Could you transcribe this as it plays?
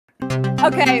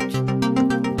Okay.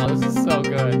 Oh, this is so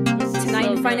good.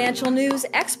 Tonight in financial news,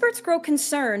 experts grow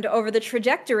concerned over the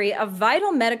trajectory of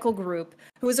Vital Medical Group,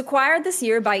 who was acquired this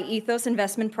year by Ethos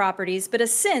Investment Properties, but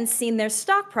has since seen their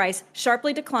stock price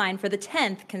sharply decline for the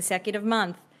 10th consecutive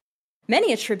month.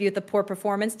 Many attribute the poor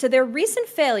performance to their recent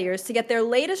failures to get their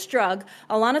latest drug,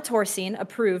 alanotorcine,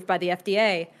 approved by the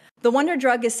FDA. The wonder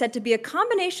drug is said to be a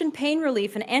combination pain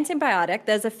relief and antibiotic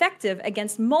that is effective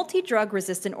against multi-drug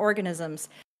resistant organisms.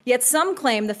 Yet some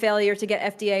claim the failure to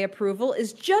get FDA approval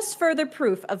is just further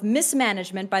proof of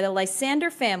mismanagement by the Lysander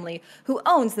family, who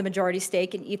owns the majority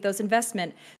stake in Ethos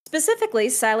Investment, specifically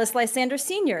Silas Lysander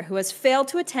Sr., who has failed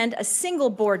to attend a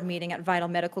single board meeting at Vital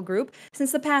Medical Group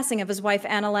since the passing of his wife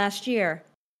Anna last year.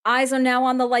 Eyes are now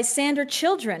on the Lysander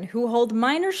children, who hold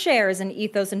minor shares in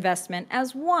Ethos Investment,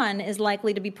 as one is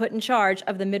likely to be put in charge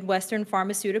of the Midwestern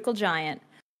pharmaceutical giant.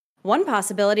 One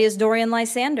possibility is Dorian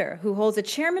Lysander, who holds a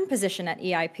chairman position at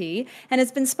EIP and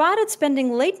has been spotted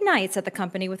spending late nights at the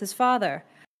company with his father.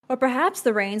 Or perhaps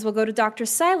the reins will go to Dr.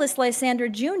 Silas Lysander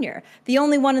Jr., the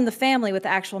only one in the family with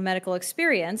actual medical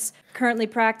experience, currently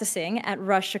practicing at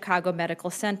Rush Chicago Medical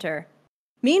Center.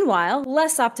 Meanwhile,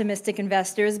 less optimistic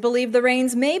investors believe the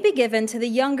reins may be given to the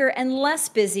younger and less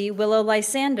busy Willow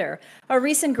Lysander, a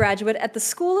recent graduate at the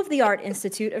School of the Art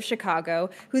Institute of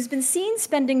Chicago, who's been seen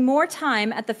spending more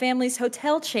time at the family's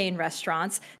hotel chain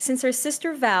restaurants since her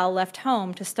sister Val left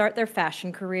home to start their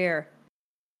fashion career.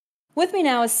 With me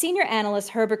now is senior analyst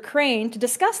Herbert Crane to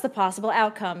discuss the possible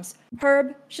outcomes.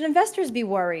 Herb, should investors be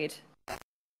worried?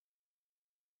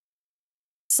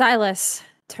 Silas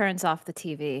turns off the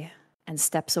TV and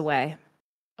steps away.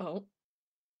 Oh.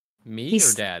 Me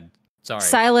or Dad? Sorry.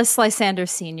 Silas Lysander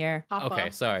Sr.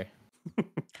 Okay, sorry.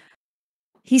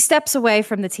 He steps away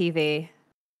from the TV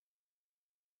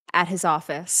at his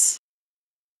office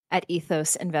at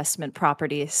Ethos Investment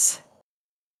Properties.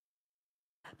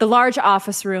 The large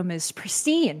office room is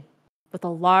pristine with a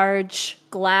large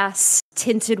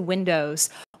glass-tinted windows.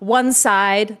 One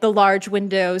side, the large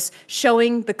windows,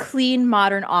 showing the clean,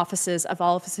 modern offices of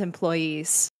all of his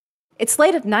employees. It's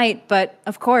late at night, but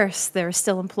of course, there are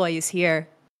still employees here.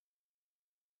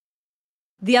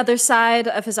 The other side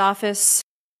of his office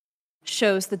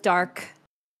shows the dark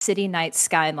city night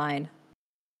skyline,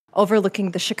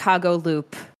 overlooking the Chicago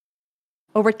Loop,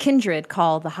 or what kindred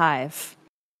call the Hive.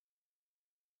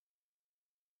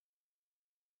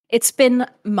 It's been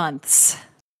months,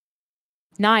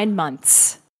 9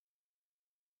 months,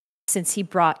 since he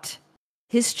brought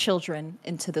his children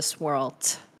into this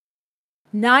world.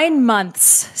 9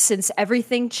 months since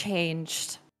everything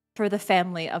changed for the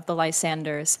family of the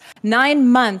Lysanders. 9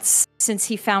 months since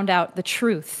he found out the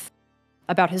truth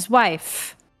about his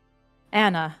wife,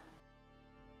 Anna.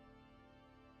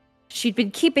 She'd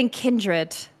been keeping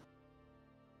kindred,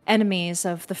 enemies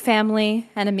of the family,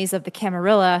 enemies of the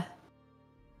Camarilla,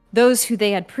 those who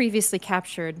they had previously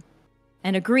captured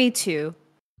and agreed to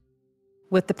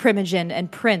with the Primogen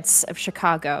and Prince of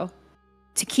Chicago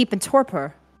to keep in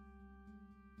torpor,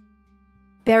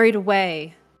 buried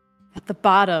away at the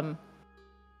bottom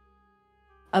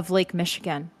of Lake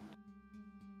Michigan.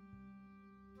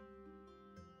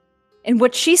 In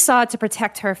what she saw to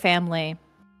protect her family,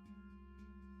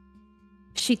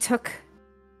 she took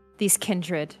these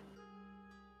kindred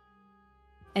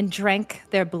and drank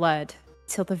their blood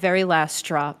till the very last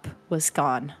drop was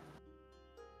gone,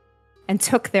 and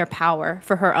took their power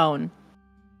for her own.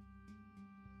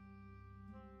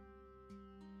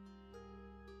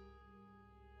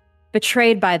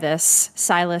 Betrayed by this,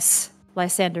 Silas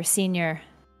Lysander Sr.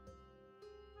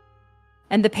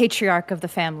 and the patriarch of the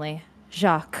family,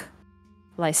 Jacques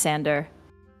Lysander,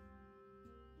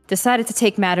 decided to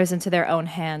take matters into their own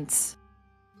hands.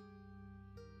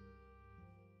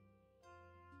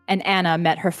 And Anna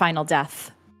met her final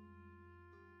death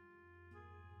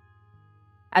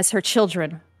as her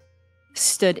children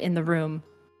stood in the room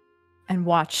and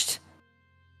watched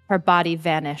her body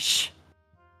vanish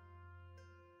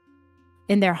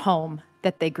in their home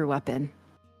that they grew up in.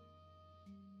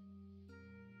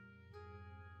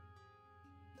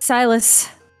 Silas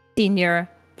Sr.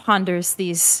 ponders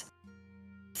these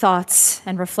thoughts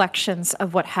and reflections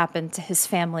of what happened to his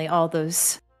family all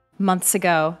those months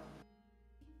ago.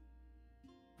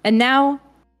 And now,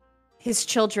 his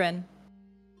children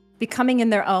becoming in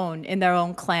their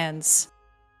own clans,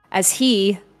 as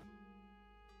he,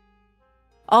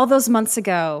 all those months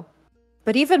ago,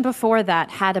 but even before that,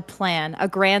 had a plan, a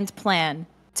grand plan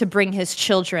to bring his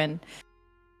children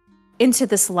into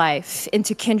this life,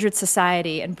 into kindred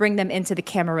society, and bring them into the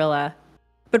Camarilla.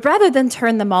 But rather than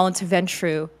turn them all into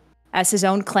Ventrue, as his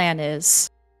own clan is,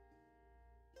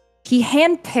 he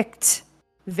handpicked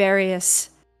various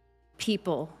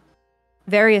people,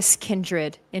 various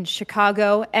kindred in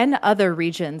Chicago and other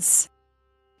regions.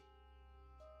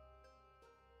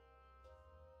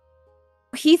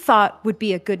 He thought would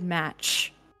be a good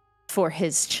match for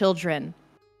his children,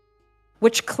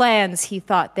 which clans he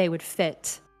thought they would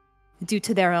fit due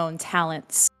to their own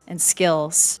talents and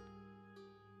skills.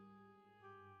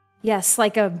 Yes,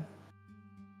 like a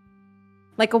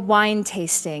wine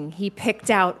tasting, he picked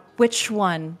out which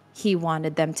one he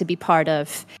wanted them to be part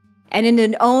of. And in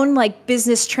an own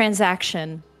business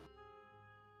transaction,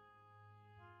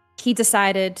 he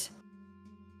decided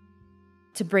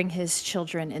to bring his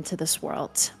children into this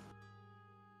world.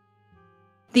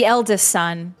 The eldest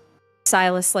son,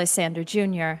 Silas Lysander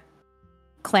Jr.,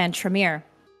 Clan Tremere,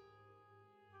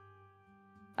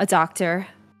 a doctor,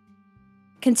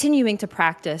 continuing to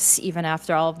practice even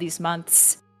after all of these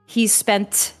months. He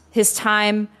spent his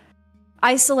time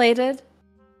isolated,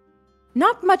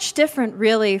 not much different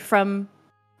really from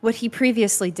what he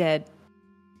previously did.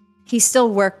 He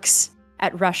still works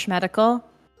at Rush Medical,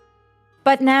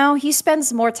 but now he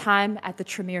spends more time at the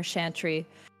Tremere Chantry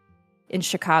in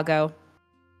Chicago.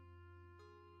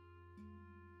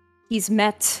 He's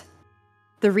met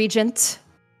the regent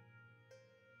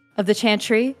of the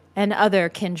Chantry and other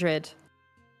kindred,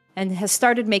 and has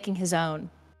started making his own.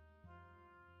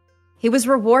 He was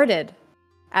rewarded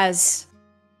as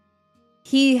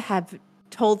he had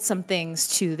told some things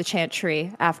to the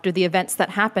Chantry after the events that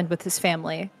happened with his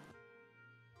family.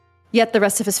 Yet the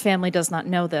rest of his family does not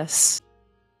know this.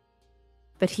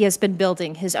 But he has been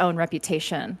building his own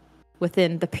reputation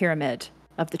within the pyramid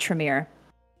of the Tremere.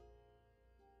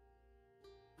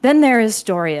 Then there is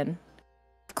Dorian,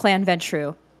 Clan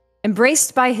Ventrue,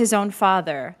 embraced by his own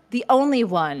father, the only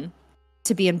one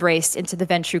to be embraced into the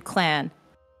Ventrue clan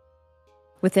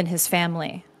within his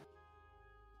family.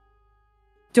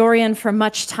 Dorian, for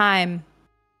much time,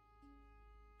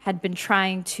 had been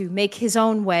trying to make his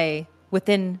own way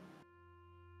within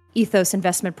Ethos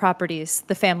Investment Properties,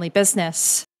 the family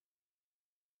business,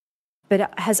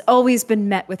 but has always been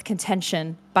met with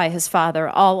contention by his father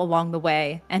all along the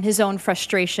way, and his own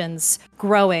frustrations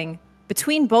growing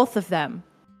between both of them.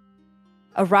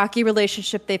 A rocky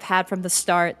relationship they've had from the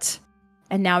start,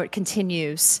 and now it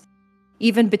continues,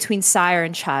 even between sire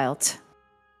and child.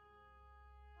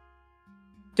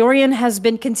 Dorian has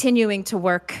been continuing to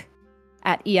work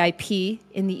at EIP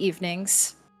in the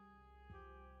evenings.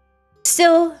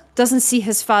 Still doesn't see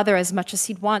his father as much as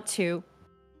he'd want to,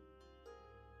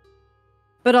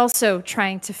 but also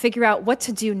trying to figure out what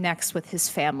to do next with his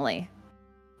family,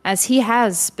 as he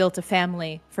has built a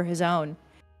family for his own.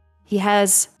 He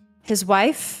has his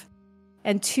wife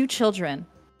and 2 children,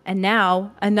 and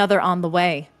now another on the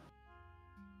way.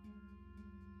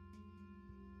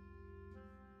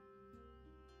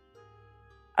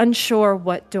 Unsure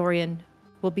what Dorian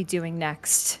will be doing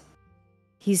next,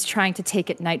 he's trying to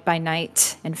take it night by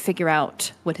night and figure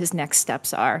out what his next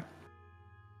steps are.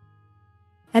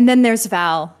 And then there's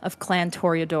Val of Clan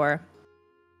Toreador.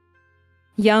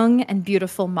 Young and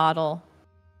beautiful model,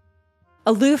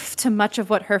 aloof to much of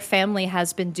what her family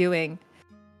has been doing.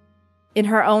 In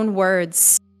her own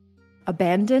words,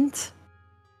 abandoned.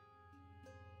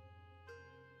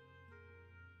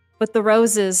 But the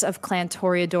Roses of Clan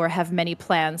Toreador have many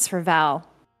plans for Val,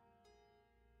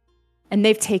 and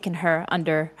they've taken her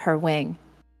under her wing.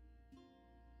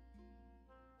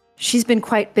 She's been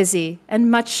quite busy,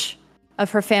 and much of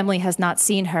her family has not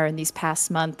seen her in these past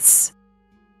months.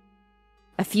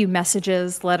 A few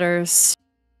messages, letters,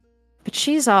 but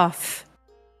she's off,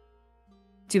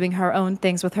 doing her own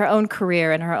things with her own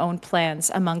career and her own plans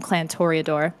among Clan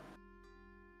Toreador.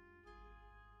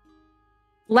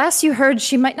 Last you heard,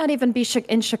 she might not even be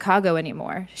in Chicago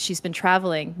anymore. She's been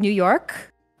traveling. New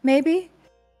York, maybe?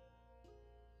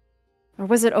 Or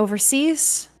was it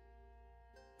overseas?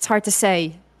 It's hard to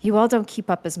say. You all don't keep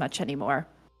up as much anymore.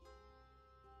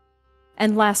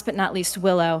 And last but not least,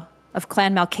 Willow of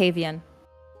Clan Malkavian.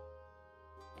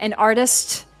 An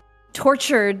artist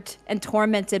tortured and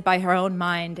tormented by her own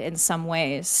mind in some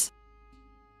ways.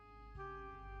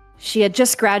 She had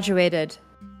just graduated,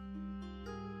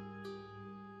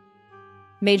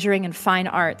 majoring in fine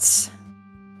arts,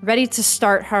 ready to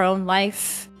start her own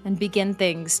life and begin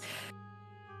things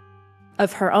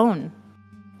of her own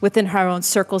within her own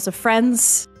circles of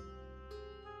friends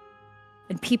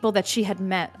and people that she had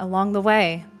met along the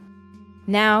way.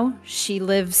 Now she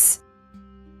lives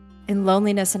in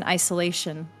loneliness and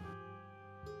isolation.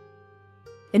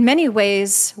 In many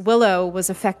ways, Willow was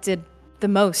affected the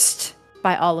most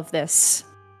by all of this,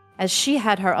 as she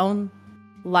had her own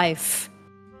life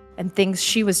and things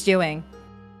she was doing.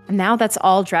 And now that's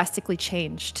all drastically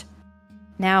changed.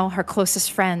 Now her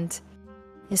closest friend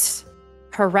is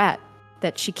her rat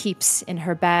that she keeps in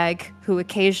her bag, who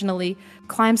occasionally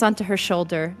climbs onto her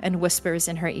shoulder and whispers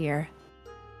in her ear.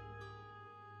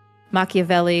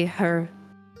 Machiavelli, her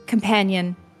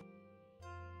companion,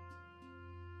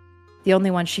 the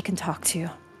only one she can talk to.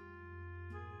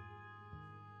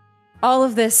 All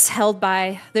of this held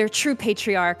by their true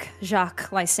patriarch,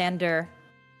 Jacques Lysander,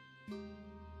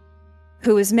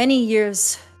 who is many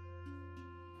years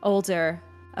older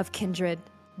of kindred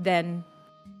than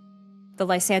the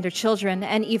Lysander children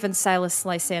and even Silas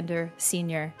Lysander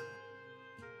Sr.,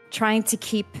 trying to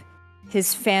keep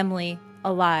his family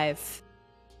alive.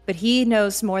 But he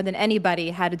knows more than anybody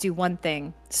how to do one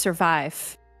thing: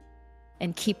 survive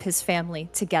and keep his family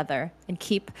together and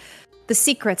keep the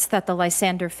secrets that the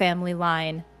Lysander family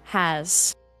line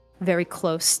has very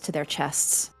close to their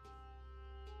chests.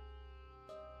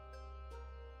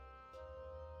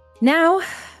 Now,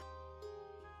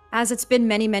 as it's been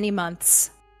many, many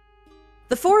months,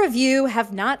 the four of you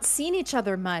have not seen each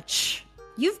other much.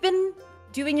 You've been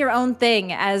doing your own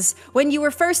thing, as when you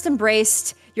were first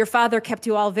embraced, your father kept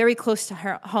you all very close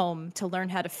to home to learn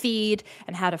how to feed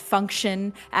and how to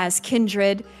function as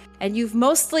kindred, and you've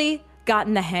mostly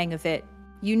gotten the hang of it.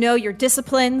 You know your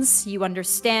disciplines, you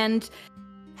understand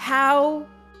how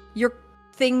your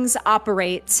things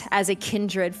operate as a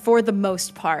kindred for the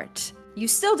most part. You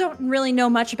still don't really know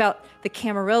much about the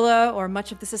Camarilla or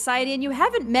much of the society, and you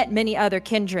haven't met many other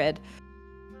kindred.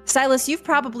 Silas, you've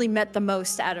probably met the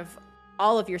most out of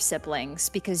all of your siblings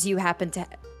because you happen to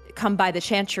come by the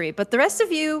Chantry, but the rest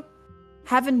of you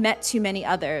haven't met too many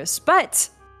others. But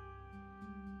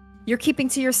you're keeping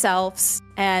to yourselves,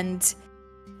 and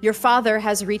your father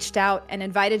has reached out and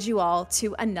invited you all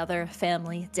to another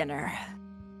family dinner.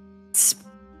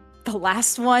 The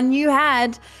last one you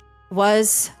had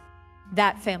was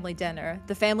that family dinner,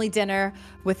 the family dinner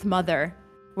with Mother,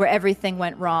 where everything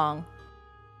went wrong.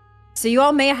 So you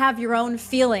all may have your own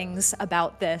feelings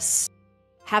about this,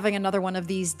 having another one of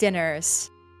these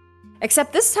dinners.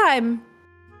 Except this time,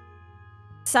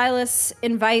 Silas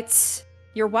invites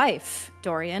your wife,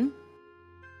 Dorian,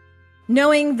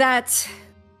 knowing that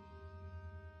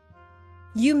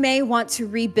you may want to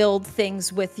rebuild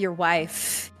things with your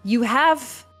wife. He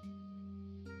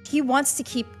wants to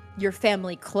keep your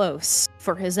family close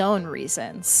for his own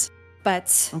reasons,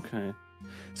 but okay.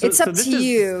 It's up to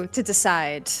you to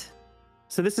decide.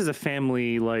 So this is a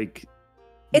family,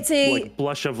 it's a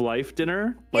blush of life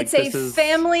dinner? It's a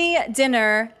family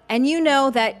dinner, and you know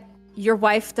that your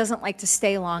wife doesn't like to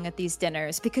stay long at these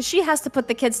dinners because she has to put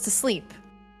the kids to sleep.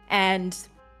 And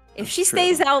if she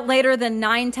stays out later than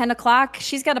 9, 10 o'clock,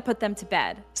 she's got to put them to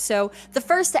bed. So the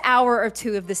first hour or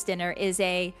two of this dinner is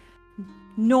a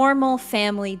normal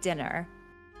family dinner.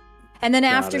 And then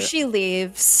after she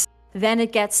leaves, then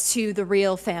it gets to the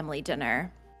real family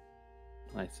dinner.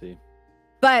 I see.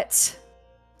 But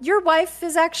your wife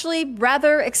is actually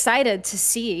rather excited to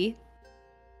see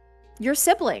your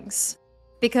siblings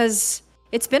because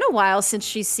it's been a while since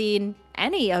she's seen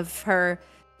any of her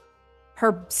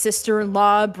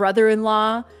sister-in-law,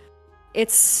 brother-in-law.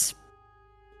 It's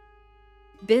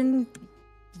been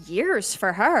years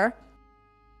for her.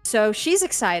 So she's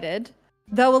excited,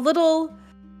 though a little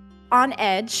on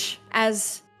edge,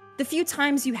 as the few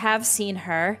times you have seen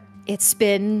her, it's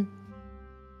been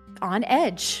on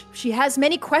edge. She has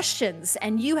many questions,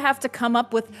 and you have to come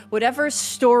up with whatever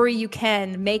story you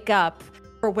can make up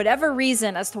for whatever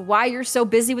reason as to why you're so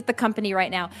busy with the company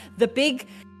right now.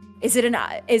 Is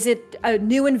it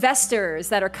new investors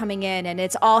that are coming in and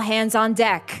it's all hands on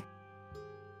deck?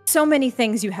 So many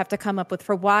things you have to come up with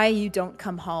for why you don't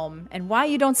come home and why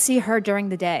you don't see her during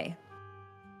the day.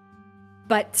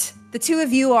 But the two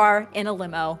of you are in a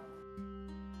limo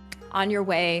on your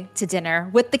way to dinner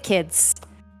with the kids,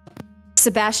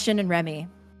 Sebastian and Remy.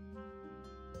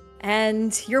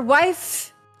 And your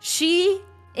wife, she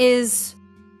is,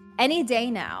 any day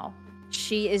now,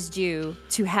 she is due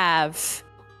to have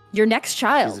your next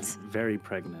child. She's very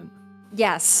pregnant.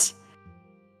 Yes.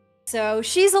 So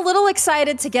she's a little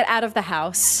excited to get out of the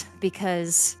house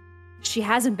because she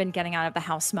hasn't been getting out of the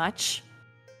house much.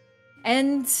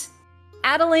 And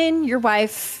Adeline, your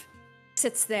wife,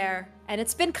 sits there, and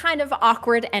it's been kind of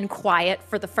awkward and quiet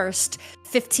for the first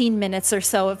 15 minutes or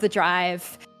so of the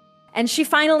drive. And she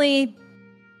finally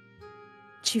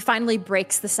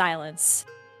breaks the silence.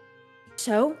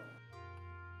 So,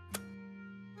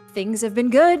 things have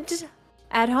been good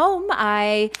at home.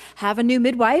 I have a new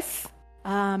midwife.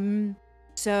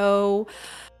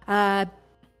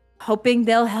 Hoping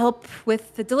they'll help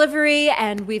with the delivery,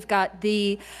 and we've got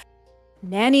the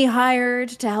nanny hired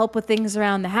to help with things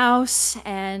around the house,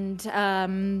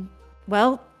 and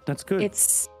well, That's good.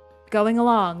 it's going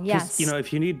along. Yes. You know,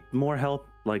 if you need more help,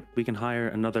 like we can hire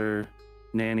another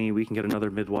nanny, we can get another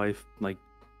midwife, like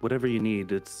whatever you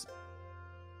need.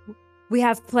 We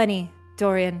have plenty,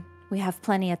 Dorian. We have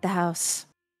plenty at the house.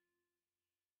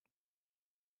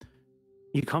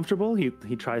 You comfortable? He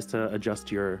tries to adjust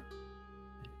her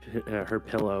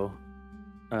pillow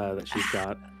that she's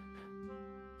got.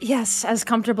 Yes, as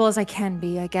comfortable as I can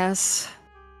be, I guess.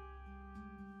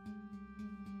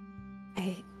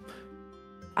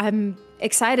 I'm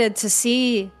excited to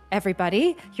see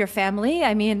everybody, your family.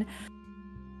 I mean,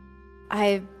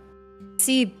 I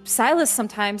see Silas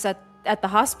sometimes at the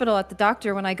hospital, at the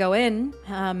doctor when I go in.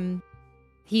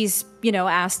 He's,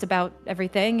 asked about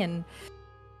everything, and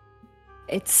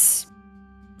it's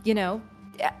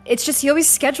just he always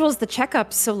schedules the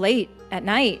checkups so late at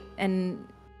night, and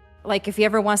like if he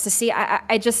ever wants to see,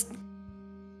 I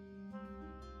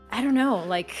don't know,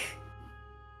 like.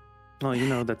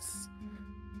 Well, that's,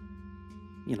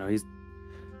 he's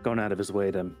going out of his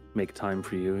way to make time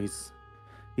for you.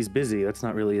 He's busy. That's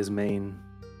not really his main.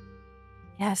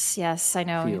 Yes, I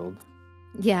know. Field.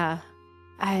 Yeah,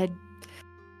 I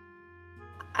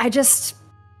just.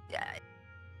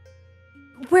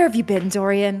 Where have you been,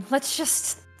 Dorian? Let's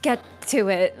just get to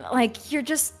it. Like, you're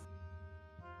just.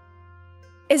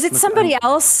 Is it somebody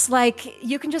else? Like,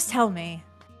 you can just tell me.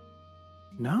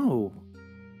 No,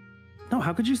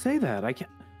 how could you say that? I can't.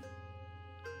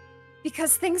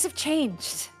 Because things have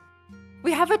changed.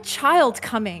 We have a child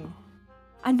coming.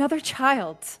 Another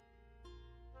child.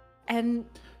 And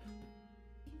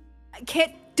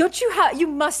you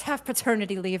must have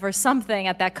paternity leave or something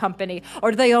at that company.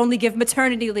 Or do they only give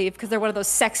maternity leave because they're one of those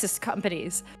sexist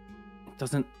companies? It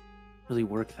doesn't really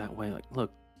work that way. Like,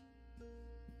 look,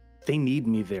 they need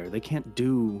me there. They can't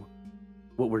do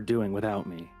what we're doing without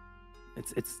me.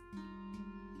 It's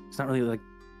not really like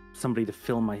somebody to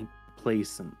fill my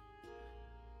place, and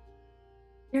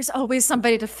there's always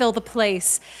somebody to fill the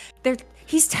place.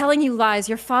 He's telling you lies.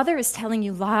 Your father is telling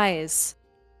you lies.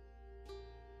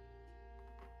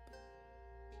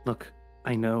 Look,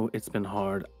 I know it's been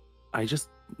hard. I just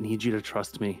need you to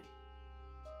trust me.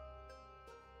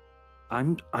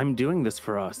 I'm doing this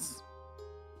for us.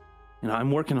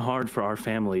 I'm working hard for our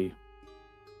family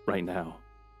right now.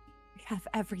 We have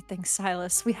everything,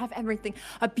 Silas. We have everything.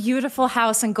 A beautiful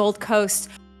house on Gold Coast.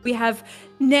 We have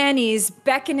nannies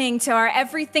beckoning to our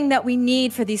everything that we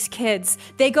need for these kids.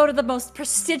 They go to the most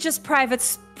prestigious private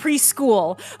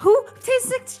preschool. Who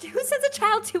sends a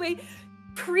child to a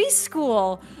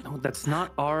preschool? No, that's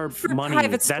not our for money.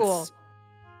 Private school.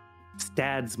 That's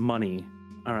Dad's money.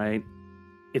 All right,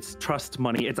 it's trust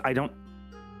money.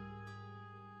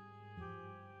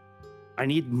 I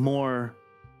need more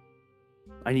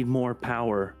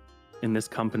power in this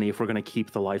company if we're going to keep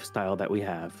the lifestyle that we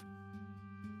have.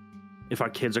 If our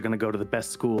kids are going to go to the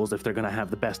best schools, if they're going to have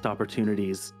the best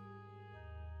opportunities.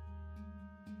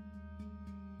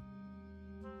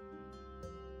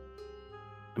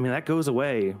 I mean, that goes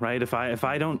away, right? If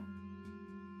I don't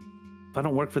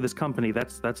work for this company,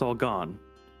 that's all gone.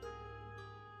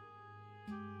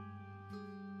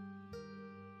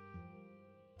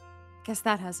 Guess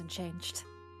that hasn't changed.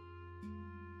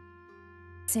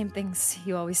 Same things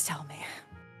you always tell me.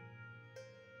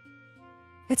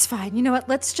 It's fine. You know what?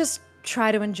 Let's just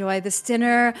try to enjoy this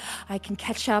dinner. I can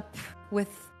catch up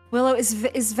with Willow.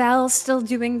 Is Val still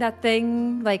doing that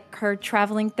thing, like her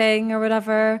traveling thing or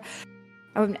whatever?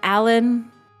 Oh,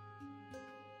 Alan?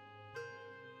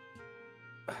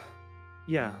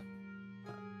 Yeah,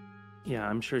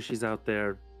 I'm sure she's out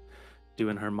there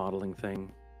doing her modeling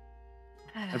thing.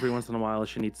 Every once in a while,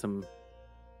 she needs some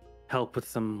help with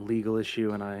some legal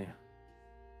issue, and I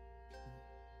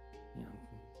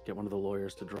get one of the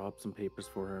lawyers to draw up some papers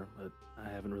for her, but I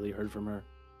haven't really heard from her.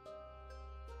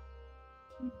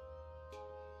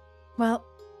 Well,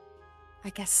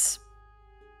 I guess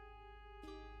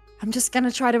I'm just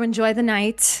gonna try to enjoy the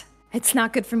night. It's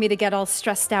not good for me to get all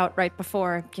stressed out right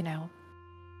before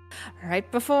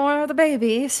the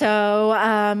baby.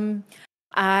 So,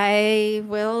 I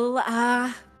will,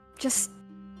 just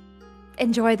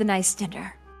enjoy the nice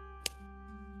dinner.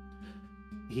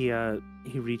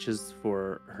 He reaches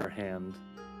for her hand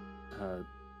to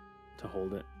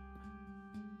hold it.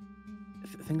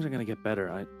 Things are gonna get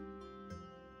better.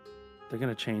 They're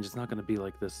gonna change. It's not gonna be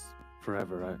like this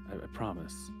forever. I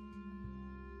promise.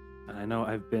 And I know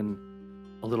I've been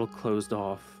a little closed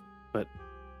off, but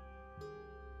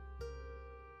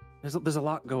there's a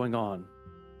lot going on,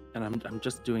 and I'm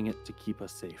just doing it to keep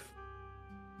us safe.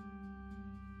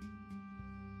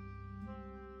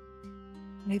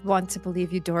 I want to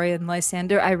believe you, Dorian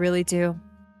Lysander. I really do.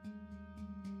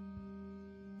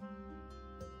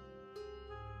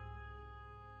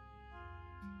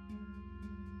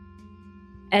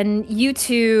 And you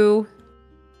two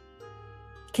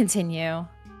continue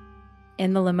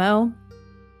in the limo.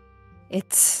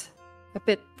 It's a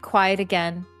bit quiet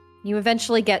again. You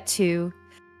eventually get to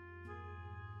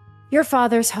your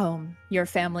father's home, your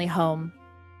family home.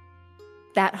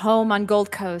 That home on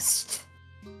Gold Coast,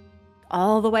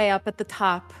 all the way up at the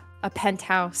top, a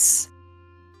penthouse,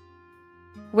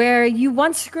 where you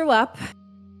once grew up,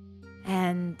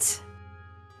 and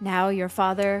now your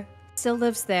father still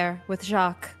lives there with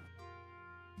Jacques.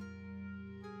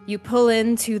 You pull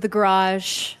into the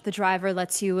garage, the driver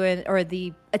lets you in, or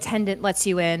the attendant lets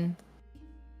you in.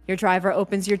 Your driver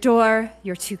opens your door,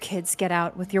 your two kids get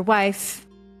out with your wife.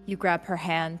 You grab her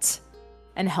hand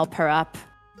and help her up.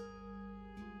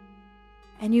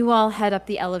 And you all head up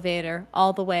the elevator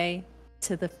all the way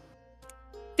to the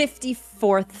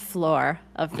 54th floor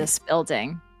of this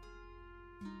building,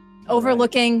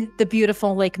 overlooking the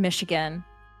beautiful Lake Michigan.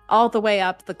 All the way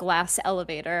up, the glass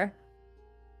elevator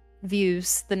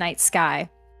views the night sky.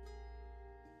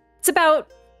 It's about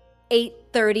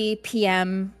 8:30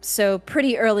 p.m., so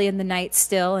pretty early in the night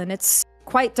still, and it's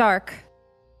quite dark.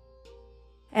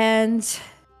 And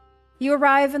you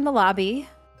arrive in the lobby,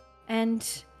 and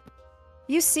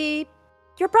you see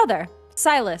your brother,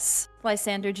 Silas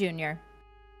Lysander Jr.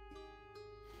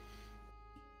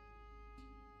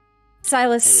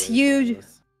 Silas,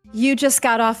 you just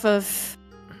got off of...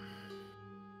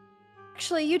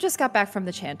 Actually, you just got back from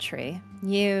the Chantry.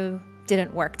 You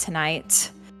didn't work tonight,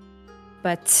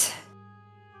 but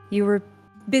you were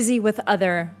busy with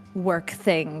other work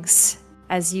things.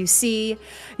 As you see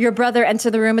your brother enter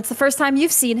the room, it's the first time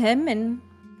you've seen him in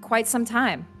quite some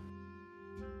time.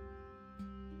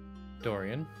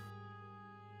 Dorian.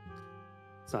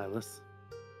 Silas.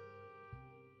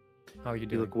 How are you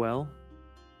doing? You look well.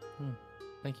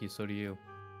 Thank you, so do you.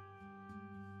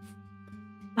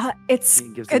 It's He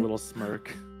gives good. a little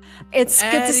smirk. It's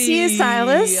good to see you,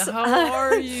 Silas. How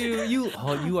are you?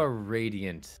 You are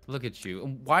radiant. Look at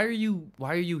you. Why are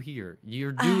you here?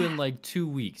 You're due in like 2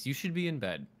 weeks. You should be in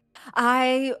bed.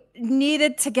 I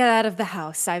needed to get out of the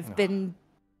house. I've been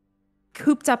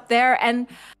cooped up there, and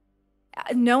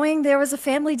knowing there was a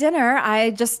family dinner,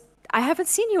 I haven't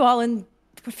seen you all in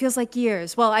what feels like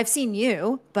years. Well, I've seen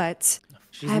you, but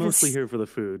She's mostly here for the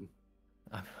food.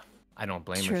 I don't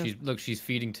blame her. She's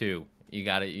feeding too. You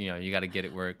gotta get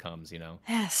it where it comes.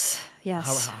 Yes.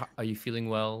 How are you feeling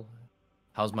well?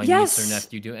 How's my Yes. niece or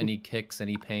nephew doing? Any kicks?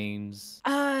 Any pains?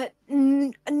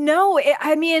 No.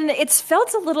 I mean, it's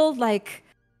felt a little like,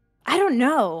 I don't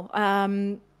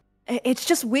know. It's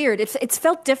just weird. It's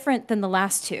felt different than the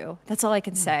last two. That's all I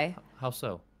can say. How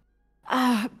so?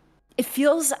 It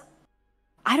feels.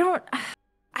 I don't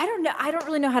know. I don't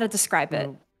really know how to describe it.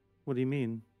 Well, what do you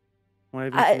mean? Why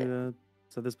haven't you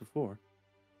said this before?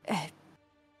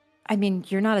 I mean,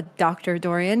 you're not a doctor,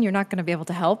 Dorian. You're not going to be able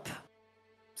to help.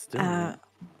 Still. Okay.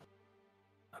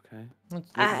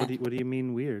 What do you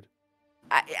mean weird?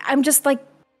 I'm just like,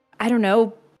 I don't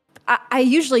know. I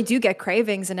usually do get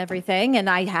cravings and everything, and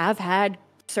I have had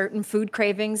certain food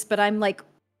cravings, but I'm like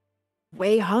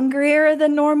way hungrier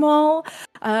than normal,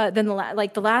 than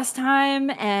the last time,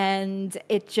 and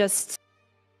it just,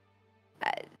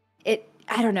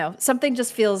 I don't know. Something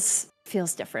just feels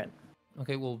different.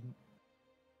 Okay, well,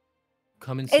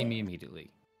 come and see me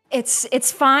immediately.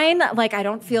 It's fine. Like, I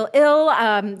don't feel ill.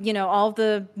 All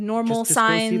the normal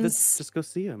signs. Just go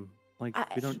see him. Like,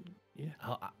 we don't.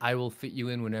 Yeah. I will fit you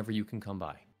in whenever you can come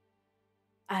by.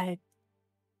 I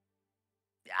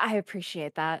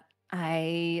appreciate that.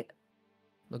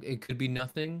 Look, it could be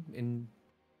nothing.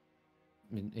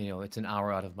 It's an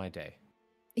hour out of my day.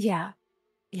 Yeah.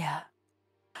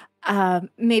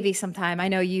 Maybe sometime. I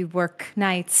know you work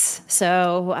nights,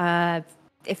 so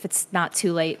if it's not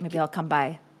too late, maybe I'll come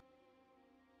by.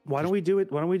 Why don't we do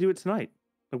it? Why don't we do it tonight?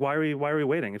 Like, why are we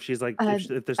waiting? If she's like,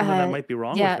 if there's something that might be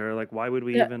wrong with her, like, why would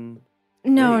we even?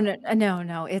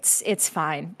 No. It's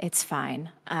fine. It's fine.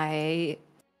 Well,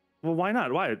 why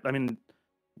not? Why? I mean,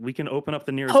 we can open up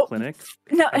the nearest clinic.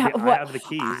 No, I have the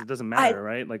keys. It doesn't matter,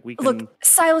 right? Like, we can. Look,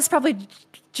 Silas probably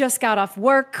just got off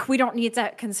work. We don't need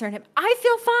to concern him. I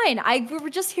feel fine. We were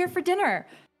just here for dinner.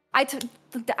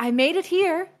 I made it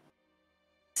here.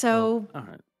 So. All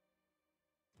right.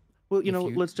 Well,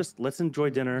 let's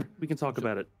enjoy dinner. We can talk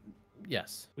about it.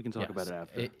 Yes. We can talk about it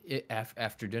after.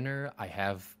 After dinner, I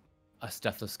have a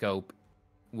stethoscope.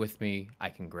 with me. I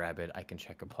can grab it. I can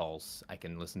check a pulse. I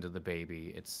can listen to the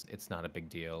baby. It's not a big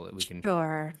deal.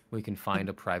 Sure. We can find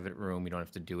a private room. We don't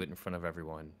have to do it in front of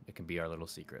everyone. It can be our little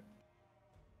secret.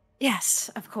 Yes,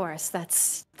 of course.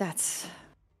 That's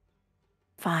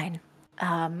fine.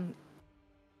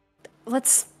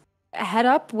 Let's head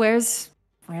up. Where's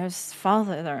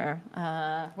father?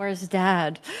 Where's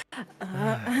dad?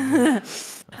 I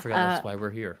forgot that's why we're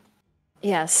here.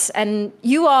 Yes, and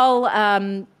you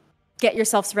all get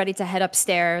yourselves ready to head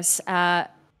upstairs.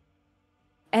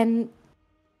 And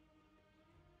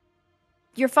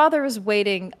your father is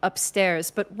waiting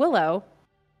upstairs, but Willow,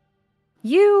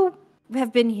 you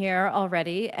have been here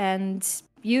already, and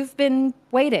you've been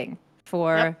waiting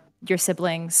for your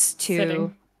siblings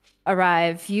to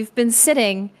arrive. You've been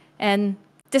sitting and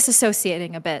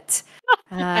disassociating a bit.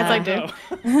 As I do.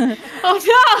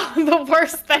 Oh no! The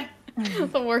worst thing.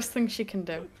 The worst thing she can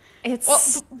do.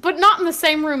 It's but not in the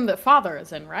same room that father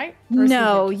is in, right?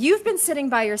 No, you've been sitting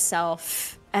by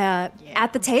yourself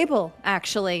at the table,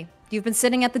 actually. You've been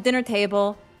sitting at the dinner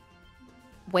table,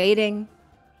 waiting.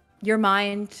 Your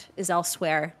mind is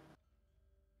elsewhere.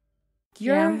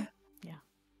 You're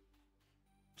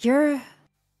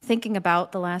thinking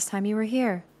about the last time you were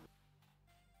here.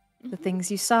 The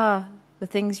things you saw, the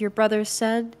things your brothers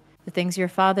said, the things your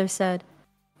father said,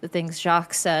 the things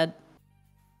Jacques said.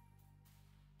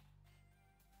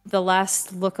 The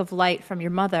last look of light from your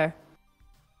mother.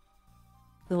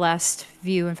 The last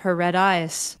view of her red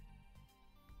eyes.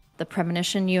 The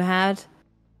premonition you had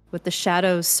with the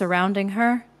shadows surrounding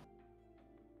her.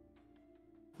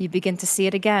 You begin to see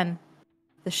it again.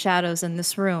 The shadows in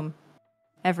this room.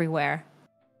 Everywhere.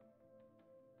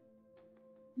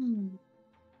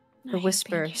 The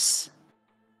whispers.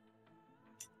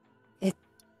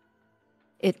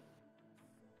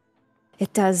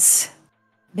 It does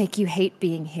make you hate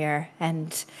being here,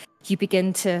 and you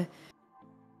begin to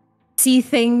see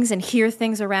things and hear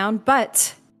things around,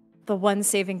 but the one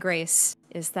saving grace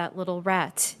is that little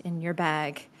rat in your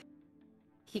bag.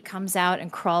 He comes out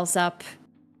and crawls up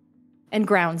and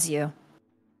grounds you.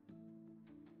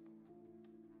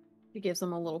 He gives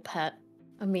him a little pet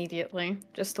immediately.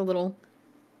 Just a little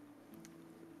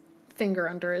finger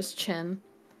under his chin.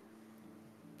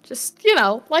 Just,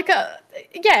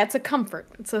 it's a comfort.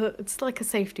 It's like a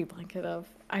safety blanket of,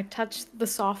 I touch the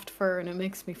soft fur and it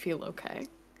makes me feel okay.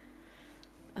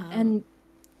 And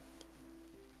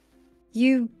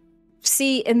you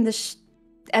see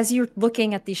as you're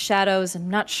looking at these shadows and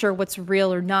not sure what's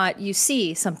real or not, you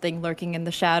see something lurking in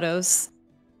the shadows.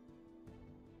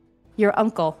 Your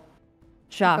uncle,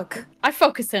 Jacques. I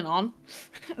focus in on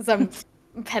as I'm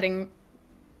petting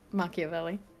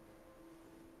Machiavelli.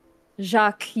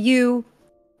 Jacques, you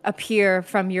appear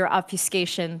from your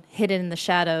obfuscation, hidden in the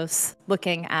shadows,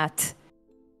 looking at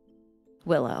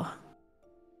Willow.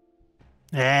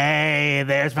 Hey,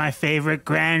 there's my favorite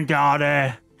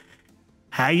granddaughter.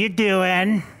 How you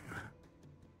doing?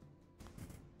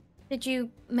 Did you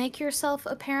make yourself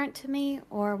apparent to me,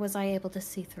 or was I able to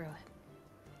see through it?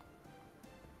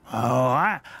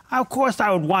 Oh, of course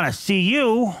I would want to see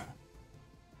you.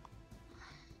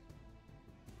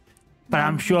 But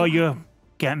I'm sure you're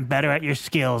getting better at your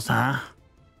skills, huh?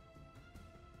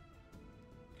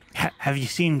 Have you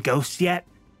seen ghosts yet?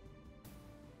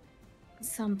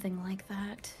 Something like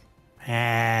that.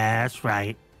 Yeah, that's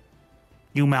right.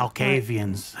 You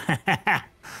Malkavians.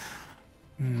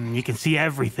 You can see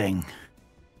everything.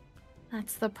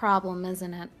 That's the problem,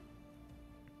 isn't it?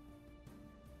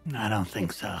 I don't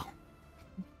think so.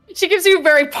 She gives you a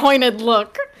very pointed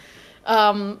look.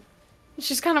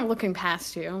 She's kind of looking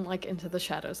past you, like into the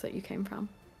shadows that you came from.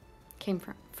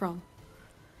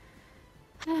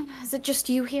 Is it just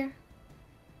you here?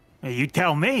 You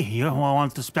tell me. You're the one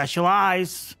with the special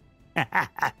eyes.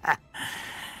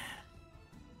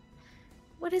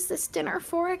 What is this dinner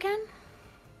for again?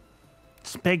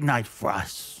 It's a big night for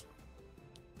us.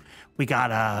 We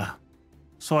got a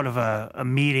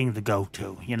meeting to go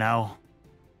to, you know?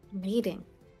 Meeting?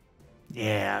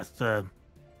 Yeah,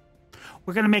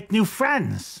 we're gonna make new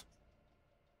friends.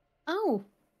 Oh,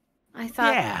 I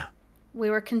thought Yeah.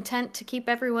 we were content to keep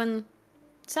everyone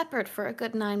separate for a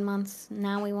good 9 months.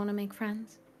 Now we want to make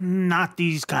friends. Not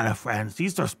these kind of friends.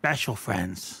 These are special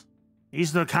friends.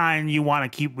 These are the kind you want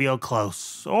to keep real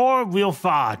close, or real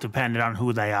far, depending on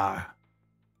who they are.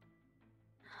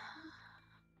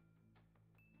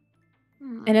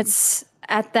 And it's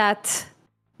at that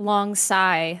long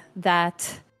sigh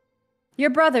that your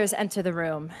brothers enter the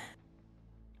room.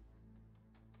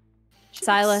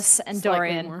 Silas and Slightly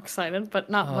Dorian. more excited, but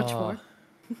not much more.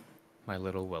 My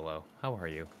little Willow, how are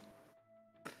you?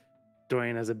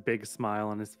 Dorian has a big smile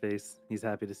on his face. He's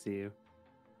happy to see you.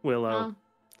 Willow.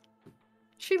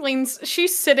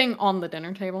 She's sitting on the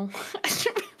dinner table.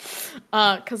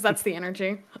 Because that's the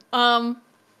energy. And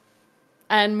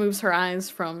moves her eyes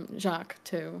from Jacques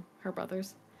to her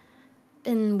brothers.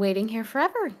 Been waiting here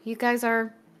forever. You guys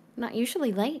are not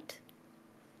usually late.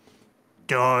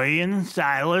 Dorian,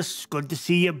 Silas, good to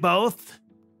see you both.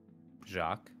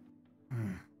 Jacques.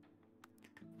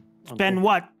 It's been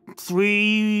what,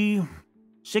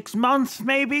 6 months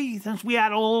maybe since we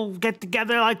had a little get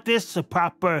together like this, a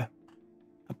proper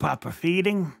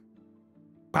feeding,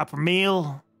 proper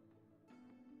meal.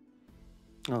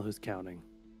 Oh, who's counting?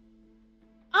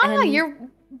 And your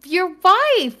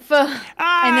wife.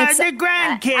 And it's the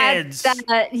grandkids.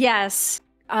 Yes.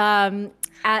 I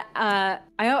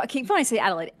keep wanting to say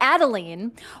Adelaide.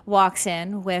 Adeline walks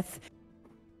in with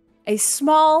a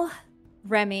small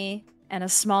Remy and a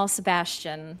small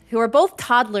Sebastian, who are both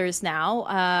toddlers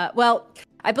now. Well,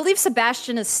 I believe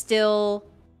Sebastian is still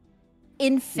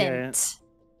infant.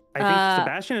 Yeah. I think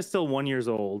Sebastian is still 1 year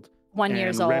old. 1 year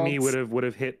old. Remy would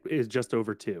have hit is just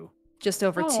over 2. Just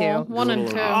over 2. 1 and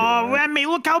 2. Oh, Remy,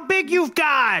 look how big you've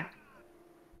got!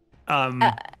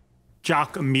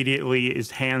 Jacques immediately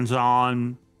is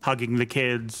hands-on, hugging the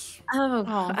kids.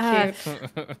 Cute.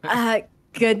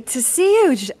 Good to see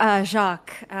you,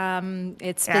 Jacques.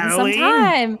 It's been some Adeline,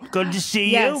 time. Good to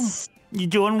see Yes. you. You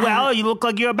doing well? You look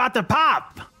like you're about to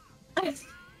pop.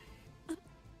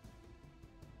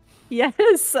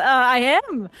 Yes, I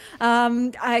am.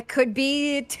 I could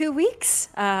be 2 weeks,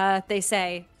 they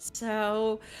say.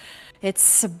 So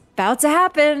it's about to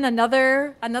happen.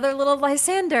 Another little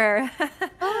Lysander.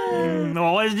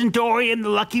 Oh, isn't Dorian the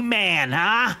lucky man,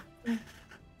 huh?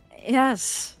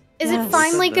 Yes. Is it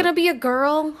finally gonna be a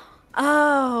girl?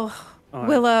 Oh,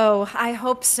 Willow, I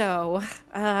hope so.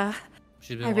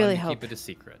 She's been I wanting really to hope. keep it a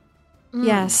secret.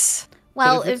 Yes.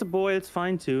 Well, But if it's a boy, it's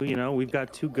fine too. You know, we've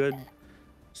got 2 good,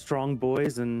 strong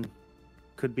boys, and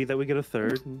could be that we get a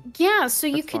third. yeah, so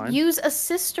you That's could fine. use a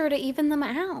sister to even them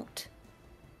out.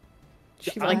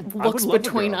 She I looks would love a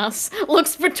between girl. us.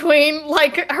 Looks between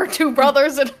like her 2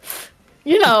 brothers and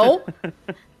you know.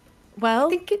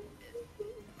 Well,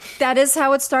 that is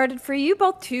how it started for you,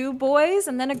 both 2 boys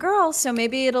and then a girl. So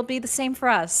maybe it'll be the same for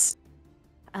us.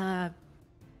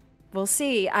 We'll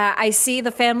see. I see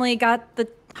the family got the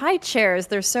high chairs.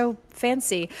 They're so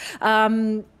fancy.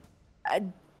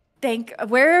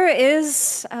 Where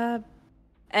is?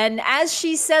 And as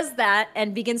she says that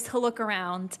and begins to look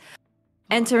around,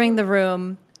 entering the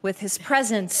room with his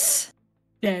presence,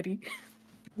 Daddy.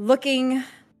 looking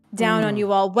down on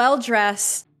you all, well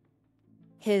dressed,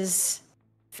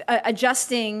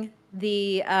 adjusting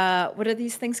the what are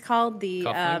these things called? The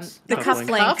Cufflinks.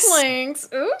 cufflinks.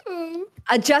 Cufflinks. Ooh.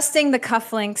 Adjusting the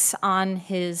cufflinks on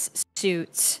his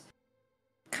suit,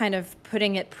 kind of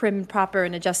putting it prim and proper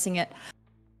and adjusting it.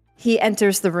 He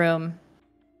enters the room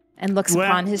and looks Well-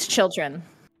 upon his children.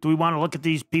 Do we want to look at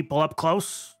these people up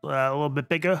close? A little bit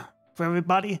bigger for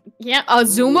everybody? Yeah, a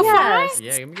Zoomify? Yes.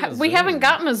 Yeah, give me a We zoom. haven't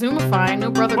gotten a Zoomify. No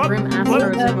Brother Grimm asked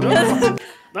for a Zoomify.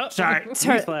 Oh, Sorry.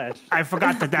 newsflash. I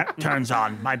forgot that turns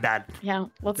on. My bad. Yeah,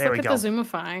 let's There look we at go. the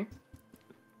Zoomify.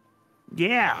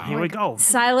 Yeah, here we go.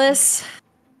 Silas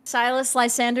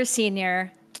Lysander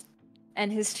Sr.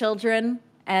 and his children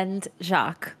and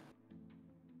Jacques.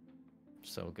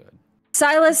 So good.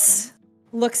 Silas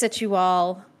looks at you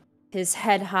all, his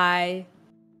head high,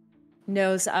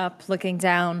 nose up, looking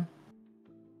down.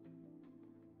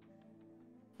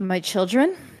 My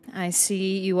children, I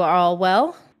see you are all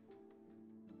well.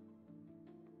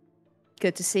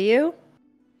 Good to see you.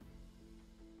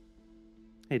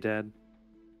 Hey, Dad.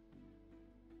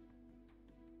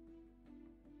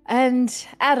 And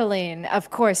Adeline, of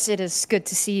course, it is good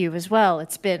to see you as well.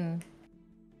 It's been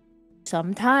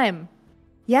some time.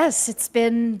 Yes, it's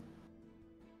been...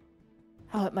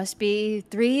 Oh, it must be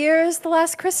 3 years the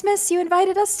last Christmas you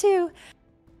invited us to.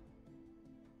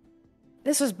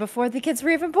 This was before the kids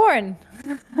were even born.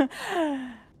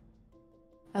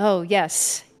 Oh,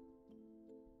 yes.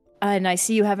 And I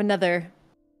see you have another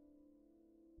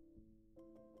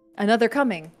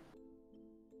coming.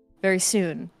 Very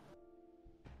soon.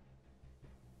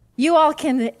 You all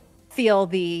can feel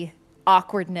the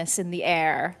awkwardness in the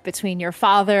air between your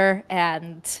father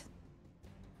and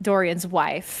Dorian's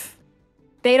wife.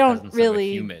 They don't Presence of a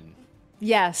really... human.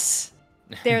 Yes.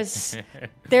 There's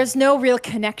no real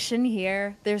connection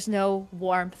here. There's no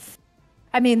warmth.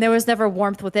 I mean, there was never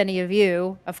warmth with any of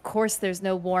you. Of course there's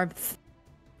no warmth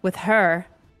with her.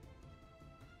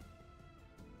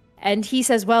 And he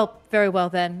says, well, very well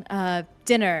then.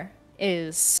 Dinner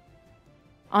is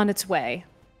on its way.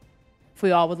 if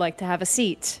we all would like to have a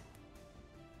seat.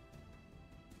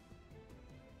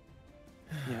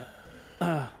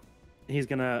 Yeah. He's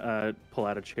gonna pull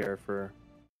out a chair for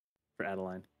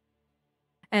Adeline.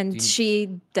 And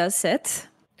she does sit.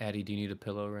 Addie, do you need a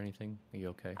pillow or anything? Are you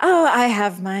okay? Oh, I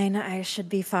have mine. I should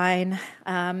be fine.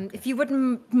 If you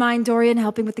wouldn't mind, Dorian,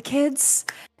 helping with the kids.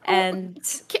 And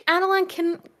Adeline,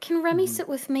 can Remy sit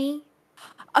with me?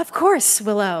 of course,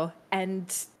 Willow.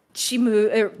 And she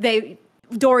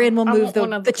Dorian will move the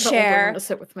older chair. one to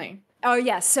sit with me. Oh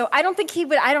yes. So I don't think he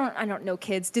would. I don't know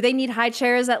kids. Do they need high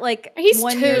chairs at like He's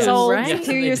 1 2, years old, right? Yes,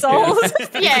 2 they years do. old?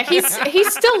 Yeah,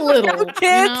 he's still little. You know?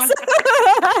 Kids.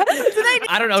 Do they need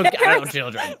I don't know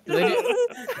children. Do they do-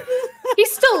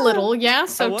 He's still little, yeah.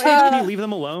 So What 2. age can you leave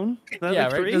them alone? yeah,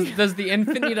 right. 3? Does the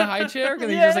infant need a high chair? Can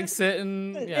they just like sit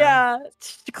and Yeah,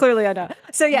 clearly I know.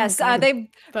 So yes, they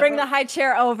bring the But- high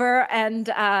chair over and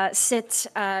sit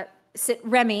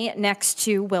Remy next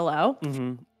to Willow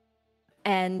Mm-hmm.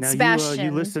 and Now Sebastian.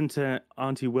 you listen to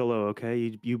Auntie Willow,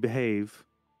 okay? You behave.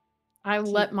 I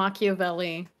let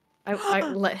Machiavelli. I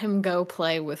let him go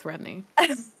play with Remy.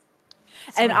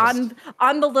 And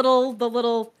on the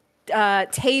little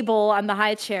table on the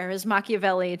high chair is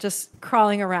Machiavelli just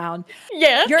crawling around.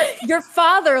 Yeah. Your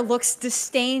father looks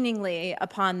disdainingly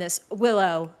upon this.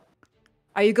 Willow,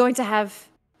 are you going to have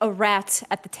a rat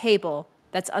at the table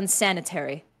that's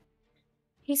unsanitary?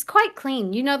 He's quite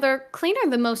clean. You know, they're cleaner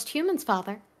than most humans,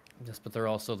 Father. Yes, but they're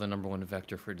also the #1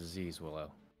 vector for disease,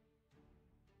 Willow.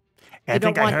 I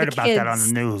don't think I want heard the about that on kids.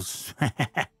 the news.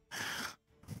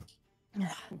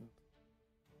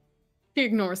 He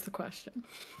ignores the question.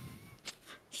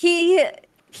 He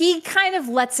kind of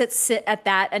lets it sit at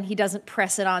that, and he doesn't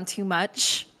press it on too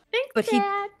much. But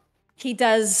he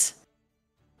does,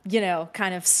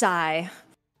 kind of sigh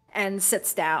and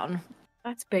sits down.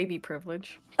 That's baby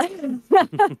privilege.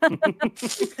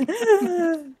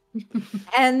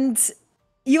 And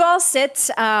you all sit.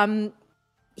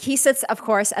 He sits, of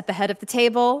course, at the head of the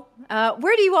table.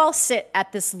 Where do you all sit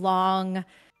at this long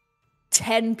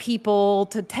 10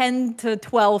 to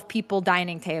 12 people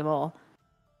dining table?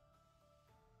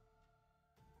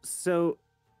 So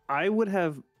I would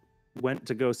have went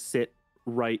to go sit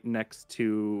right next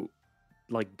to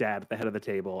like Dad at the head of the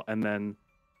table, and then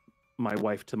my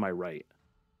wife to my right.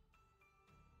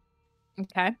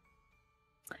 Okay.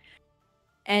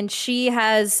 And she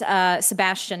has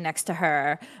Sebastian next to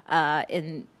her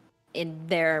in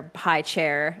their high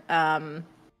chair. And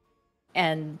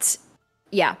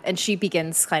she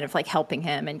begins kind of like helping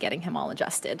him and getting him all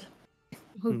adjusted.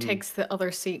 Who takes the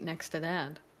other seat next to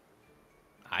Dad?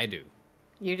 I do.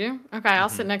 You do? Okay, I'll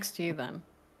sit next to you then.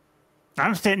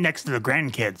 I'm sitting next to the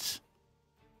grandkids.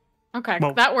 Okay,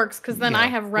 Well, that works because then I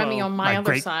yeah, have Remy on my other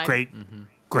great, side.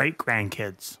 great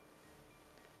grandkids.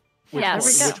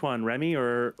 Yes. Which one, Remy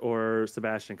or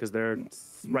Sebastian? Because they're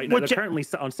right now. They're currently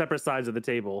on separate sides of the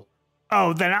table.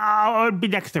 Oh, then I'll be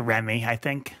next to Remy, I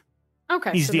think.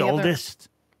 Okay, He's so the other- oldest.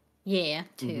 Yeah,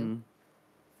 2. Mm-hmm.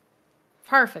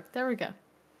 Perfect. There we go.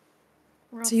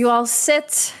 So you all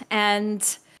sit,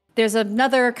 and there's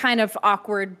another kind of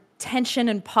awkward tension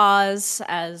and pause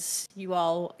as you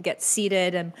all get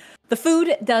seated, and the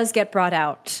food does get brought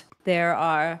out. There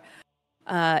are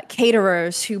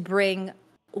caterers who bring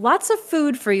lots of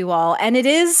food for you all, and it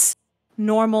is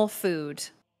normal food.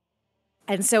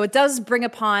 And so it does bring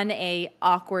upon a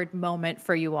awkward moment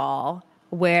for you all,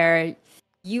 where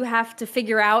you have to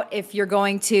figure out if you're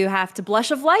going to have to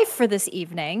blush of life for this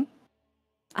evening.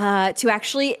 To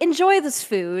actually enjoy this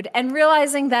food, and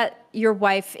realizing that your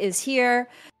wife is here,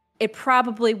 it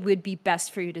probably would be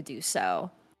best for you to do so.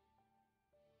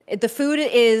 The food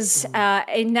is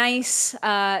a nice,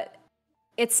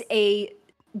 it's a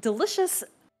delicious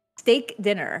steak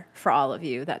dinner for all of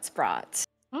you that's brought.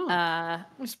 Oh,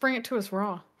 just bring it to us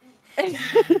raw.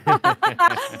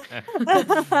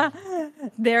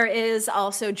 There is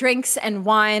also drinks and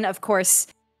wine, of course,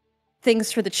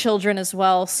 things for the children as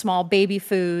well, small baby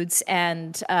foods,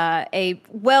 and a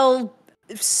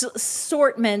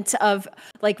assortment of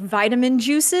like vitamin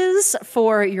juices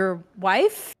for your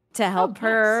wife to help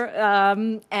her.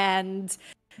 And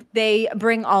they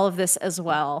bring all of this as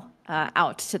well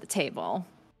out to the table.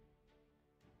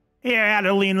 Here,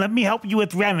 Adeline, let me help you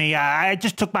with Remy. I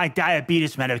just took my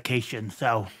diabetes medication,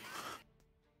 so.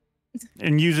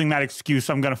 And using that excuse,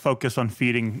 I'm going to focus on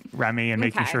feeding Remy and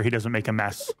making Okay. sure he doesn't make a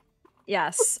mess.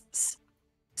 Yes.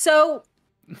 So,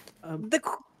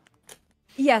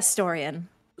 yes, Dorian.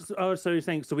 So you're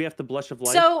saying we have to blush of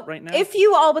life So, right now? if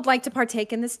you all would like to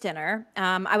partake in this dinner,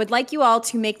 I would like you all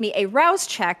to make me a rouse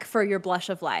check for your blush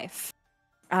of life.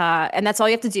 And that's all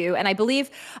you have to do. And I believe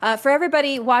for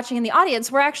everybody watching in the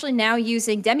audience, we're actually now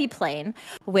using Demiplane,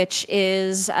 which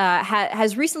is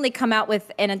has recently come out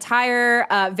with an entire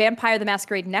Vampire the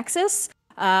Masquerade Nexus.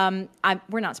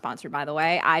 We're not sponsored, by the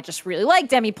way. I just really like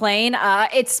Demiplane.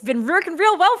 It's been working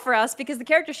real well for us because the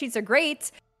character sheets are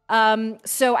great.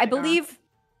 So I believe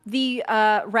the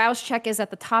rouse check is at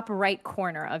the top right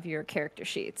corner of your character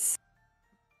sheets.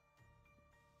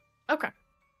 Okay.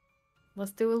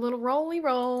 Let's do a little rolly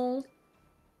roll.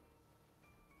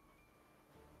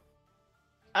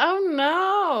 Oh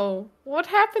no! What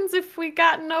happens if we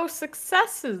got no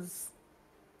successes?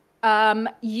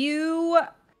 You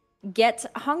get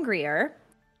hungrier,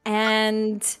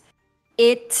 and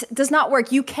it does not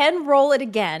work. You can roll it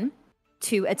again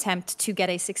to attempt to get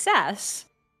a success.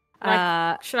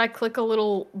 Should I click a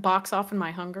little box off in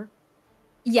my hunger?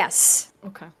 Yes.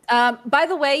 Okay. By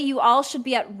the way, you all should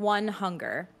be at 1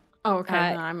 hunger. Oh,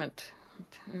 okay. No, I'm at...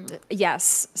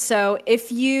 Yes. So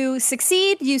if you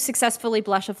succeed, you successfully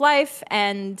blush of life,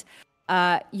 and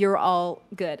you're all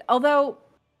good. Although...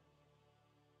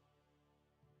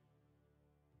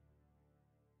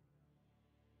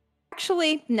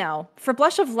 Actually, no. For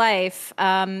blush of life,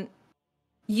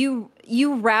 you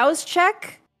rouse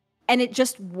check, and it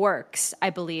just works, I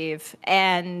believe.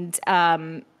 And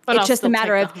it's just a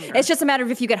matter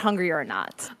of if you get hungry or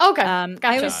not. Okay,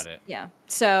 gotcha. Yeah.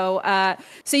 So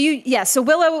so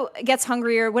Willow gets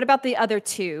hungrier. What about the other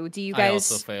two? Do you guys? I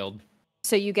also failed.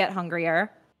 So you get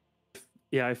hungrier.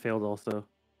 Yeah, I failed also.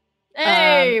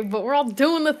 Hey, but we're all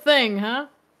doing the thing, huh?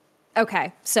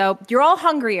 Okay, so you're all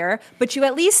hungrier, but you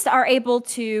at least are able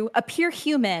to appear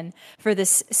human for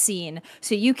this scene.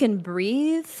 So you can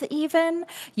breathe even,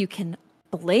 you can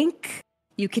blink,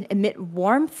 you can emit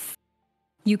warmth,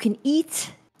 you can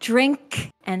eat, drink,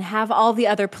 and have all the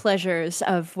other pleasures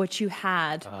of what you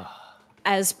had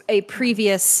as a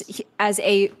previous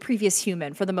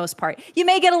human for the most part. You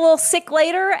may get a little sick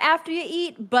later after you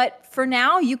eat, but for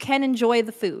now you can enjoy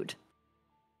the food.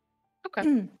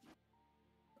 Okay.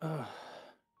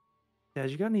 Yeah,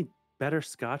 you got any better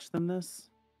scotch than this?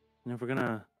 You know, if we're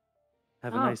gonna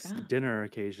have a nice dinner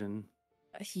occasion,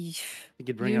 you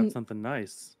could bring out something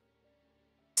nice.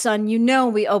 Son, you know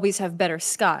we always have better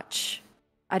scotch.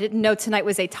 I didn't know tonight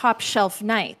was a top shelf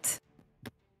night.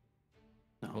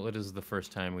 Well, it is the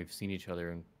first time we've seen each other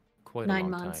in quite a 9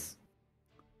 long months. time.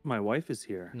 My wife is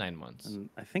here. 9 months. And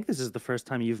I think this is the first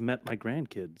time you've met my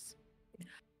grandkids.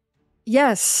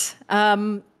 Yes.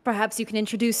 Perhaps you can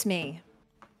introduce me.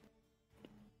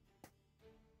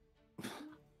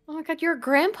 Oh my god, you're a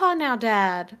grandpa now,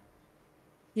 Dad.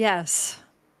 Yes.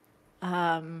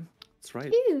 That's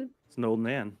right. Cute. It's an old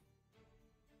man.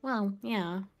 Well,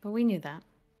 yeah, but we knew that.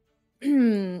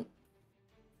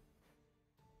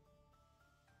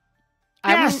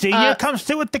 Yeah, Senior, come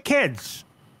sit with the kids.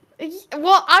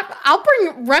 Well, I'll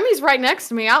bring Remy's right next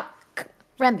to me.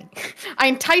 Remy. I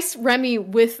entice Remy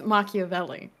with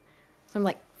Machiavelli. So I'm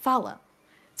like, follow.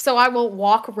 So I will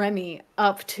walk Remy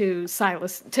up to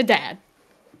Silas, to Dad.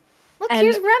 Look,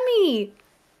 here's Remy.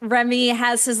 Remy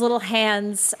has his little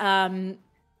hands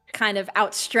kind of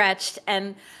outstretched,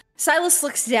 and Silas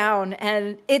looks down,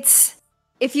 and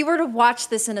if you were to watch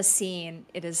this in a scene,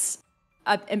 it is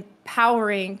an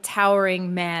empowering,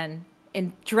 towering man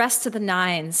dressed to the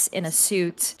nines in a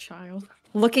suit. Child.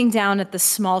 Looking down at the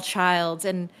small child,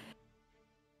 and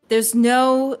there's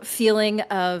no feeling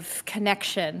of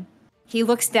connection. He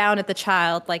looks down at the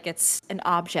child like it's an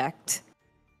object.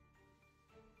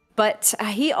 But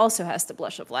he also has the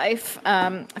blush of life.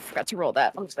 I forgot to roll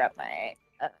that. I'll just grab my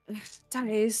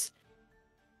dice.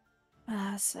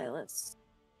 Silence.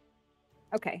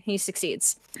 Okay, he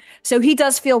succeeds. So he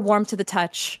does feel warm to the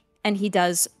touch, and he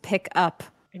does pick up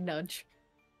A nudge.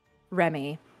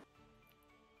 Remy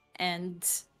and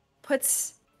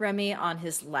puts Remy on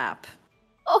his lap.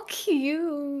 Oh,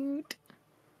 cute.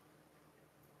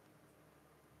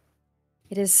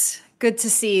 It is good to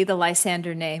see the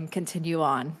Lysander name continue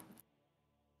on.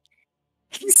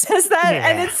 He says that,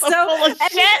 and it's so full of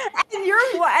shit.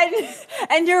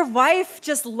 And your wife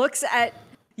just looks at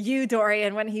you,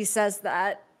 Dorian, when he says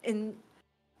that. And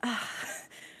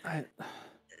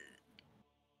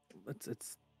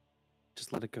It's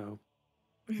just let it go.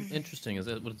 Interesting. Is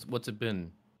it what's it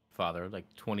been, Father? Like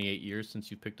 28 years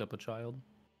since you picked up a child?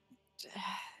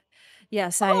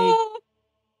 Yes,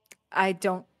 I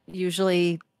don't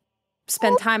usually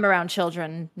spend time around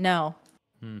children. No.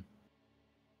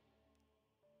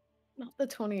 Not the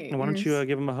 28 Why don't years. you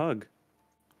give him a hug?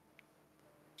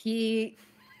 He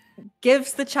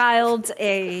gives the child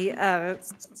a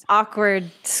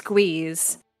awkward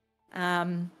squeeze.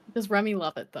 Does Remy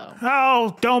love it though?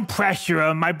 Oh, don't pressure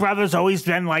him. My brother's always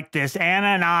been like this. Anna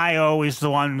and I are always the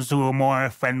ones who are more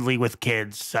friendly with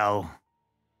kids, so.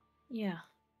 Yeah.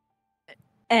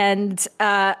 And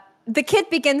the kid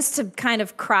begins to kind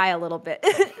of cry a little bit.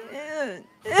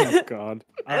 Oh, God.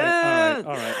 All right.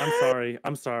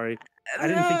 I'm sorry. I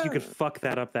didn't think you could fuck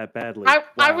that up that badly.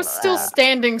 I was still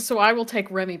standing, so I will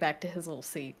take Remy back to his little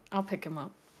seat. I'll pick him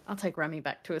up. I'll take Remy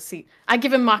back to his seat. I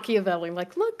give him Machiavelli,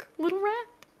 like, look, little rat.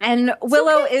 And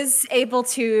Willow is able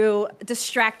to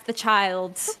distract the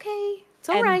child. Okay, it's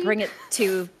and all right. bring it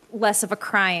to less of a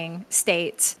crying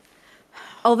state.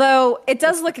 Although it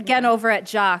does look again over at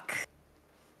Jacques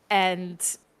and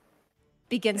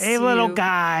begins Hey, to little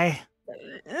guy.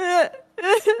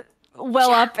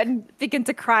 well up and begin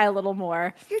to cry a little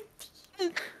more.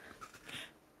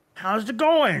 How's it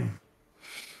going?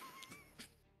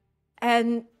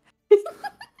 And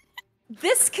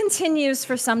this continues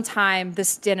for some time,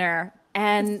 this dinner,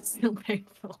 and So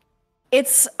painful.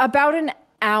 it's about an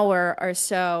hour or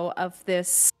so of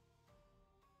this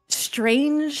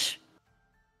strange,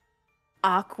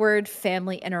 awkward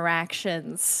family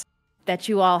interactions that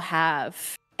you all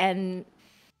have. And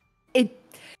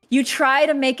you try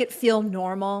to make it feel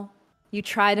normal. You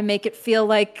try to make it feel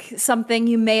like something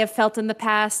you may have felt in the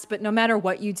past, but no matter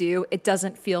what you do, it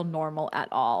doesn't feel normal at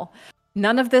all.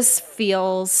 None of this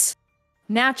feels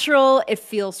natural. It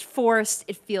feels forced.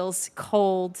 It feels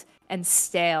cold and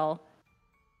stale.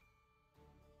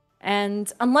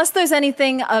 And unless there's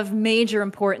anything of major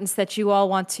importance that you all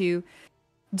want to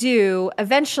do,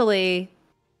 eventually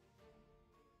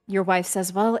your wife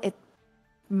says, well, it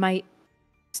might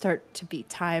start to be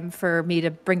time for me to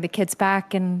bring the kids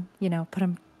back and, put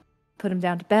them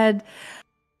down to bed.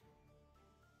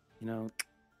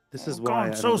 This is Oh, why I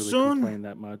God, don't so really soon? complain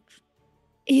that much.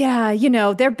 Yeah,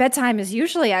 their bedtime is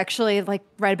usually actually like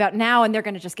right about now, and they're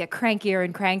going to just get crankier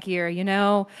and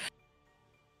crankier,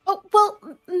 Oh, well,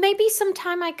 maybe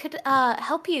sometime I could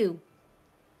help you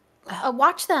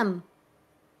watch them.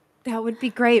 That would be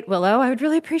great, Willow. I would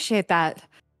really appreciate that.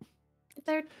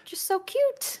 They're just so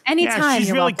cute. Anytime. Yeah, she's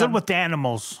you're really welcome. good with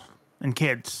animals and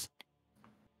kids.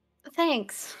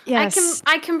 Thanks. Yes.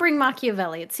 I can bring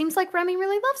Machiavelli. It seems like Remy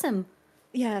really loves him.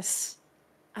 Yes.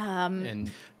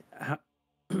 And How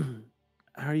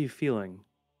are you feeling?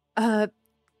 I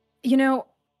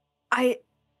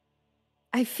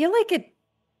feel like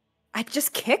I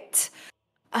just kicked.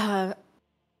 I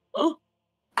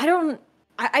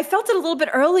felt it a little bit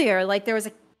earlier. Like there was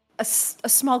a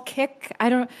small kick.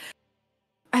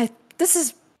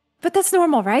 But that's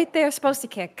normal, right? They're supposed to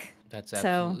kick. that's So-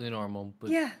 absolutely normal.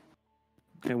 But Yeah.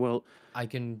 Okay, well, I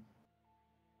can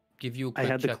give you a I quick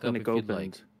had the checkup if clinic you'd like.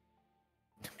 opened.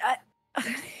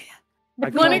 I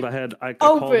clinic called ahead. I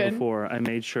called open. before. I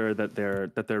made sure that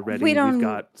they're ready. We don't- We've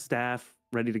got staff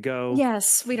ready to go.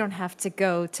 Yes, we don't have to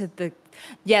go to the...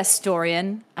 Yes,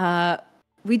 Dorian.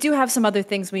 We do have some other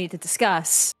things we need to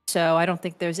discuss, so I don't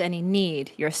think there's any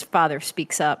need. Your father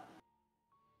speaks up.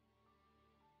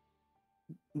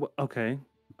 Okay.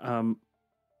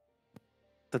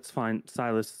 That's fine,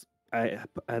 Silas.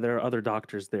 There are other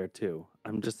doctors there too.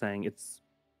 I'm just saying it's.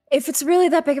 If it's really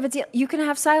that big of a deal, you can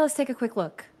have Silas take a quick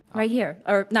look right here.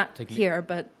 Or not Take me- here,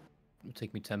 but... It'll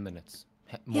take me 10 minutes.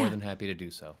 More Yeah. than happy to do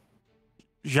so.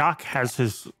 Jacques has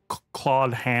his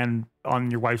clawed hand on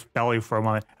your wife's belly for a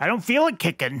moment. I don't feel it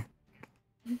kicking.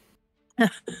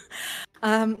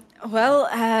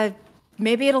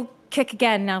 Maybe it'll kick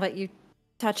again now that you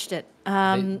touched it.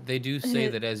 They do say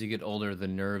that as you get older, the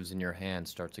nerves in your hands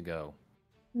start to go.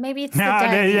 Maybe it's No, the did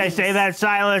I diabetes. say that,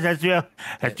 Silas? That's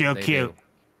real They cute.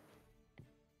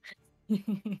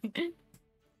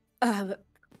 do.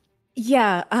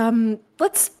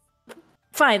 Let's...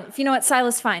 Fine. If you know what,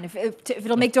 Silas, fine. If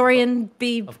it'll make Dorian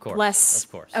be Of course, less...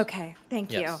 of course. Okay, thank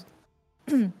Yes.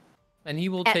 you. And he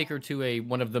will take her to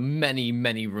one of the many,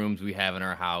 many rooms we have in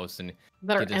our house and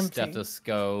That are get a empty.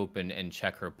 stethoscope and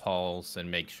check her pulse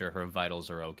and make sure her vitals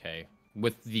are okay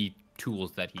with the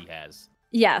tools that he has.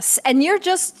 Yes, and you're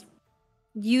just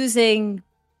using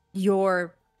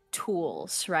your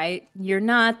tools, right? You're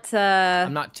not...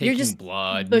 I'm not you're taking just...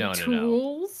 blood. The No.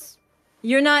 tools?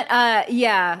 You're not...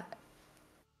 yeah.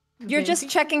 You're just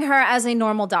Maybe? checking her as a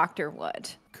normal doctor would.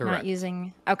 Correct. Not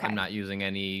using... Okay. I'm not using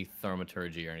any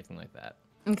thaumaturgy or anything like that.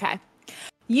 Okay.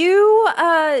 You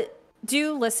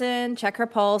do listen, check her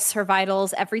pulse, her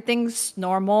vitals. Everything's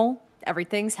normal.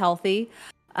 Everything's healthy.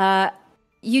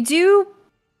 You do...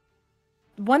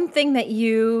 One thing that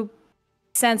you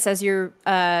sense as you're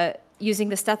using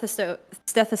the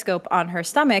stethoscope on her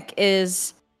stomach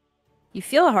is you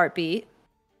feel a heartbeat.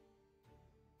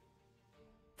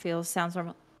 Sounds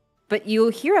normal. but you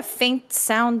hear a faint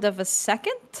sound of a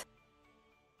second.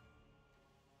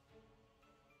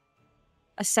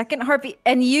 A second heartbeat,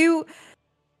 and you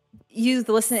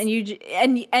listen,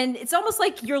 and it's almost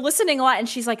like you're listening a lot, and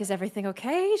she's like, "Is everything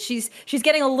okay?" She's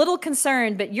getting a little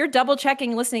concerned, but you're double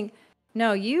checking, listening.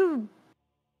 No, you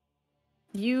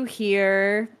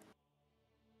hear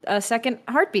a second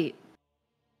heartbeat.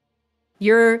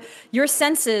 Your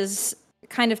senses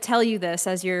kind of tell you this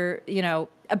as you're,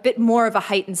 a bit more of a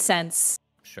heightened sense.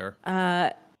 Sure.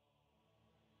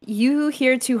 You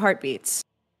hear 2 heartbeats.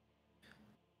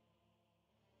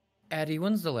 Addie,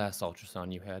 when's the last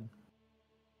ultrasound you had?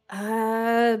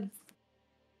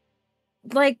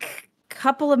 Like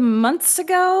couple of months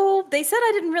ago. They said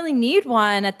I didn't really need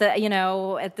one at the,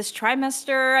 at this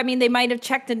trimester. I mean, they might have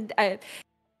checked and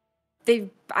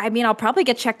I'll probably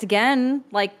get checked again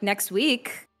like next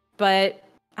week, but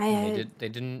they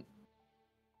didn't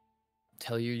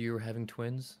tell you were having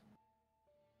twins?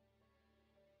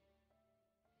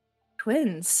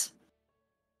 Twins.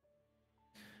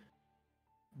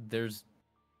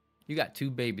 You got 2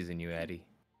 babies in you, Addie.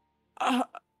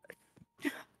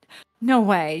 No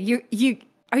way.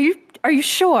 Are you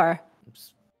sure?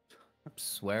 I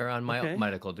swear on my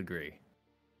medical degree.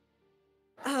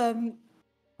 All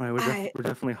right, we're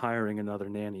definitely hiring another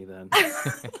nanny then.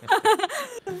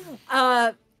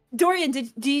 Dorian,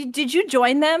 did you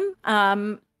join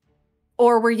them?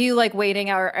 Or were you like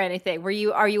waiting or anything?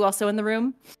 Are you also in the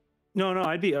room? No,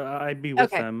 I'd be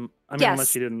with them. I mean,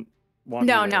 unless you didn't want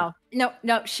me there.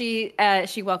 No. She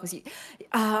welcomes you.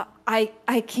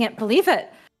 I can't believe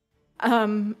it.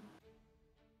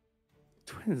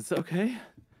 Twins, okay.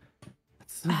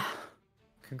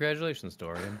 Congratulations,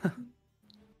 Dorian.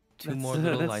 2 more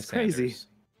little Lysanders. Crazy.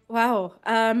 Wow.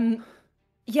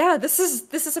 Yeah, this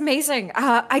is amazing.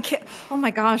 I can't. Oh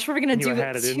my gosh, what are we gonna do? You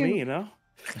had it in me,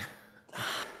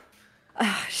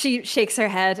 She shakes her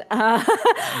head.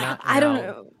 I don't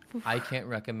know. I can't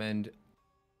recommend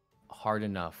hard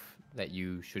enough that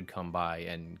you should come by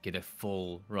and get a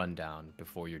full rundown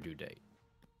before your due date.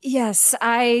 Yes,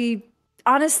 I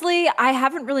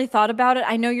haven't really thought about it.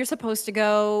 I know you're supposed to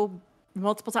go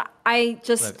multiple times.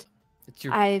 Look, it's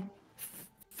your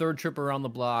 3rd trip around the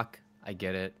block. I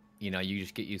get it. You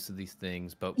just get used to these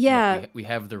things. But yeah, look, we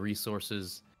have the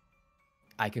resources.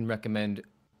 I can recommend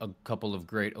a couple of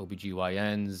great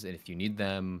OBGYNs, and if you need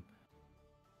them.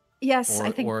 Yes, or,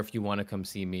 I think. Or if you want to come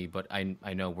see me, but I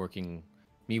know working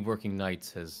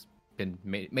nights has been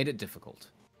made it difficult.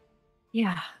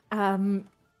 Yeah.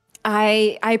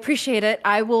 I appreciate it.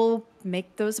 I will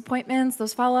make those appointments,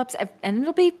 those follow-ups, and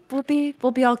we'll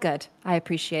be all good. I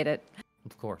appreciate it.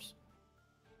 Of course.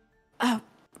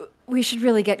 We should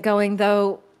really get going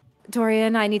though,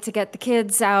 Dorian. I need to get the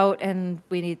kids out, and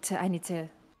I need to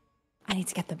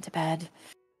get them to bed,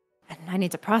 and I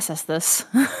need to process this.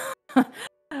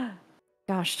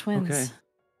 Gosh, twins. Okay.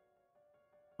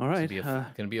 All right. It's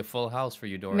gonna be a full house for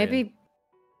you, Dorian.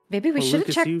 Maybe we should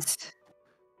have checked.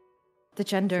 The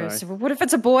genders. Sorry. What if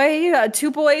it's a boy,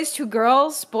 2 boys, 2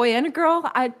 girls, boy and a girl?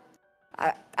 I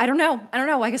don't know.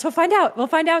 I guess we'll find out. We'll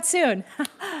find out soon.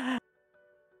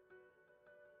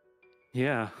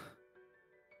 Yeah.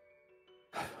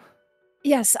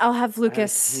 Yes, I'll have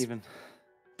Lucas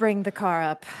bring the car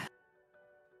up.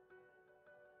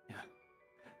 Yeah.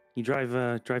 You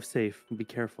drive safe and be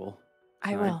careful.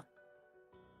 I will.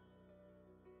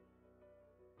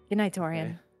 Good night, Dorian.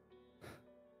 Okay.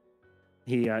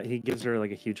 He gives her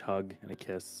like a huge hug and a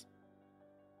kiss.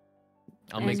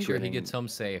 I'll make sure he gets home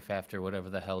safe after whatever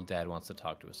the hell Dad wants to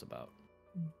talk to us about.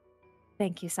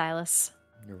 Thank you, Silas.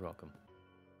 You're welcome.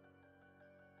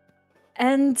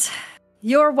 And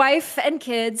your wife and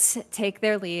kids take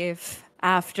their leave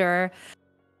after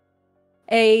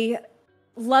a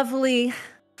lovely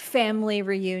family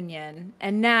reunion.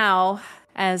 And now,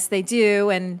 as they do,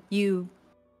 and you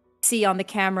see on the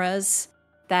cameras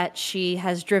that she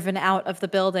has driven out of the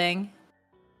building,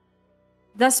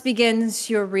 thus begins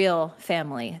your real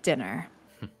family dinner.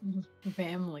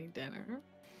 Family dinner.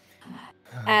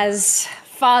 As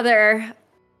Father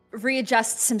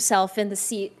readjusts himself in the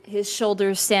seat, his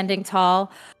shoulders standing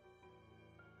tall.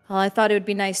 Well, I thought it would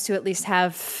be nice to at least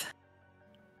have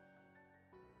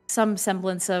some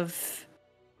semblance of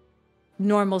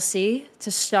normalcy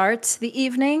to start the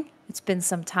evening. It's been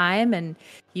some time, and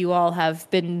you all have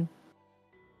been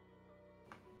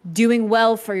doing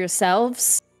well for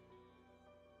yourselves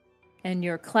and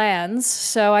your clans,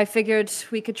 so I figured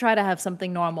we could try to have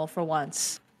something normal for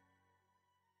once.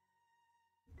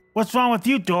 What's wrong with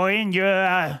you, Dorian?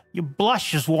 Your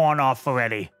blush is worn off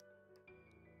already.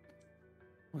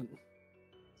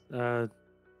 I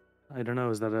don't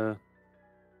know. Is that a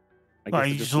Well,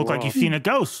 you just look like you've seen a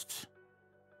ghost.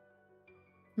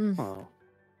 Oh.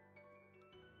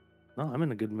 No, I'm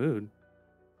in a good mood.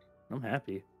 I'm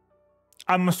happy.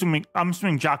 I'm assuming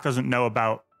Jacques doesn't know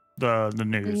about the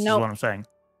news. Is what I'm saying.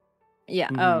 Yeah.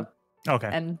 Mm-hmm. Okay.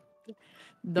 And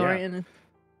Dorian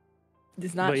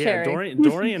is not sharing.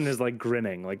 Dorian is like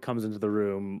grinning, like comes into the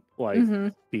room like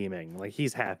beaming, like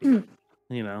he's happy.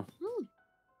 You know.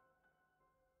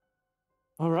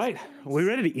 All right, are we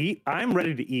ready to eat? I'm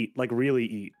ready to eat, like really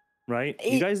eat. Right?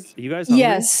 You guys hungry?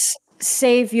 Yes.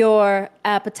 Save your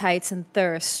appetites and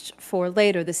thirst for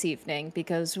later this evening,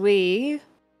 because we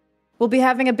will be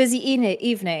having a busy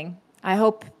evening. I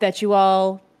hope that you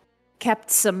all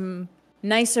kept some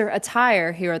nicer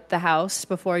attire here at the house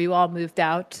before you all moved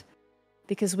out,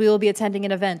 because we will be attending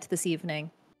an event this evening.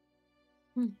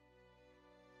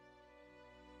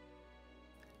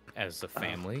 As a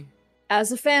family?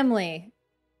 As a family,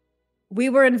 we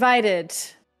were invited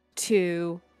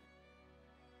to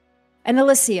an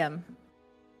Elysium.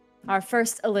 Our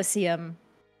first Elysium.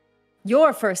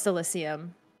 Your first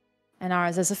Elysium. And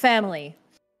ours as a family.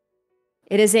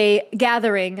 It is a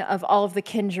gathering of all of the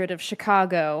kindred of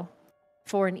Chicago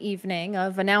for an evening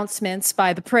of announcements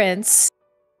by the prince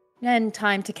and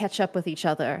time to catch up with each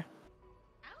other.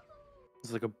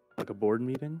 It's like a board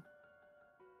meeting?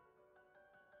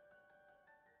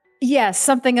 Yes,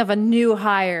 something of a new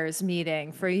hires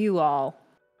meeting for you all.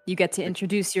 You get to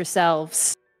introduce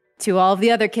yourselves to all of the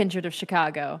other kindred of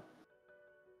Chicago.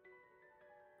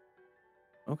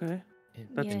 Okay,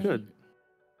 that's good.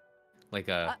 Like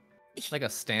a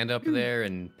stand up there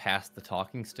and pass the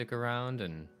talking stick around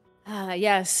and.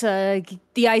 Yes,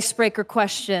 the icebreaker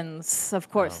questions.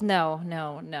 Of course,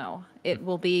 no. It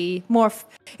will be more.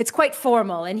 It's quite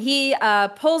formal, and he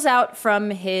pulls out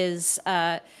from his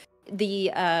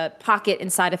the pocket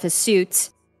inside of his suit.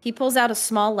 He pulls out a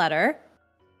small letter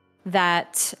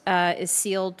that is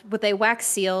sealed with a wax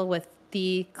seal with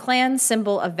the clan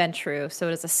symbol of Ventrue. So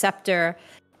it is a scepter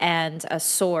and a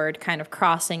sword kind of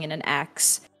crossing in an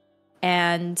X.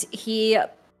 And he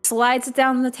slides it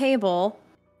down the table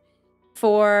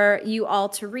for you all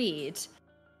to read.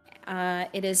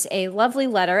 It is a lovely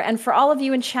letter. And for all of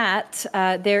you in chat,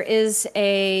 there is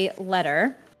a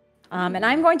letter. And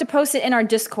I'm going to post it in our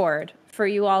Discord for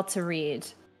you all to read.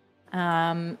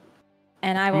 And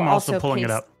I will I'm also pulling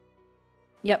it up.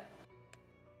 Yep.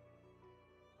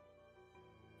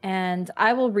 And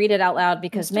I will read it out loud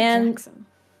because, Jackson.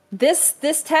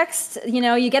 this text,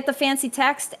 you get the fancy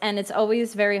text, and it's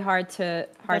always very hard to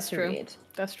read.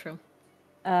 That's true.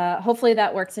 Hopefully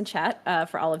that works in chat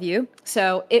for all of you.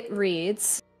 So it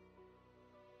reads,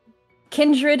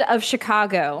 Kindred of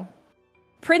Chicago.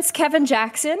 Prince Kevin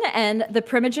Jackson and the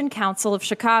Primogen Council of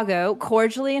Chicago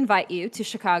cordially invite you to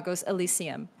Chicago's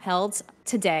Elysium, held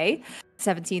today,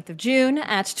 17th of June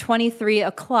at 23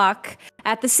 o'clock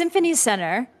at the Symphony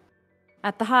Center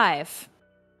at the Hive.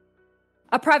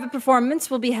 A private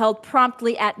performance will be held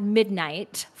promptly at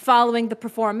midnight. Following the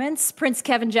performance, Prince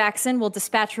Kevin Jackson will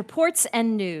dispatch reports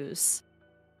and news.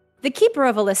 The Keeper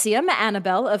of Elysium,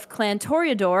 Annabelle of Clan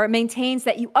Toreador, maintains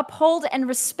that you uphold and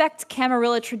respect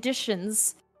Camarilla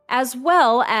traditions as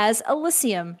well as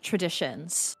Elysium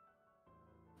traditions,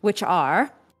 which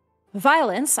are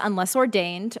violence, unless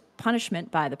ordained punishment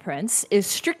by the prince, is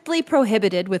strictly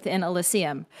prohibited within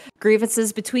Elysium.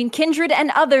 Grievances between kindred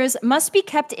and others must be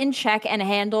kept in check and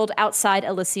handled outside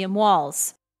Elysium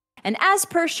walls. And as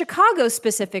per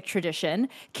Chicago-specific tradition,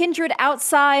 kindred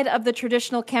outside of the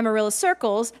traditional Camarilla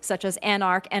circles, such as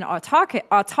Anarch and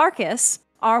Autarchus,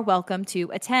 are welcome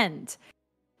to attend.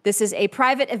 This is a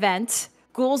private event.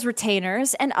 Ghouls,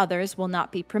 retainers, and others will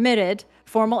not be permitted.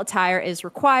 Formal attire is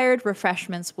required.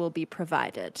 Refreshments will be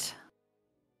provided.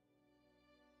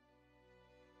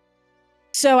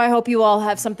 So I hope you all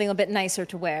have something a bit nicer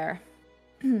to wear.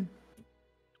 Everything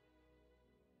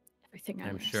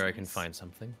I'm sure I can find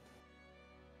something.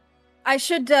 I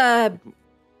should,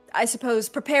 I suppose,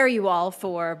 prepare you all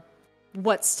for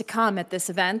what's to come at this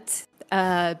event.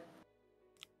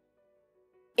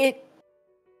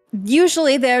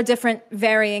 Usually there are different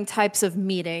varying types of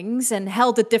meetings and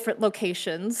held at different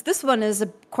locations. This one is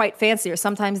quite fancier.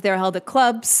 Sometimes they're held at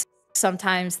clubs.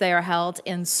 Sometimes they are held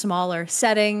in smaller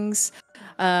settings.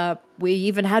 We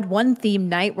even had one theme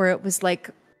night where it was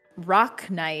like rock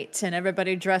night and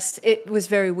everybody dressed. It was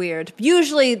very weird.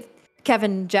 Usually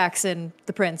Kevin Jackson,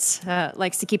 the prince,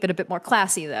 likes to keep it a bit more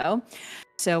classy, though.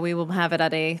 So we will have it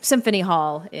at a symphony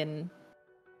hall in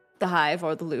the Hive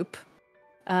or the Loop.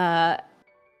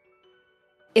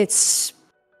 It's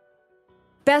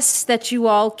best that you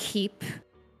all keep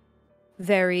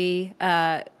very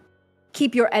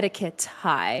keep your etiquette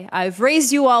high. I've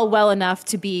raised you all well enough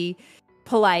to be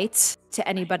polite to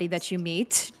anybody that you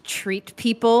meet. Treat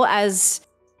people as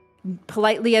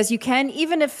politely as you can,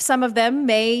 even if some of them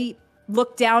may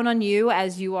look down on you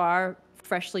as you are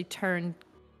freshly turned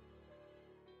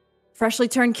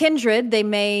kindred. They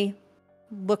may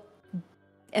look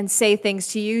and say things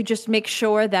to you. Just make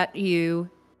sure that you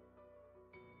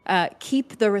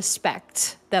keep the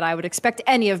respect that I would expect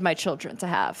any of my children to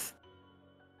have.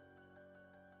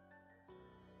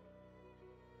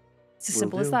 It's as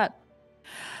simple as that.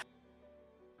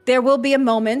 There will be a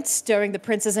moment during the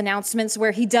prince's announcements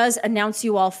where he does announce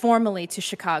you all formally to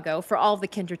Chicago for all the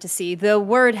kindred to see. The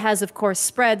word has, of course,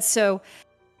 spread, so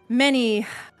many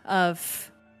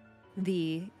of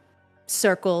the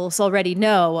circles already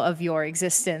know of your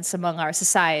existence among our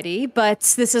society, but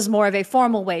this is more of a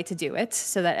formal way to do it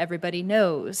so that everybody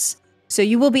knows. So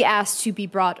you will be asked to be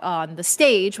brought on the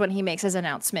stage when he makes his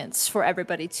announcements for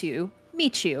everybody to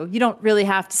meet you. You don't really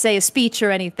have to say a speech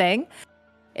or anything.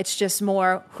 It's just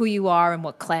more who you are and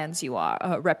what clans you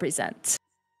represent.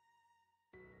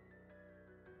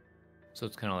 So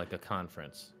it's kind of like a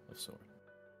conference of sorts.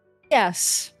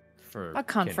 Yes. For a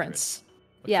conference.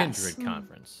 Kindred. Yes. Kindred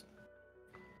conference.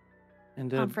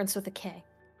 And Conference with a K.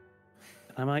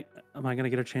 am I gonna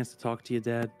get a chance to talk to you,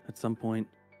 Dad, at some point?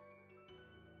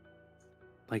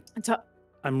 Like,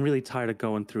 I'm really tired of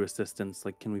going through assistance.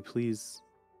 Like, can we please?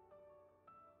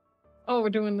 Oh, we're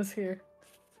doing this here.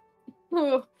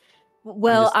 Oh.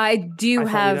 Well, I thought we'd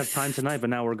have time tonight, but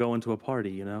now we're going to a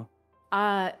party, you know?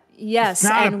 Yes, It's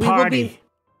not and a we party. will be.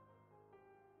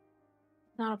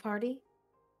 Not a party?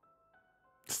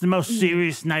 It's the most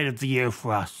serious night of the year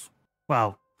for us.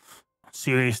 Well,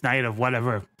 serious night of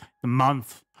whatever the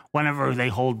month, whenever they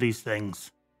hold these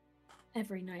things.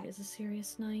 Every night is a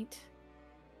serious night.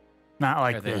 Not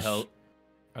like Are they this.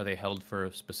 Are they held for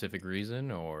a specific reason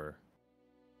or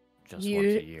just once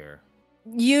a year?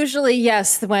 Usually,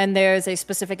 yes, when there's a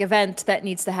specific event that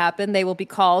needs to happen, they will be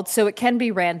called. So it can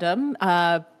be random.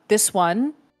 This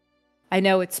one, I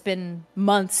know it's been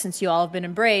months since you all have been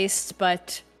embraced,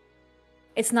 but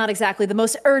it's not exactly the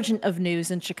most urgent of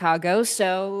news in Chicago,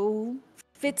 so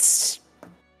it's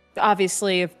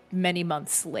obviously many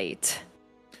months late.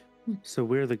 So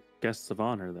we're the guests of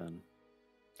honor then.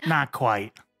 Not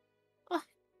quite.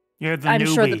 You're the I'm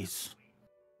sure newbies.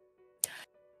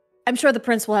 I'm sure the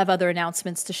prince will have other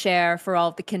announcements to share for all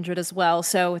of the kindred as well,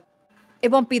 so it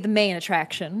won't be the main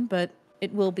attraction, but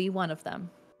it will be one of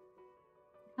them.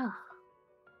 Oh.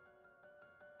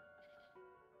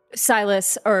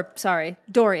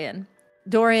 Dorian.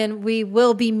 Dorian, we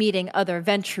will be meeting other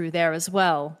Ventrue there as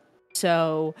well.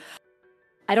 So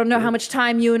I don't know how much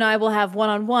time you and I will have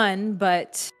one-on-one,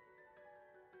 but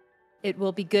it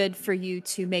will be good for you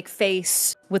to make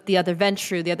face with the other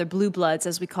Ventrue, the other Blue Bloods,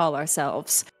 as we call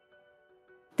ourselves.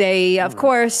 They, of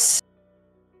course,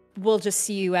 will just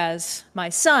see you as my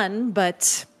son,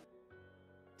 but...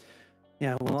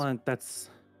 Yeah, well, that's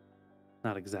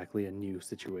not exactly a new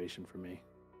situation for me.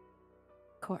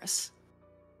 Of course.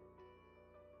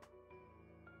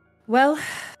 Well,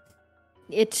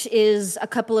 it is a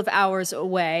couple of hours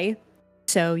away,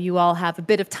 so you all have a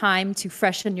bit of time to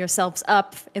freshen yourselves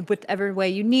up in whatever way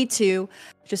you need to.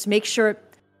 Just make sure...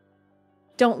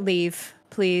 Don't leave,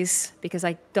 please, because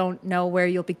I don't know where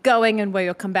you'll be going and where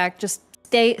you'll come back. Just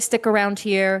stick around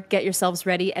here, get yourselves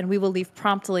ready, and we will leave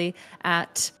promptly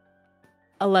at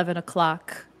 11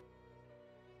 o'clock.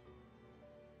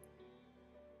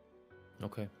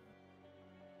 Okay.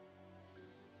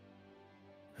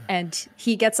 And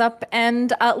he gets up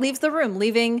and leaves the room,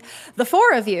 leaving the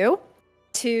four of you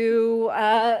to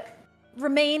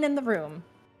remain in the room.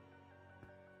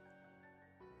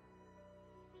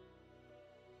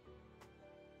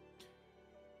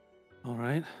 All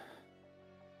right.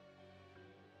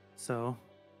 So,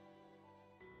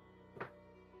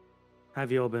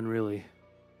 have you all been really?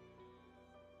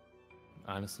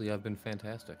 Honestly, I've been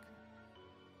fantastic.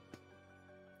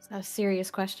 Is that a serious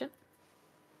question?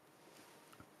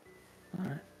 All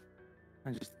right. I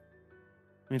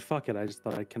mean, fuck it. I just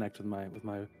thought I'd connect with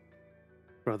my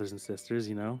brothers and sisters,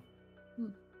 you know?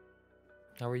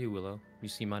 How are you, Willow? You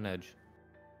seem on edge.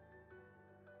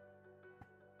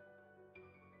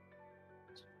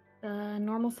 A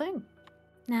normal thing.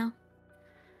 Now.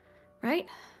 Right?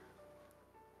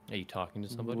 Are you talking to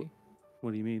somebody?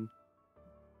 What do you mean?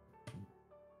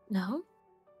 No?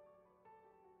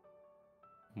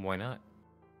 Why not?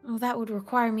 Well, that would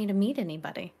require me to meet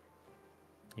anybody.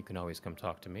 You can always come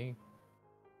talk to me.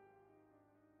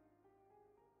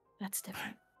 That's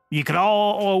different. You could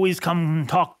all always come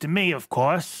talk to me, of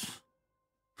course.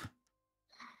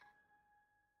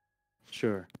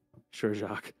 Sure,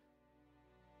 Jacques.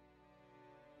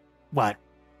 What?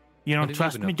 You What don't have you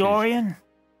trust been me, up to? Dorian?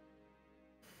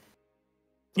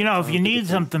 You know, if I you don't think need it's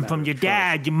a something from matter your of trust.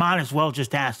 dad, you might as well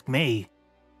just ask me.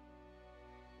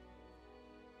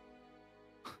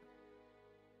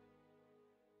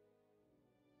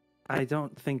 I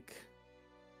don't think...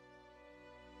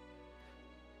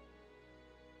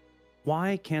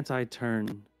 Why can't I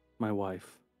turn my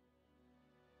wife?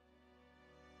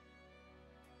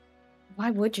 Why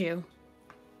would you?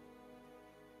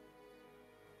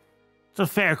 It's a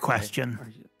fair question. Are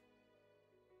you-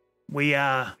 We, you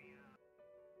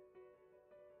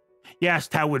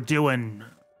asked how we're doing.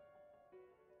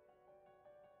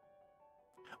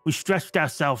 We stretched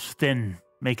ourselves thin,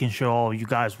 making sure all you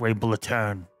guys were able to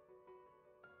turn.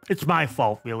 It's my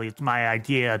fault, really. It's my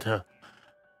idea to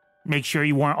make sure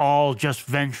you weren't all just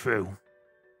Ventrue.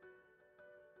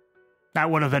 That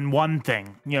would have been one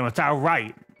thing. You know, it's our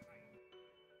right.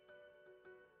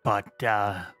 But,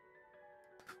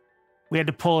 we had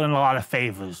to pull in a lot of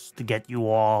favors to get you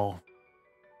all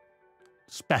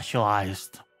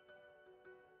specialized.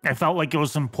 I felt like it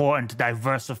was important to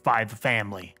diversify the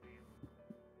family.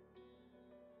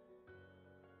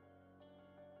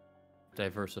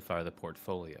 Diversify the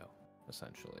portfolio,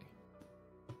 essentially.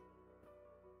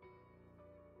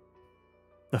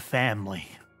 The family.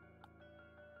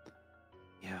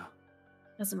 Yeah.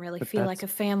 Doesn't really But feel that's- like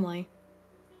a family.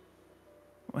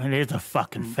 It is a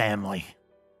fucking family.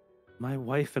 My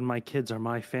wife and my kids are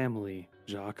my family,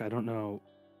 Jacques. I don't know.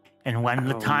 And when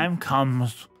the Ow. time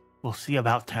comes, we'll see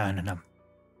about turning them.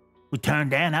 We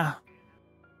turned Anna.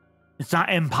 It's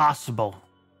not impossible.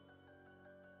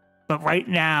 But right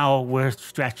now, we're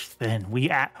stretched thin. We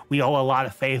owe a lot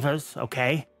of favors,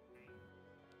 okay?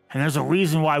 And there's a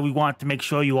reason why we want to make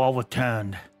sure you all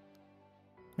returned.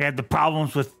 We had the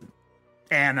problems with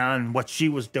Anna and what she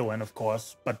was doing, of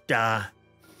course. But,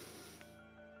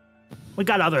 we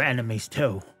got other enemies,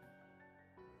 too.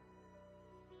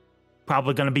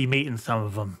 Probably gonna be meeting some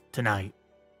of them tonight.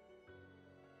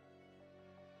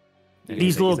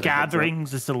 These little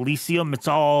gatherings, this Elysium, it's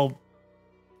all...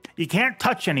 You can't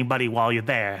touch anybody while you're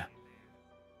there.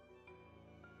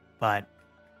 But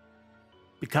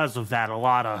because of that, a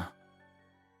lot of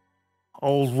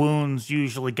old wounds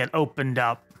usually get opened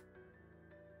up.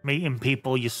 Meeting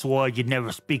people you swore you'd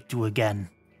never speak to again.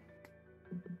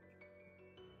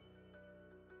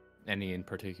 Any in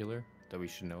particular that we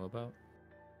should know about?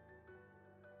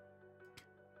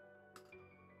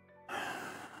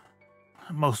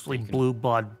 Mostly You can- blue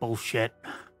blood bullshit.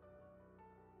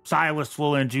 Silas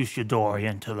will introduce you,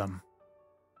 Dorian, to them.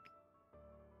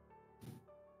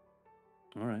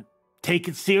 All right. Take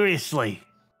it seriously.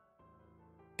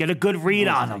 Get a good read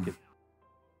Always on take them. it-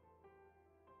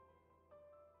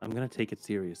 I'm gonna take it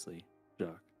seriously,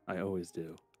 Jacques. I always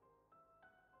do.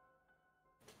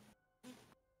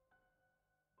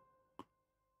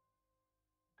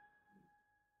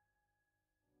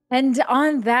 And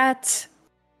on that,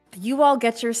 you all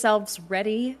get yourselves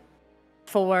ready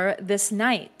for this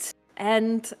night.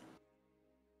 And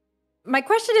my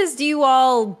question is, do you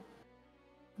all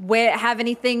have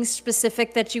anything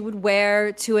specific that you would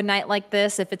wear to a night like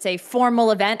this? If it's a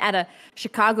formal event at a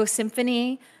Chicago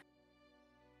symphony,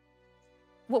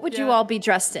 what would you Yeah. all be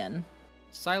dressed in?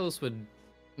 Silas would,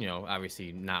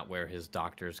 obviously not wear his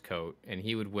doctor's coat, and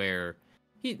he would wear,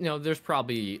 there's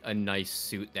probably a nice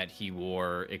suit that he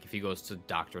wore if he goes to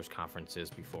doctor's conferences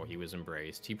before he was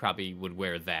embraced. He probably would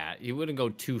wear that. He wouldn't go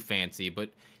too fancy, but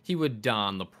he would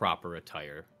don the proper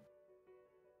attire.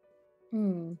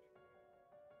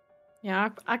 Yeah,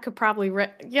 I could probably,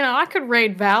 I could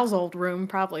raid Val's old room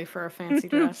probably for a fancy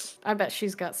dress. I bet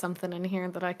she's got something in here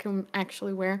that I can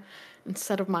actually wear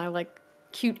instead of my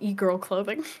cute e-girl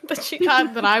clothing that she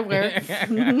got that I wear.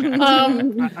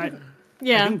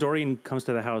 Yeah. I think Dorian comes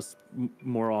to the house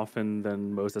more often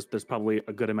than most. There's probably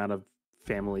a good amount of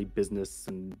family business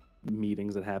and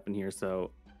meetings that happen here.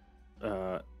 So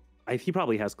he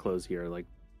probably has clothes here,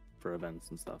 for events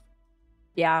and stuff.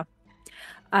 Yeah,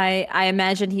 I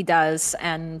imagine he does,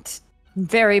 and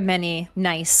very many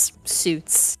nice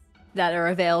suits that are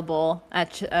available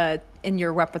at in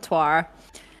your repertoire.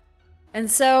 And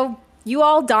so you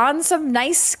all don some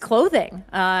nice clothing.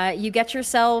 You get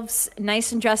yourselves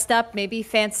nice and dressed up, maybe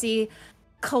fancy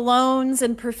colognes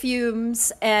and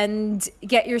perfumes, and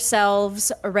get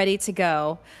yourselves ready to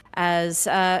go. As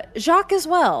Jacques as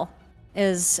well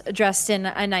is dressed in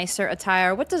a nicer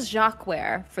attire. What does Jacques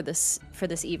wear for this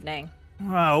evening?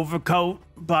 Overcoat,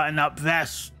 button-up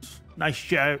vest, nice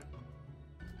shirt,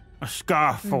 a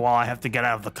scarf for while I have to get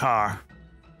out of the car.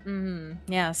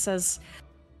 Yeah, says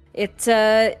It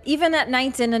even at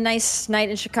night in a nice night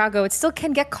in Chicago, it still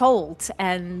can get cold,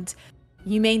 and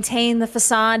you maintain the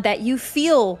facade that you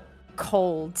feel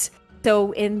cold.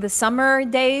 So in the summer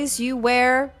days, you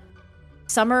wear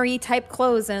summery type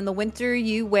clothes, and in the winter,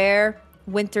 you wear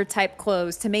winter type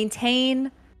clothes to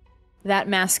maintain that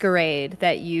masquerade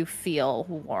that you feel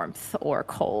warmth or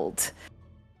cold.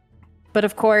 But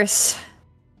of course,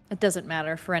 it doesn't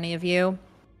matter for any of you.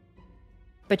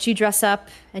 But you dress up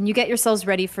and you get yourselves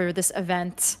ready for this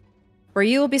event where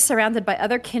you will be surrounded by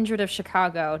other kindred of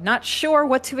Chicago, not sure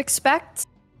what to expect,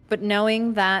 but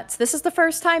knowing that this is the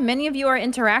first time many of you are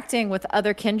interacting with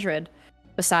other kindred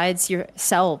besides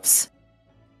yourselves.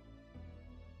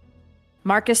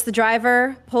 Marcus, the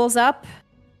driver, pulls up,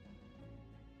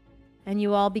 and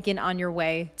you all begin on your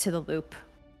way to the loop.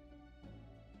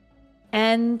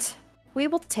 And we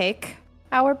will take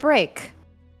our break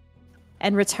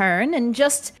and return in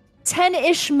just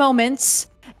 10-ish moments,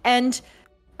 and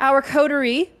our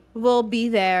coterie will be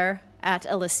there at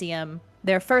Elysium,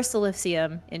 their first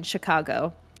Elysium in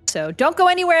Chicago. So don't go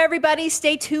anywhere, everybody.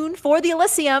 Stay tuned for the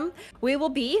Elysium. We will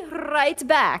be right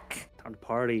back. Time to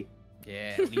party.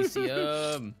 Yeah,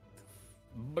 Elysium.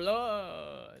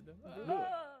 Blood.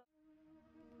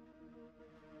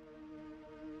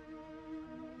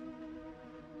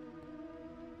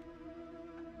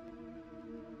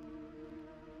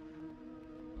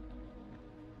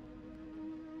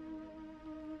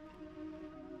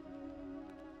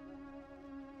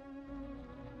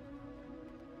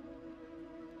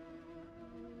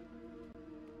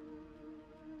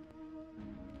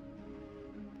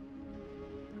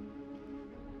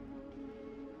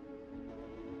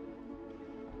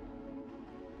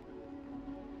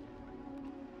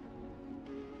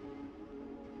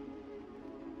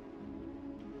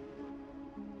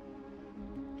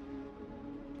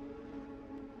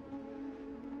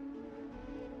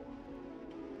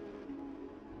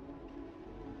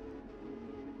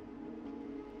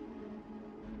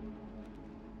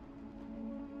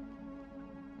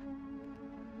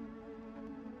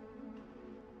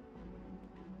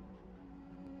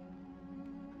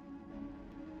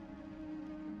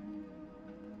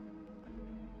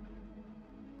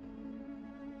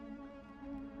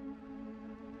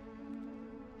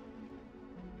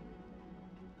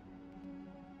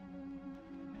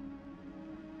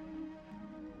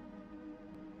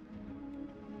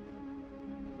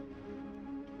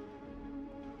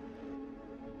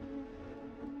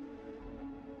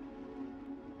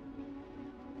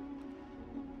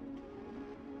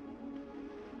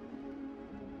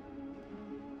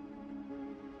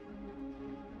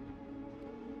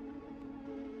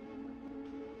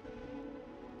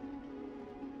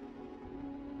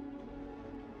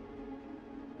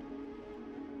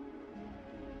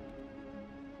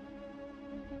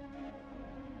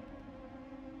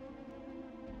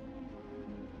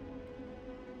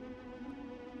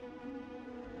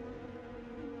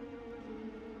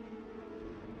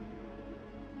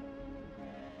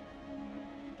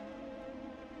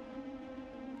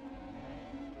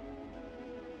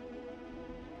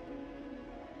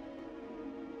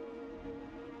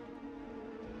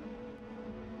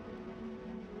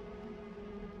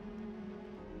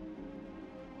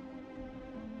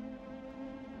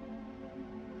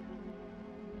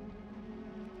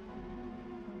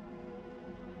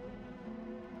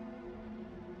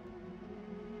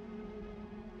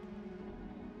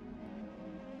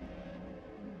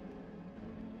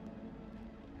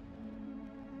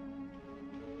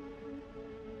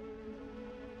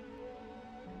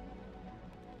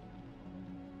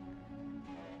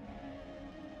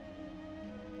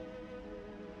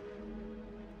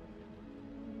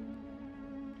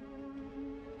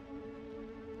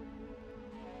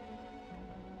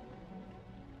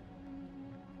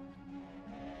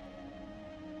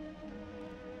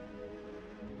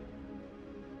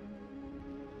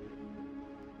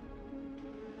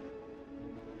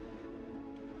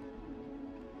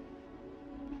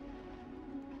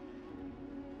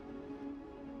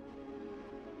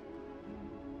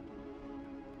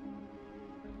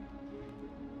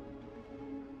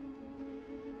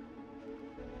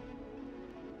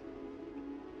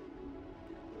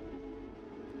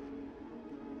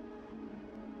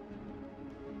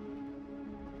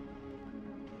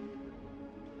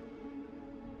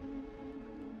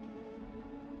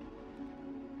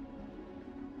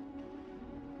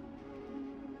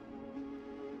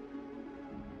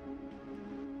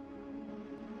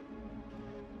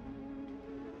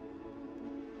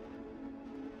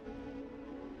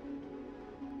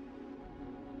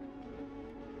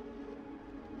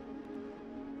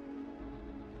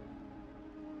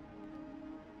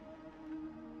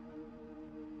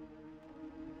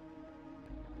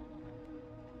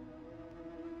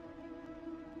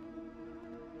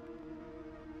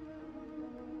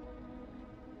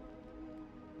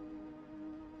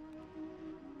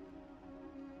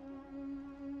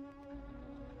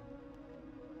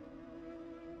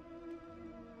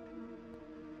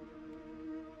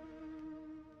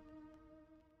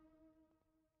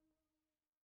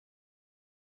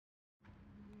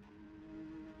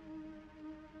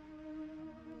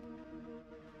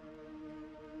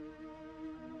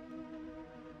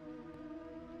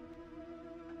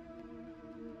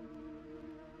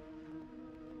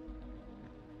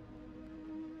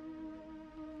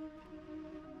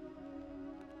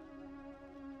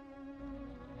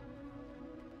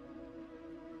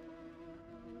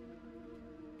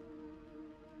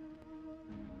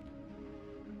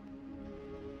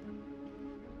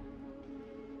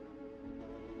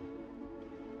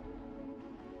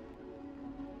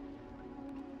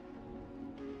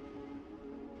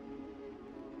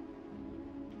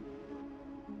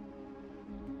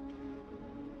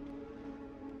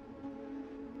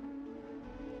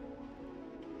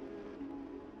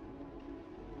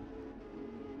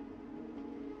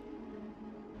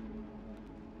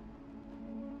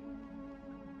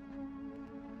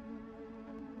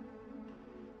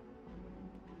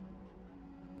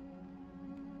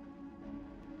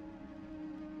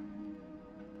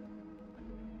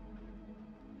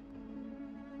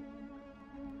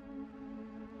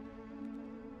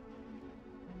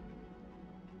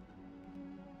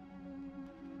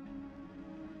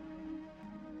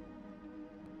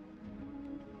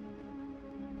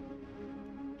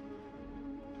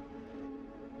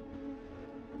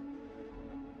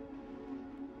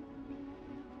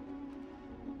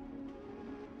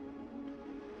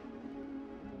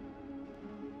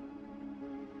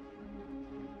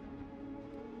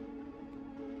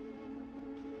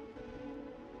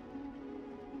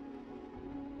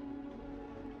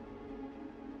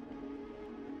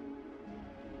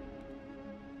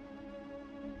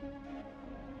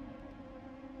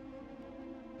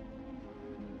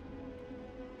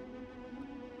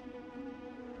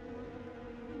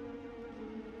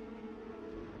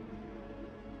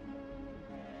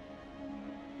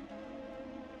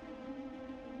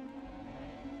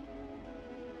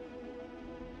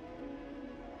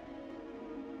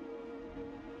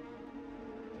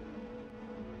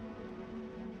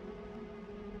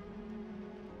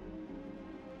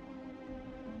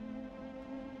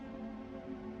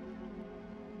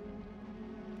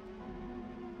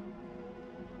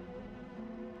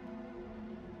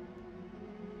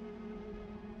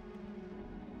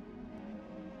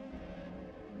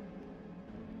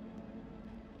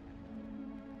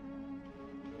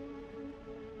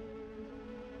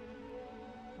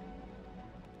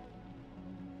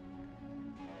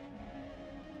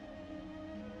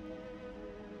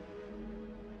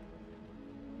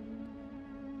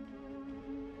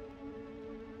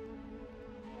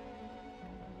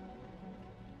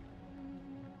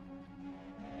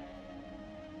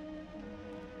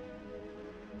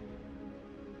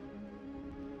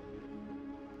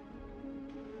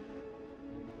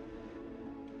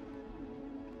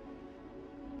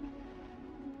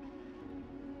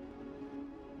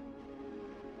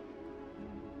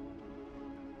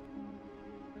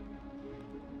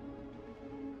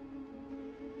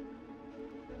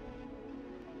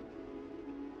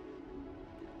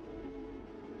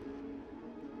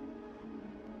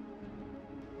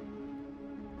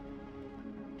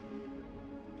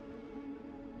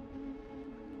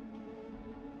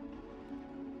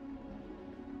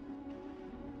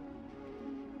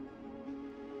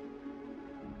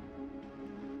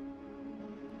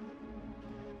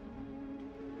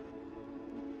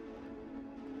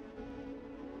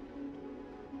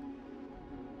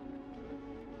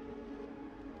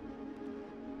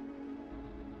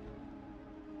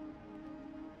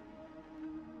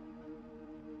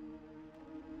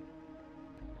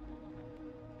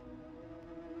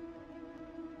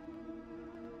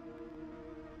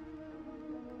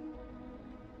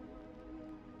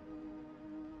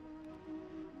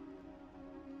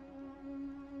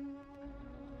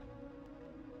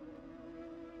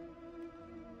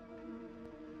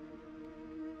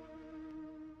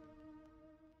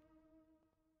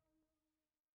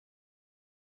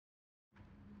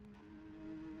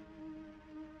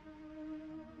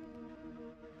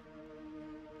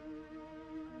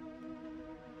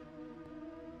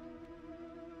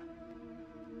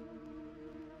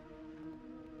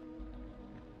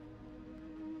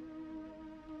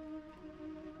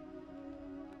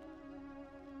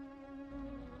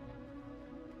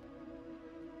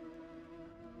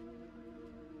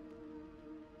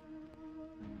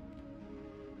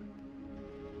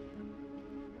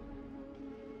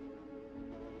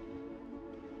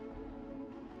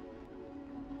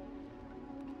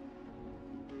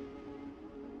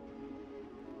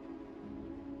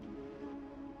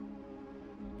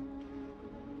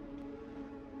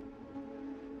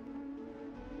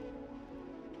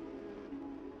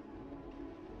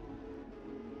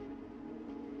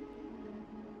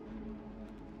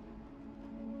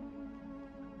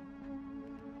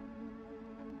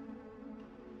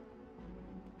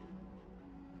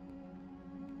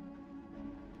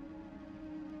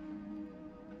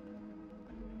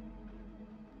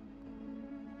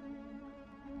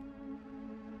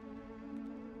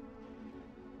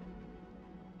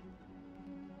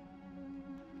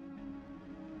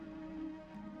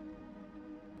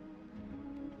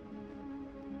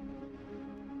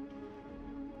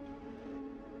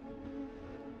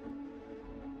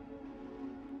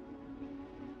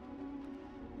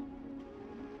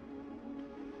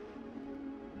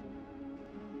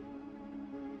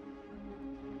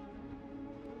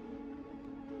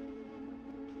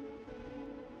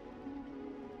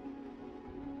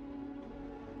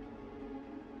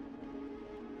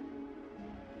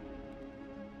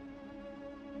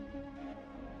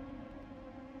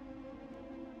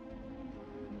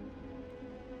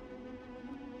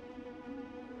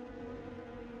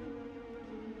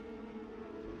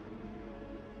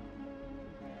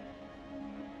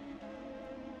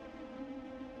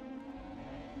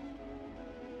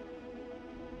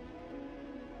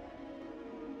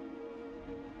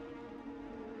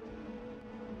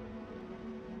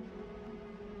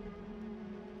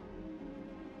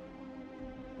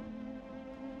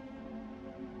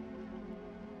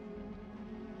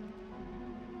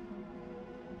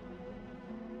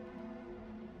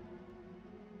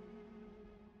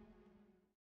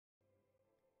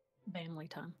 Family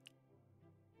time.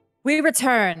 We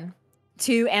return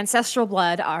to Ancestral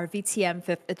Blood, our VTM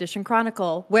 5th Edition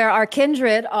Chronicle, where our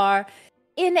kindred are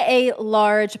in a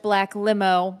large black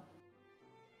limo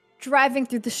driving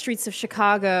through the streets of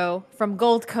Chicago from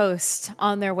Gold Coast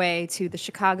on their way to the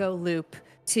Chicago Loop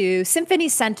to Symphony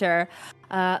Center,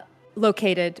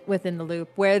 located within the Loop,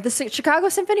 where the Chicago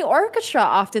Symphony Orchestra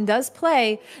often does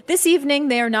play. This evening,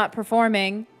 they are not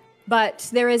performing, but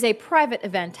there is a private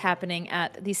event happening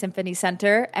at the Symphony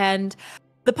Center, and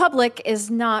the public is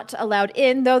not allowed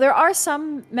in, though there are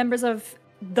some members of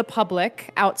the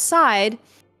public outside.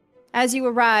 As you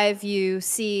arrive, you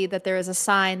see that there is a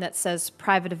sign that says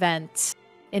private event,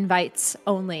 invites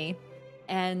only.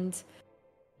 And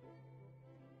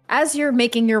as you're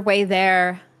making your way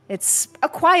there, it's a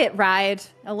quiet ride,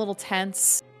 a little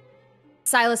tense.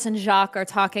 Silas and Jacques are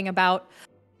talking about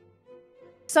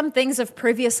some things of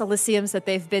previous Elysiums that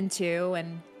they've been to,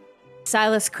 and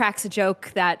Silas cracks a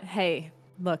joke that, hey,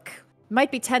 look,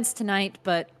 might be tense tonight,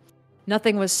 but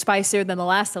nothing was spicier than the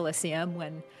last Elysium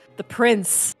when the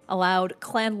prince allowed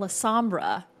Clan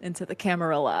Lysander into the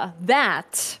Camarilla.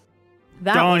 That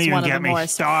Don't was even one of get the me more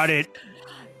started.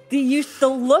 the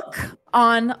look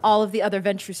on all of the other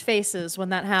Ventrue's faces when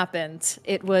that happened,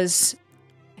 it was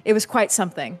quite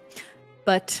something.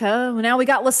 But now we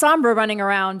got Lysander running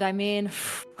around. I mean,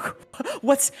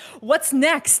 what's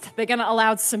next? They're gonna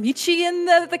allow Samichi in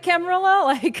the Camarilla?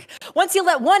 Like, once you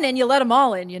let one in, you let them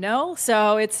all in, you know?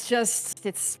 So it's just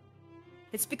it's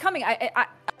becoming.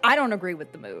 I don't agree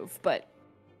with the move, but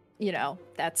you know,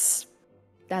 that's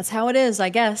how it is, I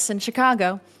guess, in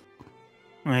Chicago.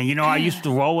 Well, you know, I used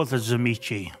to roll with a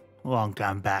Zamichi a long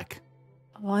time back.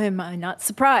 Why am I not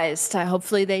surprised?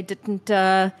 Hopefully they didn't,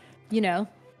 you know,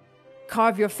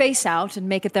 carve your face out and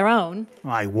make it their own.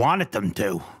 I wanted them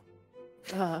to.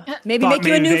 Maybe Thought make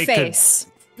you a maybe new they could face.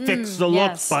 Fix the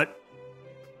look, yes. but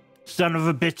son of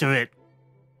a bitch of it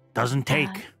doesn't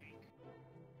take.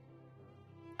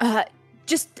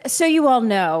 Just so you all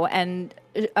know, and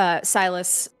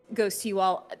Silas goes to you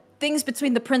all, things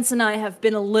between the prince and I have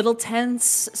been a little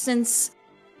tense since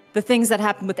the things that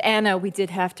happened with Anna. We did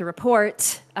have to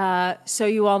report. So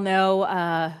you all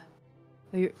know,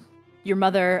 your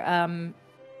mother,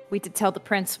 we did tell the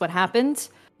prince what happened.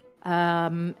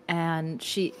 And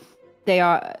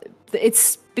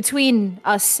it's between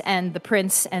us and the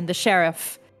prince and the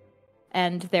sheriff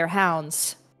and their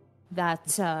hounds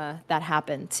that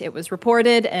happened. It was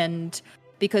reported, and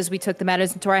because we took the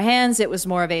matters into our hands, it was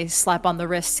more of a slap on the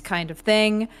wrist kind of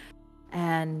thing,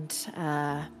 and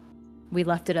we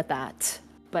left it at that.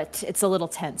 But it's a little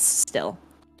tense still.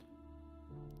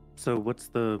 So what's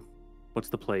the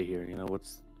play here? You know,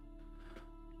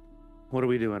 what are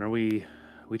we doing? Are we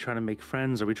trying to make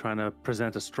friends? Are we trying to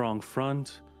present a strong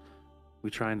front? We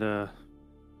trying to?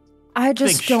 I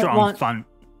just think don't strong want. fun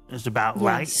is about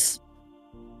Yes.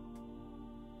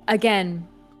 Again,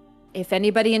 if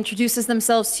anybody introduces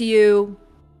themselves to you,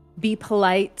 be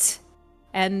polite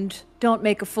and don't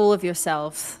make a fool of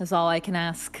yourself, is all I can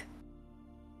ask.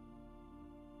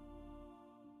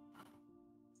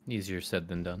 Easier said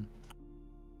than done.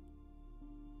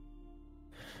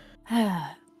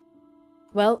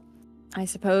 Well, I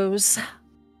suppose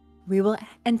we will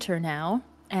enter now.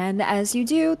 And as you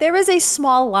do, there is a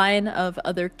small line of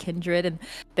other kindred, and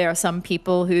there are some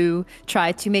people who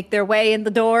try to make their way in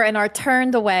the door and are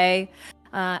turned away.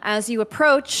 As you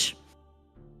approach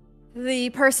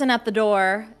the person at the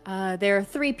door, there are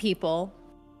three people.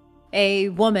 A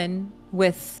woman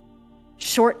with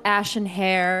short ashen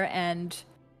hair and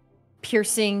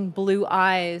piercing blue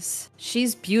eyes.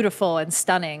 She's beautiful and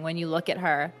stunning when you look at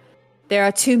her. There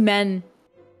are two men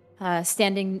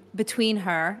standing between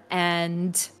her,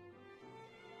 and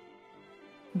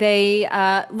they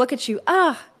look at you.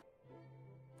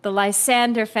 The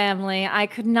Lysander family. I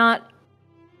could not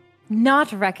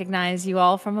recognize you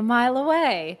all from a mile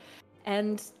away.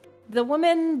 And the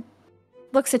woman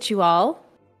looks at you all.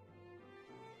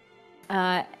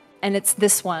 And it's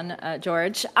this one,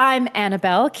 George. I'm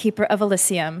Annabelle, Keeper of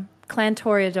Elysium, Clan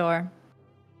Toreador.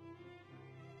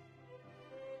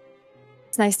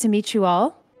 It's nice to meet you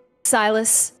all.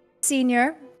 Silas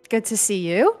Sr., good to see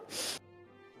you.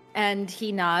 And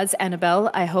he nods.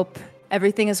 Annabelle, I hope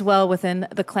everything is well within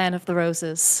the Clan of the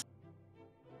Roses.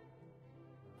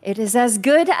 It is as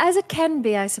good as it can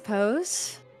be, I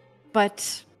suppose.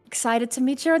 But excited to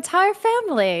meet your entire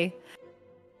family.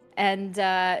 And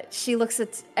she looks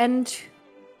at... And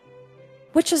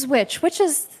which is which? Which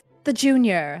is the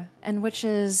junior? And which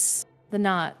is the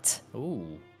not?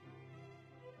 Ooh.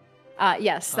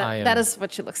 Yes, that is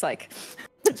what she looks like.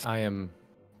 I am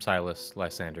Silas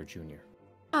Lysander Jr.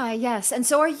 Ah, yes. And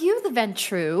so are you the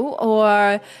Ventrue,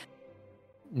 or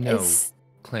No, is...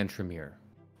 Clan Tremere.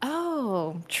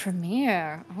 Oh,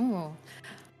 Tremere. Oh,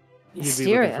 You'd be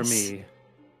mysterious. looking for me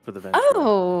for the venture.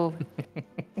 Oh,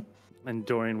 And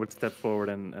Dorian would step forward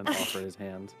and offer his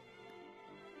hand.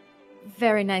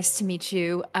 very nice to meet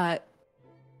you.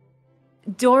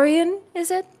 Dorian,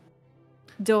 is it?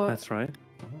 That's right.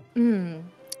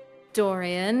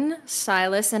 Dorian,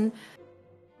 Silas, and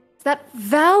is that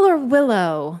Val or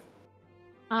Willow?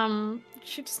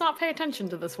 She does not pay attention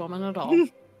to this woman at all.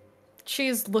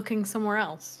 She's looking somewhere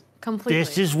else completely.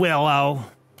 This is Willow.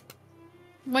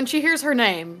 When she hears her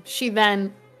name, she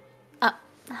then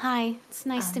Hi, it's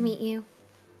nice to meet you.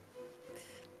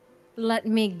 Let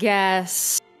me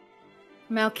guess.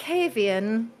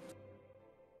 Malkavian.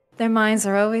 Their minds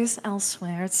are always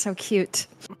elsewhere. It's so cute.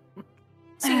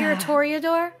 So you're a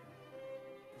Toreador?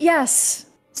 Yes,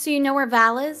 So you know where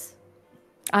Val is?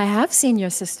 I have seen your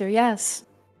sister, yes.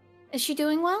 Is she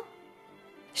doing well?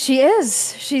 She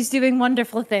is. She's doing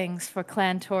wonderful things for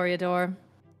Clan Toreador.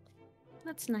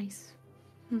 That's nice.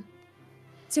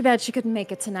 Too bad she couldn't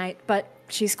make it tonight, but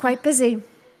she's quite busy.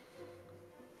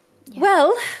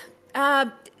 Well,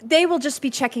 they will just be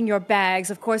checking your bags.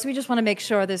 Of course, we just want to make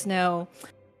sure there's no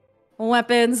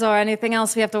weapons or anything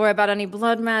else we have to worry about, any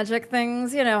blood magic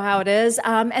things. You know how it is.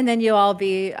 And then you'll all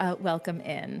be welcome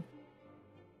in.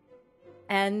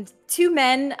 And two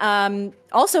men,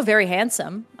 also very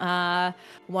handsome.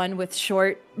 One with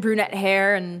short brunette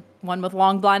hair and one with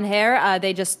long blonde hair.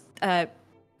 They just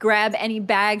grab any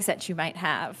bags that you might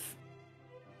have.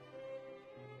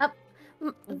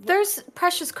 There's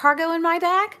precious cargo in my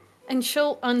bag. and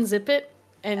she'll unzip it,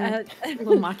 and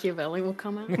little Machiavelli will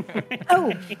come out.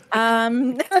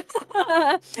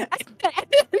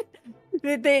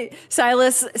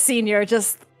 Silas Senior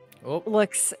just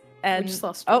looks and We just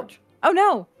lost George. Oh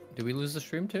no! Did we lose the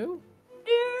stream too?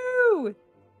 No!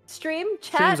 Stream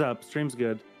chat. Stream's up. Stream's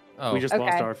good. Oh, We just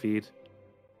lost our feed.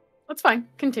 That's fine.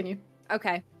 Continue.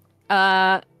 Okay.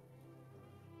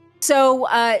 So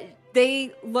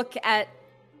they look at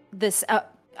this.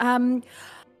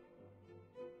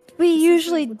 We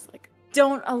usually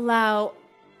don't allow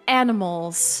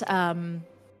animals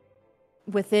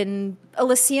within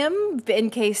Elysium in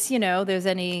case, you know, there's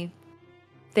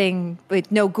anything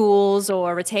with no ghouls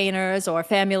or retainers or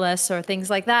famulus or things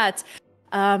like that.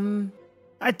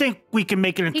 I think we can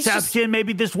make an He's just- exception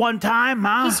maybe this one time,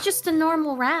 huh? He's just a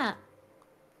normal rat.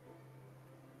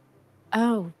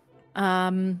 Oh.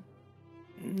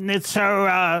 It's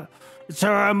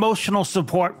her emotional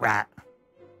support rat.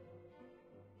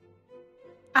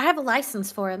 I have a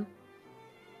license for him.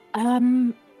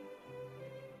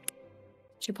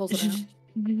 She pulls it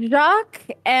out.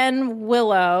 Jacques and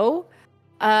Willow,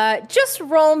 just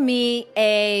roll me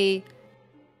a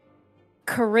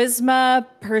charisma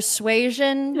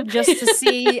persuasion just to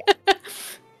see.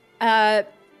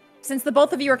 Since the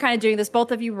both of you are kind of doing this,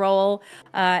 both of you roll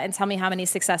and tell me how many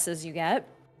successes you get.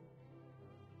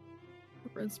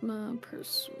 Charisma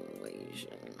persuasion.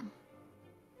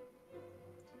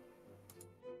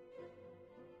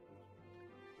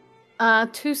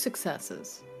 Two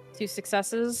successes. 2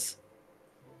 successes.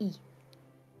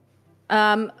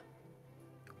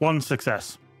 One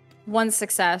success. 1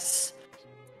 success.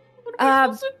 What am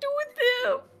I supposed to do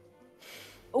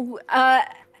with him?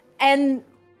 And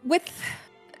with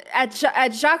at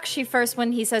Jacques, she first,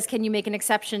 when he says, "Can you make an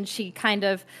exception?" She kind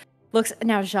of looks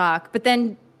now Jacques, but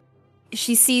then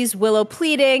she sees Willow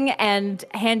pleading and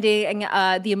handing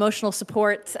the emotional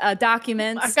support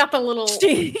documents. I've got the little.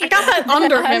 I got that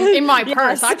under him in my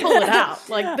purse. I pull it out.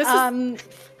 Like this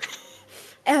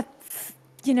is.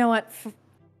 You know what?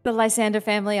 The Lysander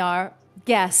family are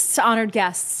guests, honored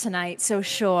guests tonight. So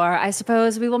sure, I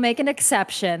suppose we will make an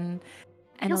exception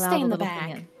and He'll allow stay in the little bag.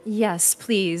 thing in. Yes,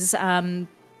 please.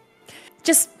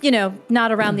 Just, you know,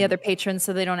 not around the other patrons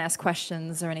so they don't ask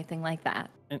questions or anything like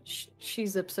that. She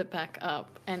zips it back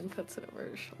up and puts it over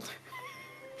her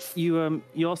shoulder.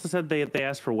 You also said they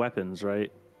asked for weapons,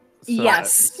 right?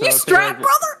 Yes. You strapped,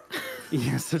 brother.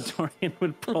 Yeah, so Dorian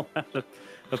would pull out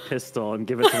a pistol and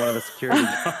give it to one of the security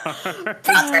guards.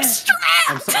 Brother strapped!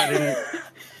 I'm sorry,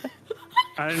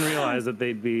 I didn't realize that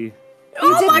they'd be.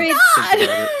 Oh my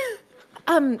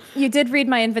God! You did read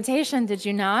my invitation, did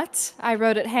you not? I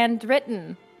wrote it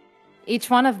handwritten. Each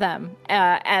one of them,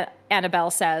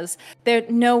 Annabelle says. There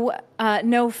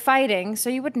no fighting, so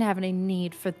you wouldn't have any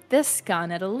need for this gun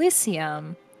at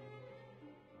Elysium.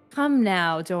 Come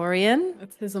now, Dorian.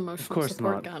 That's his emotional Of course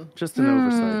support not. gun. Just an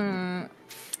oversight.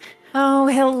 Oh,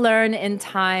 he'll learn in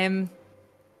time.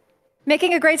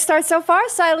 Making a great start so far,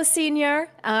 Silas Senior.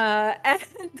 And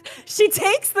she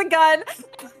takes the gun.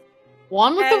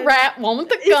 One with the rat, one with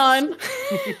the gun.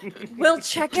 We'll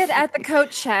check it at the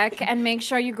coat check and make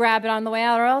sure you grab it on the way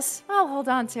out, or else I'll hold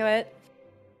on to it.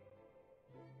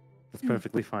 That's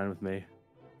perfectly fine with me.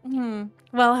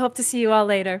 Well, I hope to see you all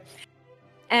later.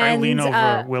 And, I lean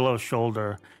over Willow's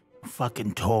shoulder.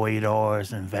 Fucking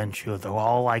Toreadors and Ventrue, they're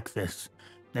all like this.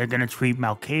 They're gonna treat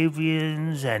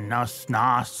Malkavians and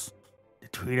Nos. They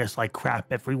treat us like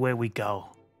crap everywhere we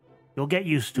go. You'll get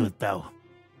used to it, though.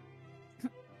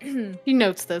 She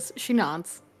notes this. She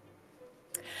nods.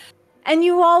 And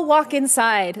you all walk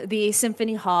inside the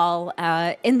Symphony Hall.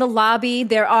 In the lobby,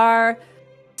 there are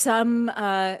some,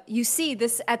 you see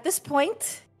this, at this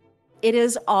point, it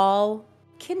is all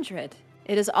kindred.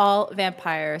 It is all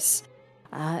vampires.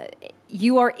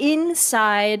 You are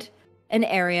inside an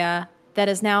area that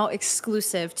is now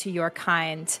exclusive to your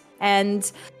kind.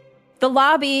 And the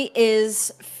lobby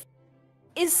is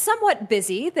somewhat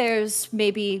busy. There's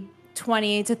maybe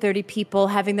 20 to 30 people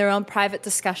having their own private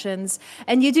discussions.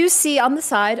 And you do see on the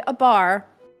side a bar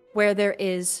where there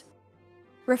is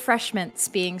refreshments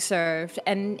being served,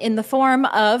 and in the form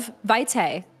of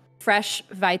vitae, fresh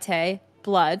vitae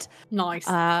blood. Nice.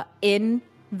 In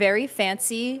very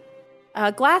fancy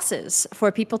glasses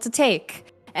for people to take.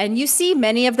 And you see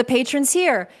many of the patrons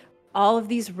here, all of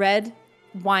these red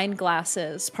wine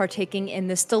glasses partaking in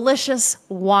this delicious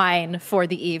wine for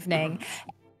the evening.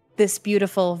 This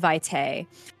beautiful vitae.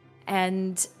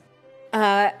 And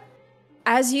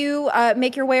as you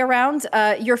make your way around,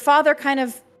 your father kind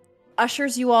of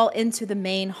ushers you all into the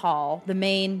main hall, the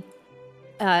main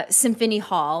Symphony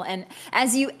Hall. And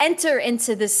as you enter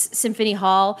into this Symphony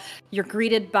Hall, you're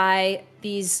greeted by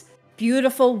these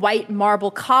beautiful white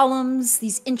marble columns,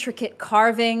 these intricate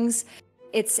carvings.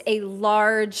 It's a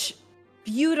large,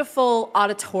 beautiful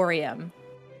auditorium.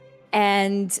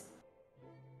 And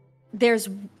there's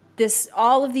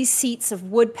all of these seats of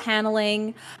wood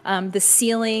paneling. The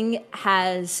ceiling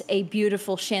has a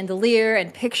beautiful chandelier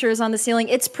and pictures on the ceiling.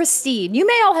 It's pristine. You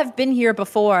may all have been here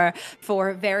before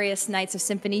for various nights of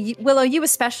symphony. Willow, you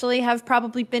especially have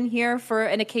probably been here for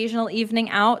an occasional evening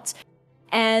out.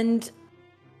 And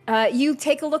you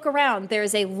take a look around.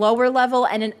 There's a lower level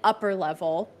and an upper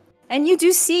level. And you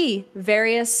do see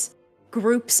various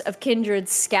groups of kindred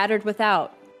scattered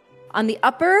without. On the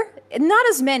upper, not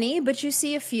as many, but you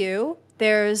see a few.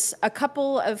 There's a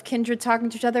couple of kindred talking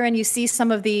to each other, and you see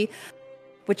some of the,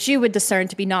 which you would discern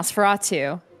to be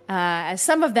Nosferatu.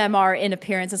 Some of them are in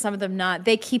appearance and some of them not.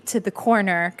 They keep to the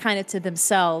corner, kind of to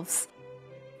themselves.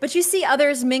 But you see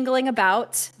others mingling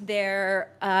about. There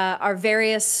are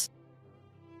various,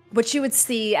 what you would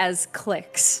see as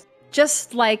cliques,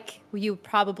 just like you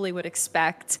probably would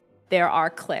expect. There are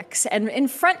cliques. And in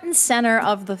front and center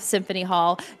of the Symphony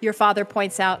Hall, your father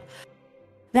points out,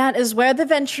 that is where the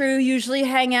Ventrue usually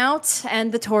hang out,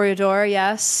 and the Toreador,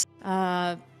 yes.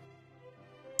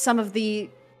 Some of the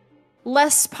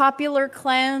less popular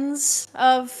clans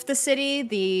of the city,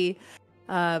 the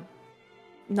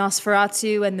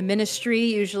Nosferatu and the Ministry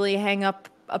usually hang up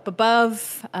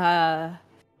above.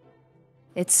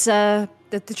 It's the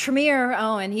Tremere.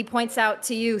 Oh, and he points out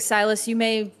to you, Silas, you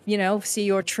may, see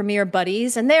your Tremere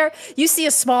buddies. And there you see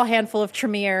a small handful of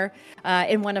Tremere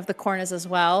in one of the corners as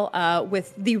well,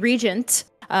 with the Regent,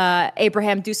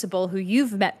 Abraham Dusable, who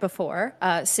you've met before,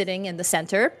 sitting in the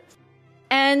center.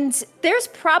 And there's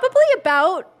probably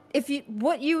about,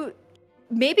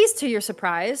 maybe it's to your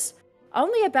surprise,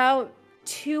 only about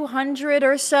 200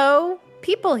 or so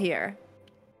people here.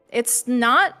 It's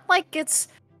not like it's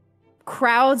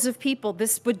crowds of people.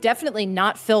 This would definitely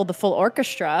not fill the full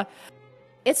orchestra.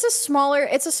 It's a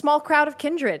small crowd of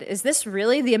kindred. Is this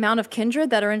really the amount of kindred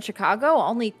that are in Chicago?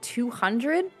 Only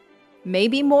 200?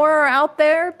 Maybe more are out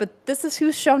there, but this is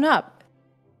who's shown up.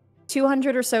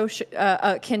 200 or so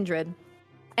kindred.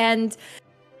 And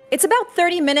it's about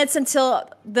 30 minutes until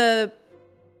the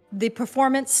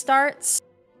performance starts,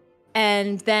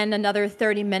 and then another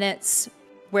 30 minutes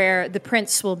where the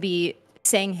prince will be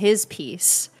saying his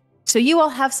piece. So you all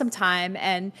have some time,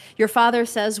 and your father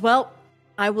says, well,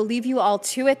 I will leave you all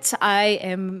to it. I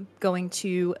am going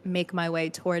to make my way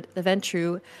toward the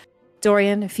Ventrue.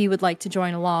 Dorian, if you would like to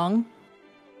join along.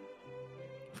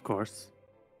 Of course.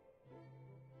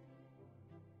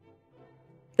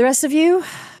 The rest of you,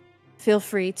 feel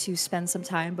free to spend some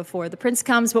time before the prince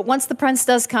comes, but once the prince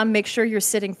does come, make sure you're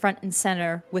sitting front and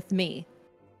center with me.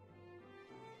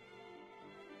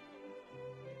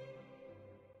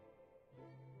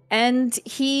 And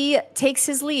he takes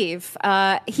his leave.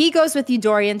 He goes with you,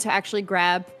 Dorian, to actually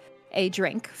grab a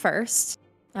drink first.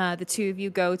 The two of you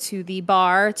go to the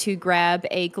bar to grab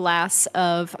a glass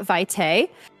of vitae.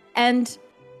 And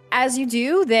as you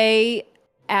do, they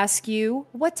ask you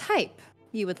what type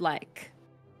you would like.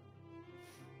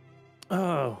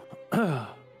 Oh,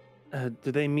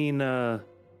 do they mean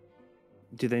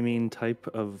type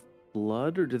of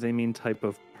blood or do they mean type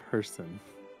of person?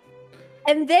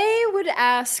 And they would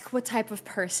ask what type of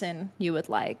person you would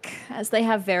like, as they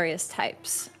have various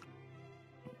types.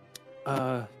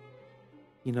 I'm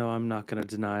not gonna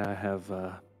deny I have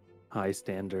high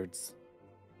standards.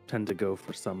 Tend to go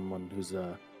for someone who's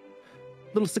a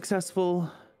little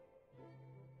successful,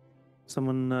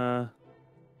 someone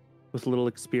with a little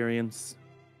experience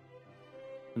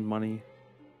and money.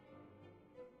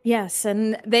 Yes,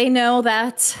 and they know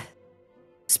that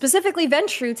specifically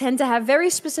Ventrue tend to have very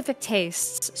specific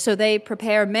tastes, so they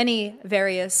prepare many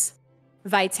various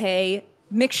vitae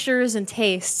mixtures and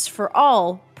tastes for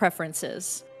all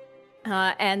preferences.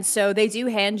 And so they do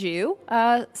hand you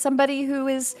somebody who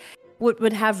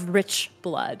would have rich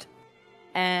blood.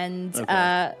 And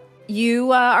Okay.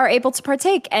 you are able to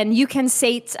partake, and you can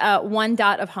sate 1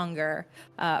 dot of hunger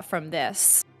from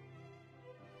this.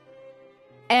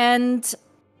 And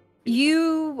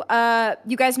you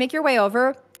guys make your way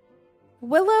over.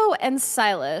 Willow and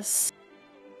Silas,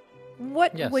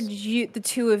 what Yes. would the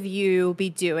two of you be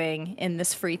doing in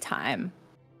this free time?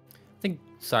 I think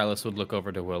Silas would look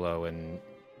over to Willow, and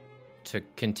to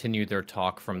continue their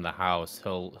talk from the house,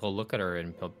 he'll look at her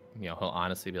and he'll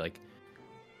honestly be like,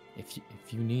 if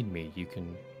you need me, you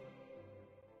can.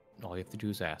 All you have to do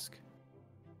is ask.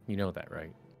 You know that,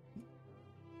 right?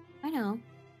 I know.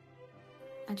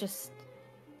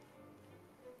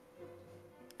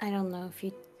 I don't know if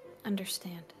you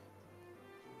understand.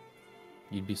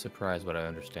 You'd be surprised what I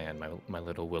understand, my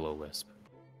little Willow lisp.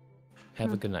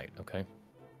 Have a good night, okay?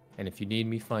 And if you need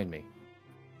me, find me.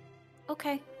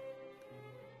 Okay.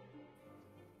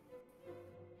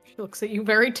 She looks at you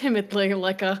very timidly,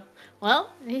 like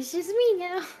well, it's just me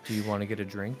now. Do you want to get a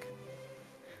drink?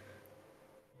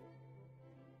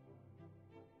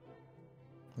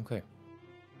 Okay.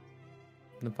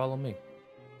 Then follow me.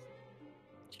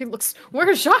 She looks,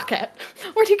 where's Jacques at?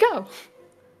 Where'd he go?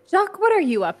 Jacques, what are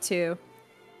you up to?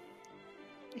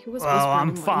 He was Well, I'm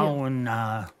whispering, following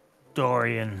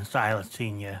Dorian Silas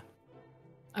Sr.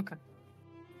 Okay.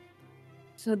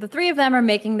 So the three of them are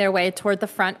making their way toward the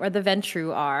front where the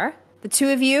Ventrue are. The two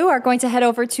of you are going to head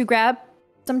over to grab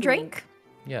some drink.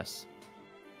 Yes.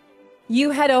 You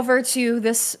head over to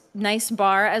this nice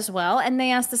bar as well, and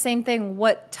they ask the same thing.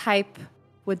 What type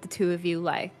would the two of you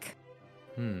like?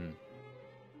 Do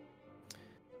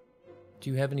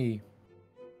you have any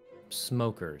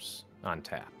smokers on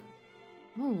tap?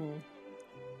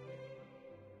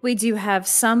 We do have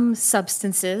some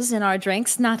substances in our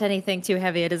drinks, not anything too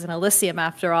heavy. It is an Elysium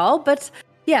after all, but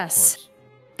yes, Of course.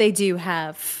 they do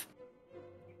have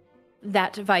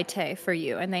that vitae for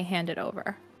you, and they hand it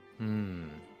over.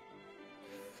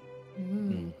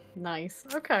 Nice.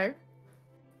 Okay.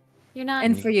 You're not.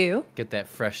 And for you? Get that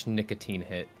fresh nicotine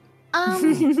hit.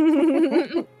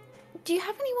 Do you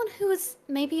have anyone who is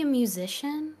maybe a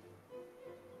musician?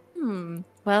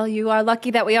 Well, you are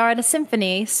lucky that we are at a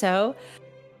symphony, so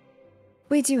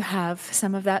we do have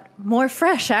some of that more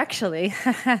fresh, actually.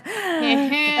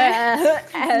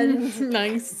 And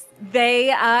Nice. they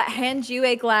hand you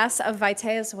a glass of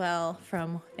vitae as well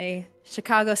from a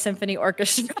Chicago Symphony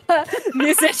Orchestra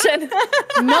musician.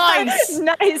 Nice.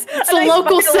 Nice. It's a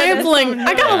local violinist. sampling.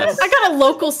 I Nice. got a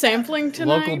local sampling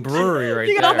tonight. Local brewery right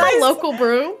You there. got Got my local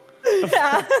brew.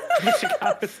 Yeah.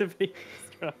 Chicago Symphony.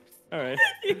 All right.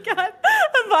 You got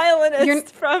a violinist You're-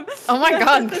 from. Oh my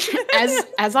god.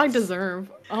 As I deserve.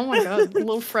 Oh my god. A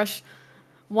little fresh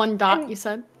 1 dot, you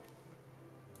said?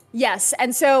 Yes,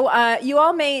 and so you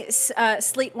all may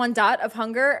slate 1 dot of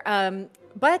hunger,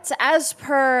 but as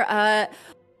per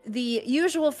the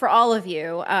usual for all of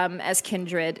you as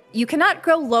kindred, you cannot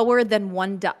go lower than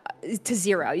 1 dot to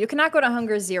 0. You cannot go to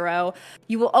hunger 0.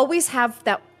 You will always have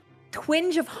that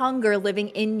twinge of hunger living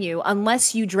in you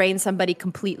unless you drain somebody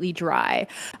completely dry.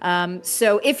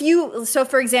 So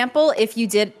for example, if you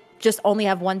did just only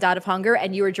have 1 dot of hunger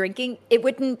and you were drinking, it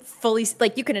wouldn't fully,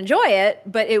 like, you can enjoy it,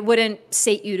 but it wouldn't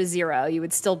sate you to 0. You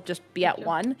would still just be at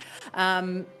 1.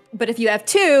 But if you have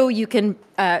 2, you can,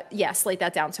 slate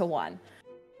that down to 1.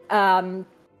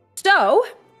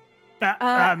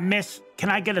 Miss, can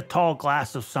I get a tall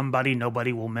glass of somebody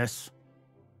nobody will miss?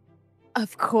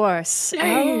 Of course.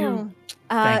 Damn.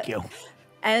 Thank you.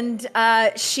 And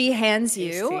she hands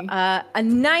you Tasty. a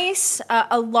nice,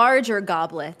 a larger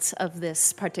goblet of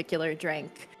this particular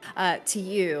drink to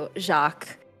you,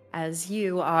 Jacques, as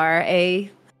you are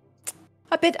a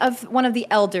a bit of one of the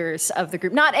elders of the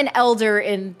group. Not an elder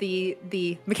in the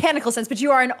mechanical sense, but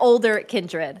you are an older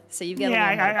kindred, so you get a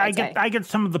little more, I get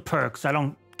some of the perks. I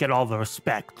don't get all the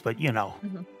respect, but you know.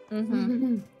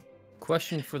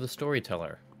 Question for the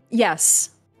storyteller.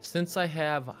 Yes. Since I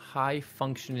have high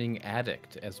functioning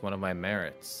addict as one of my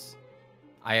merits,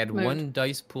 I add one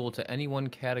dice pool to any one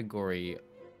category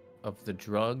of the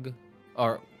drug,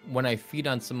 or when I feed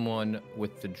on someone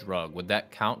with the drug. Would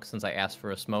that count since I asked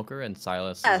for a smoker and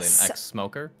Silas is an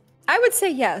ex-smoker? I would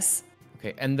say yes.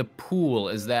 Okay, and the pool,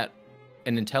 is that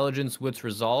an intelligence, wits,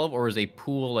 resolve, or is a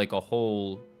pool like a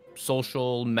whole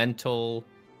social, mental?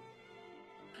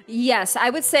 Yes,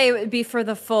 I would say it would be for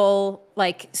the full,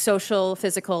 like, social,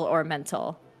 physical, or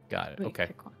mental. Got it, okay.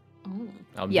 Oh,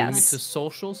 I'm doing it to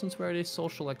social since we're at a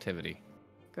social activity.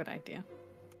 good idea.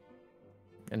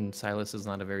 And Silas is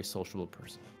not a very sociable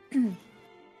person.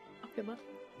 Okay, but...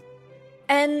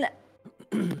 And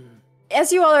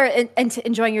as you all are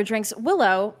enjoying your drinks,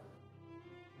 Willow,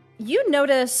 you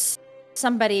notice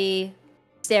somebody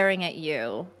staring at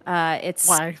you. It's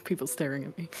Why are people staring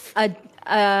at me?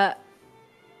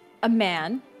 a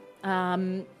man.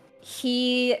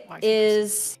 He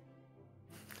is.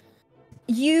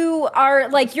 You are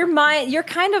like your mind. You're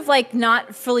kind of like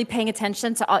not fully paying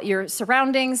attention to all your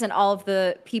surroundings and all of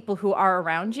the people who are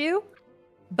around you,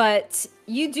 but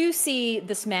you do see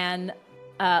this man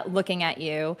looking at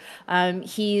you.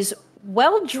 He's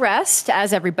well dressed,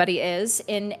 as everybody is,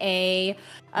 in a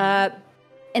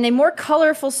more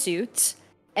colorful suit.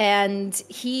 And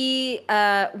he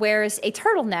wears a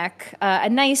turtleneck, a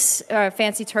nice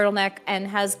fancy turtleneck, and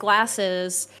has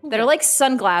glasses that are like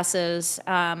sunglasses,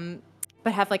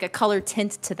 but have like a color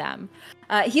tint to them.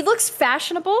 He looks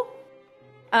fashionable.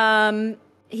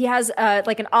 He has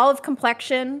like an olive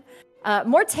complexion,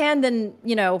 more tan than,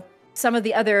 you know, some of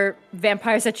the other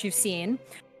vampires that you've seen.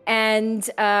 And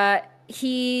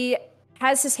he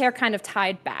has his hair kind of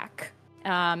tied back,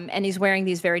 and he's wearing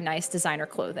these very nice designer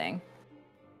clothing.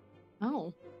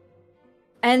 Oh.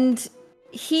 And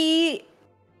he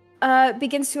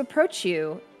begins to approach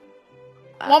you.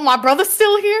 Well, my brother's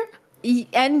still here?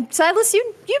 And Silas,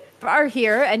 you are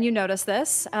here, and you notice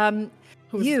this.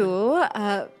 You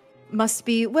must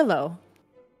be Willow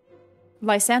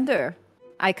Lysander.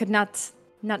 I could not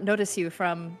notice you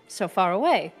from so far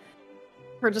away.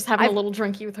 We're just having a little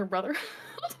drinky with her brother.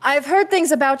 I've heard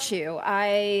things about you.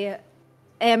 I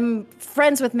am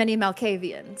friends with many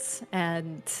Malkavians,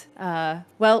 and,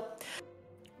 well,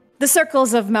 the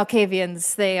circles of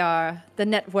Malkavians, they are the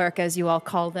network, as you all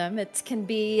call them. It can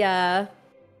be,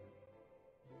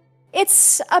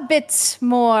 it's a bit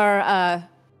more,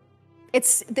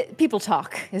 people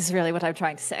talk, is really what I'm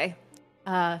trying to say.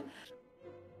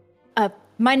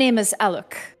 My name is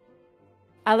Alec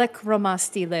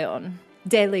Romas de Leon.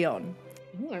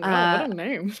 Oh my god, what a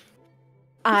name.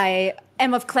 I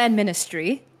am of clan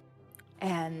ministry,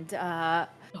 and I'm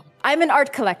an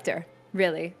art collector,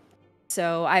 really.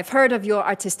 So I've heard of your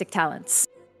artistic talents.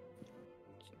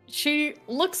 She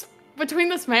looks between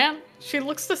this man. She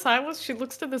looks to Silas. She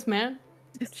looks to this man.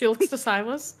 She looks to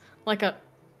Silas like a...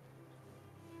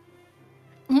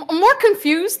 more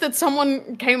confused that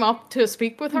someone came up to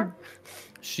speak with her.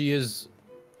 She is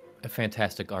a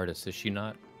fantastic artist, is she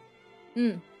not?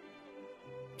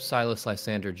 Silas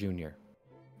Lysander Jr.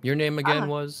 Your name again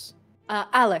was?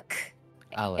 Alec.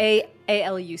 Alec.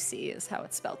 A-L-U-C is how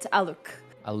it's spelled. Alec.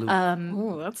 Aluk.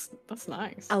 Oh, that's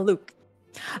nice. Alec.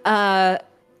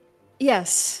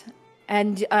 Yes.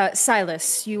 And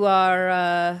Silas, you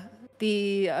are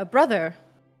the brother,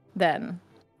 then?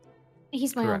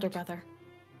 He's my Correct. older brother.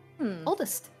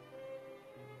 Oldest,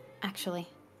 actually.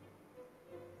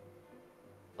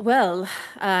 Well,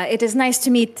 it is nice to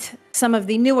meet some of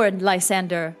the newer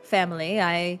Lysander family.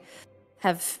 I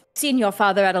have seen your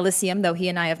father at Elysium, though he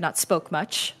and I have not spoke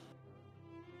much.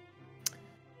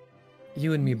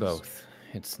 You and me both.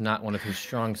 It's not one of his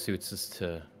strong suits is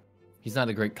to... He's not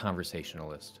a great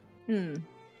conversationalist.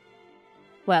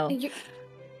 Well,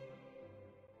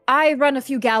 I run a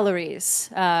few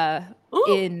galleries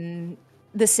in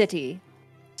the city.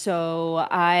 So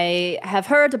I have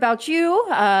heard about you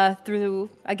through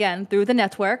the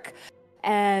network.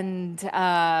 And,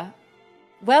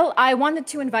 well, I wanted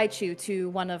to invite you to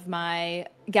one of my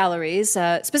galleries.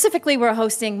 Specifically, we're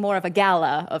hosting more of a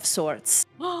gala of sorts.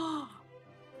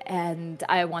 And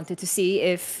I wanted to see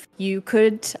if you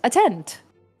could attend.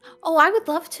 Oh, I would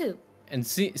love to. And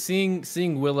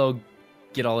seeing Willow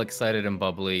get all excited and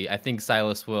bubbly, I think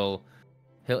Silas will...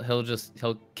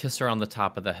 He'll kiss her on the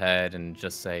top of the head and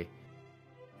just say,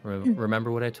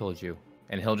 "Remember what I told you."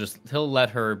 And he'll let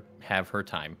her have her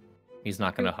time. He's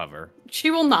not gonna hover. She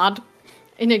will nod.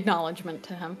 in acknowledgement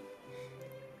to him.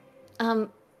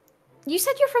 You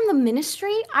said you're from the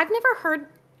ministry? I've never heard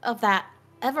of that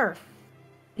ever.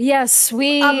 Yes,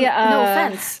 we. No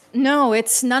offense. No,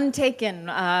 it's none taken.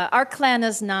 Our clan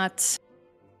is not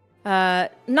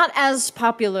as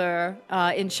popular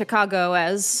in Chicago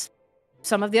as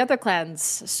some of the other clans.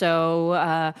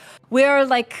 So we're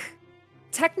like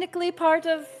technically part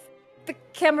of the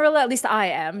Camarilla. At least I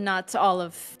am. Not all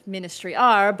of Ministry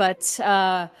are, but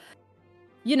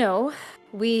you know,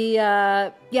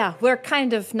 we're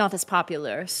kind of not as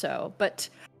popular. So, but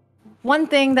one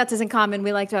thing that is in common,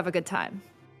 we like to have a good time.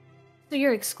 So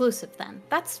you're exclusive then.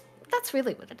 That's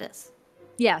really what it is.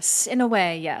 Yes, in a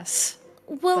way, yes.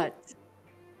 Well,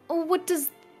 what does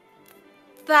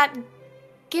that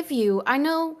give you? I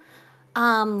know,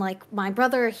 like my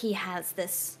brother, he has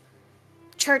this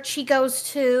church he goes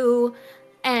to,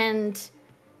 and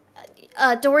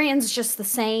Dorian's just the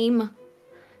same.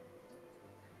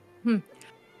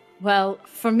 Well,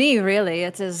 for me, really,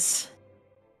 it is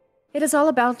all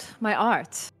about my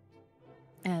art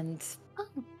and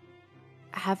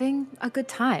having a good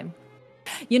time.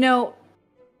 You know,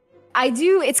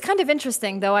 it's kind of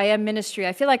interesting, though I am ministry.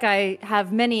 I feel like I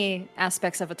have many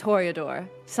aspects of a Toreador.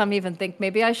 Some even think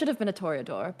maybe I should have been a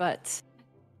Toreador, but...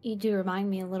 You do remind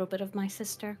me a little bit of my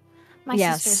sister. My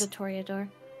Yes. sister's a Toreador.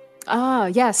 Ah,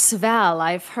 yes, Val.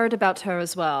 I've heard about her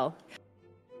as well.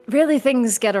 Really,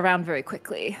 things get around very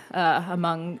quickly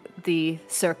among the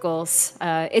circles.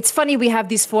 It's funny we have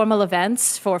these formal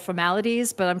events for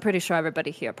formalities, but I'm pretty sure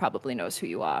everybody here probably knows who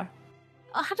you are.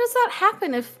 How does that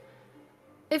happen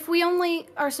if we only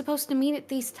are supposed to meet at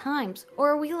these times? Or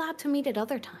are we allowed to meet at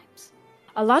other times?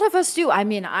 A lot of us do. I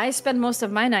mean, I spend most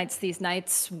of my nights these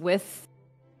nights with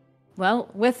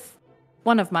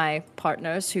one of my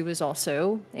partners who is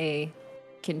also a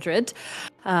kindred.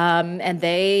 And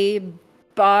they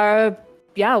are,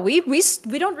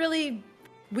 we don't really,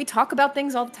 we talk about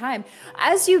things all the time.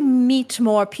 As you meet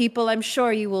more people, I'm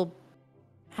sure you will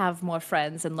have more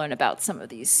friends and learn about some of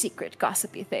these secret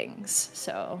gossipy things.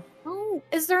 So, Oh,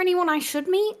 is there anyone I should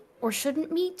meet or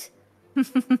shouldn't meet?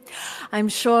 I'm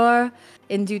sure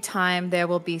in due time there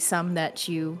will be some that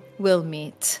you will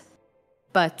meet.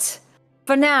 But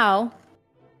for now,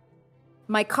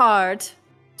 my card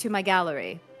to my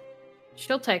gallery.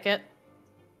 She'll take it.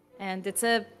 And it's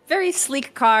a very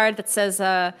sleek card that says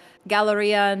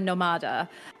Galleria Nomada.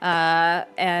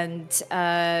 And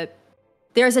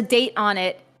there's a date on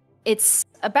it. It's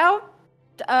about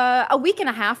a week and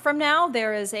a half from now.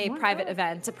 There is a private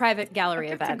event, a private gallery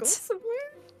event.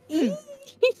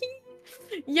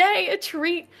 Yay, a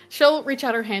treat. She'll reach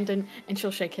out her hand and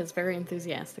she'll shake his very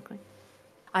enthusiastically.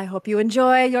 I hope you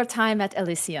enjoy your time at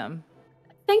Elysium.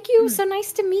 Thank you. So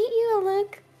nice to meet you,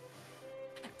 Alec.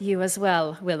 You as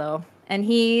well, Willow. And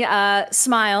he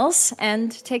smiles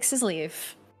and takes his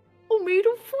leave. Oh, made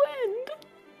a friend.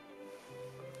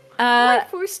 My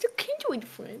first kindred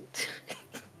friend.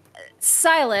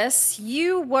 Silas,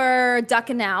 you were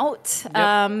ducking out.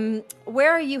 Yep.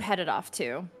 Where are you headed off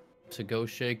to? To go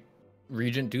shake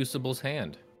Regent Deucible's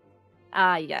hand.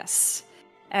 Ah, yes.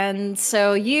 And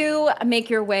so you make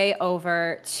your way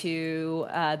over to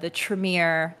the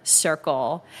Tremere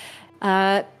circle.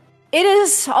 It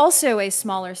is also a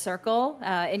smaller circle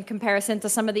in comparison to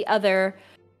some of the other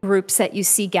groups that you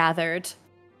see gathered.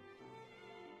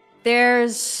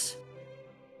 When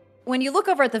you look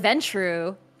over at the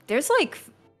Ventrue, there's like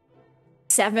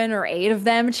 7 or 8 of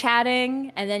them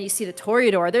chatting, and then you see the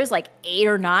Toreador, there's like 8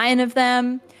 or 9 of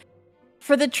them.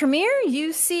 For the Tremere,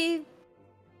 you see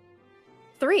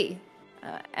 3.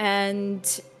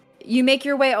 And you make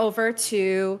your way over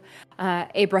to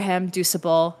Abraham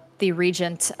Deucible, the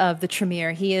regent of the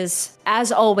Tremere. He is,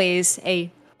 as always, a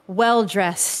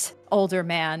well-dressed older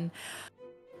man.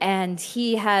 And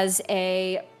he has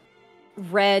a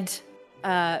red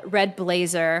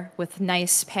blazer with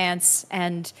nice pants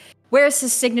and wears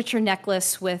his signature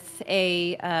necklace with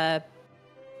a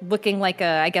looking like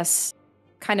a, I guess,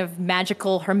 kind of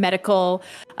magical, hermetical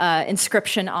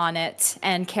inscription on it,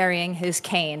 and carrying his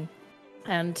cane.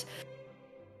 And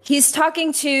he's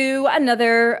talking to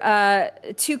another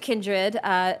 2 kindred.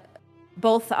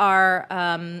 Both are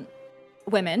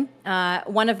women.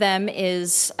 One of them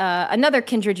is another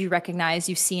kindred you recognize.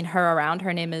 You've seen her around.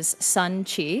 Her name is Sun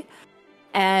Chi.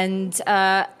 And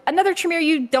another Tremere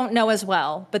you don't know as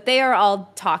well, but they are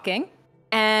all talking.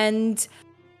 And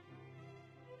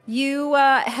you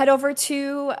head over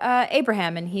to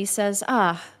Abraham, and he says,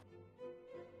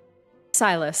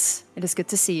 Silas, it is good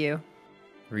to see you.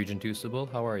 Regent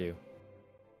Deucible, how are you?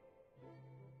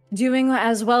 Doing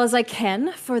as well as I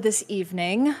can for this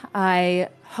evening. I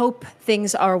hope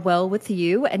things are well with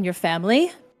you and your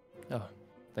family. Oh,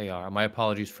 they are. My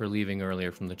apologies for leaving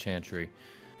earlier from the chantry.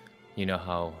 You know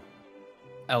how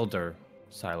Elder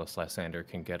Silas Lysander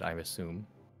can get, I assume.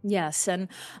 Yes, and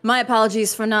my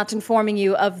apologies for not informing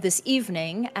you of this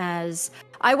evening, as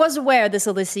I was aware this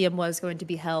Elysium was going to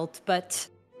be held, but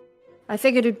I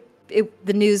figured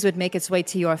the news would make its way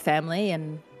to your family,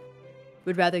 and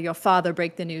would rather your father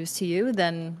break the news to you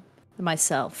than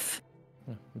myself.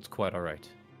 It's quite all right.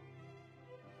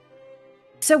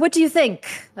 So what do you think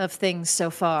of things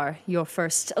so far, your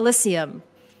first Elysium?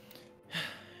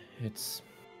 It's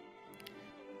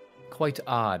quite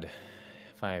odd,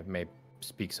 if I may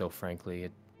speak so frankly.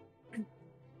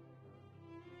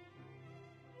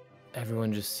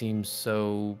 Everyone just seems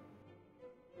so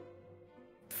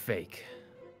fake.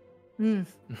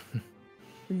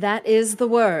 That is the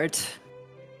word.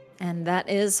 And that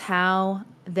is how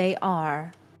they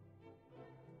are.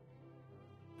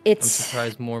 I'm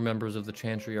surprised more members of the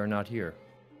Chantry are not here.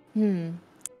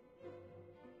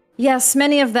 Yes,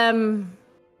 many of them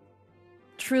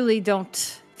truly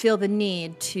don't feel the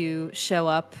need to show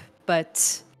up,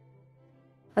 but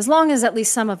as long as at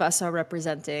least some of us are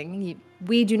representing,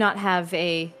 we do not have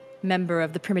a member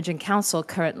of the Primogen Council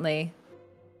currently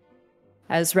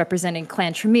as representing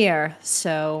Clan Tremere,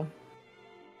 so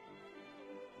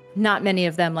not many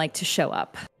of them like to show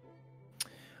up.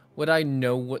 Would I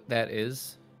know what that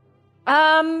is?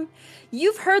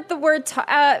 You've heard the word.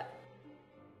 I'll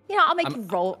make you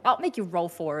roll. I'll make you roll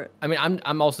for it. I mean,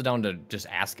 I'm also down to just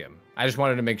ask him. I just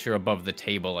wanted to make sure above the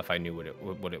table if I knew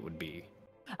what it would be.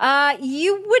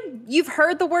 You've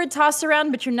heard the word tossed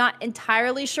around, but you're not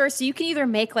entirely sure. So you can either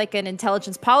make like an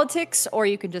intelligence politics, or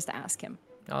you can just ask him.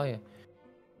 Oh yeah.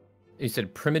 You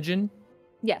said Primogen?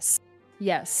 Yes.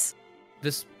 Yes.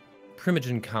 This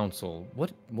Primogen Council,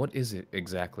 what is it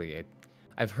exactly?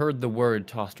 I've heard the word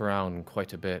tossed around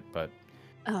quite a bit, but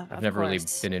I've never really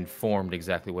been informed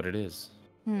exactly what it is.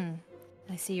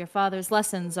 I see your father's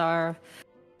lessons are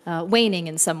waning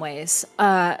in some ways.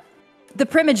 The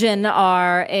Primogen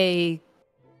are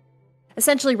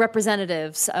essentially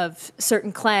representatives of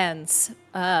certain clans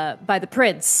by the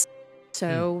prince.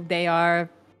 So they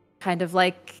are kind of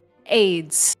like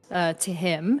aides to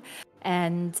him,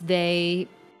 and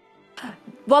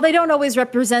while they don't always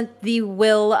represent the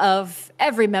will of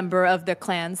every member of the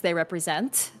clans they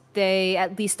represent, they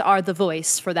at least are the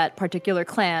voice for that particular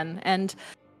clan. And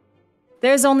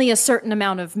there's only a certain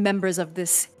amount of members of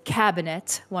this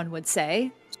cabinet, one would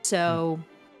say. So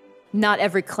not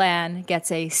every clan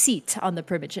gets a seat on the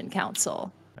Primogen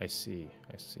Council. I see.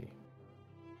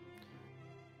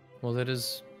 Well, that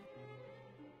is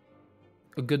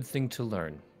a good thing to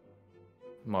learn.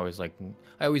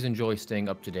 I always enjoy staying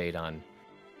up to date on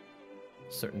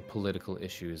certain political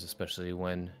issues, especially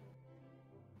when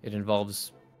it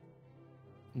involves,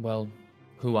 well,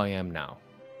 who I am now.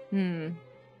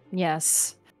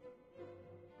 Yes.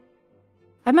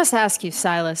 I must ask you,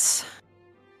 Silas.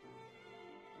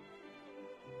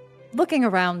 Looking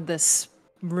around this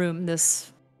room,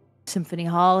 this symphony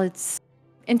hall, it's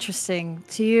interesting.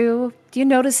 Do you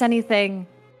notice anything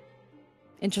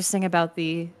interesting about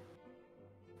the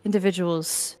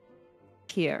individuals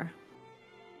here?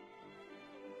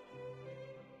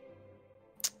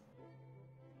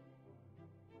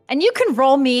 And you can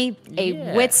roll me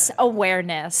a wits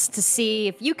awareness to see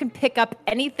if you can pick up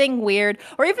anything weird,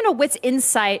 or even a wits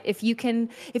insight. If you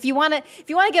want to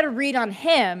get a read on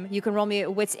him, you can roll me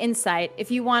a wits insight.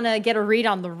 If you want to get a read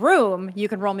on the room, you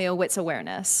can roll me a wits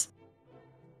awareness.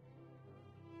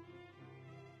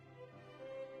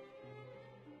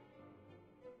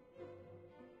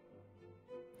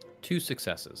 Two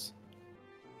successes.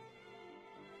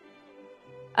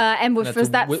 And which was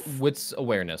that? Wits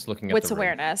awareness, looking at wits the room.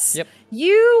 awareness. Yep.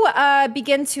 You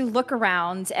begin to look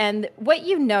around, and what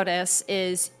you notice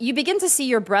is you begin to see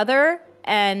your brother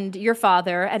and your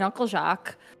father and Uncle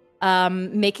Jacques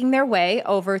making their way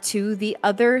over to the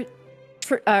other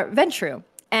Ventrue,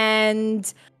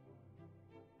 and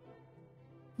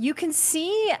you can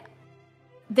see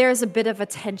there's a bit of a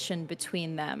tension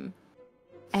between them,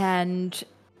 and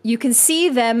you can see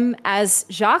them as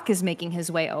Jacques is making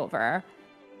his way over.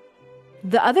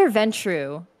 The other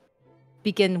Ventrue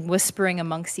begin whispering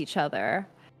amongst each other.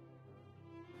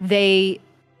 They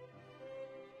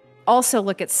also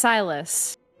look at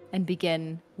Silas and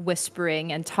begin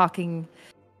whispering and talking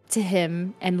to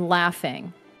him and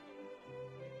laughing.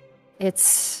 It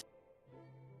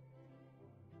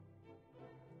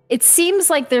seems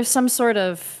like there's some sort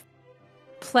of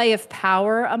play of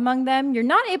power among them. You're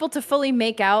not able to fully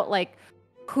make out like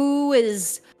who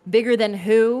is bigger than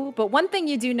who, but one thing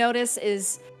you do notice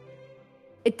is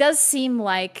it does seem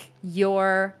like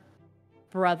your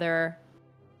brother,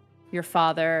 your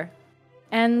father,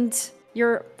 and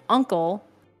your uncle,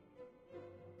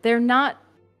 they're not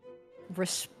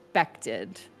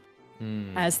respected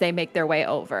as they make their way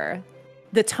over.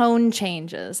 The tone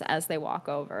changes as they walk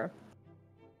over.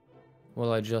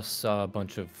 Well, I just saw a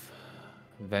bunch of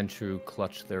Ventrue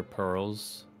clutch their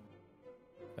pearls.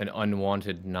 An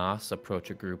unwanted Nos approach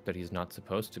a group that he's not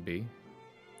supposed to be.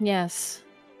 Yes.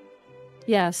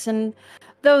 Yes, and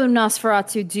though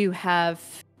Nosferatu do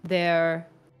have their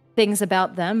things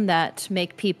about them that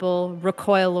make people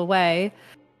recoil away,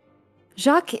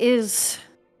 Jacques is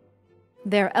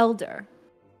their elder,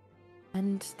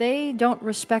 and they don't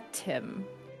respect him.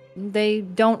 They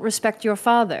don't respect your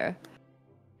father.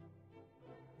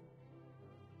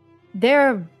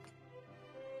 They're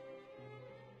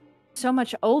so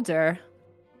much older.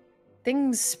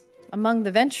 Things among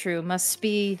the Ventrue must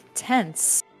be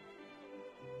tense.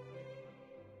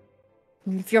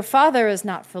 If your father is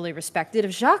not fully respected,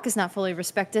 if Jacques is not fully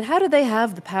respected, how do they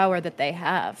have the power that they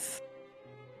have?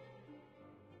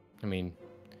 I mean,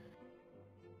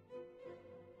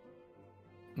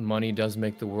 money does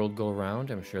make the world go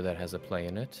round. I'm sure that has a play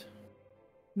in it.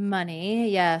 Money,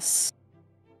 yes.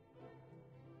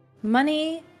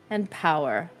 Money and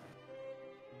power.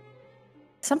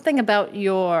 Something about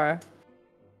your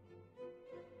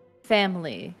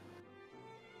family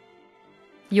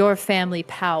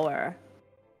power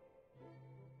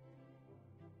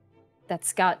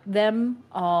that's got them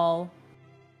all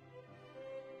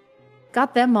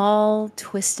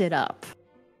twisted up.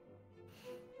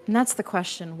 And that's the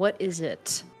question. What is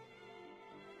it?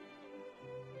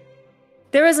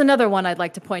 There is another one I'd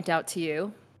like to point out to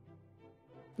you.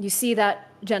 You see that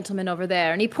gentleman over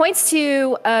there, and he points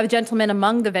to a gentleman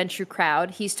among the Ventrue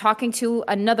crowd. He's talking to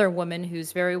another woman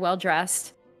who's very well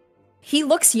dressed. He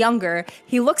looks younger.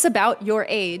 He looks about your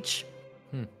age.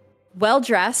 Well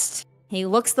dressed. He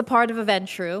looks the part of a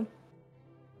Ventrue.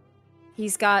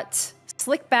 He's got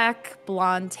slick back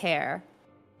blonde hair.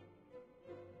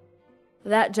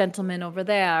 That gentleman over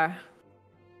there.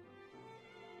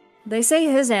 They say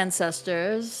his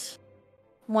ancestors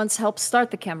once helped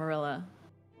start the Camarilla.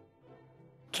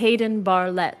 Caden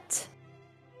Barlett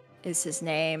is his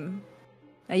name.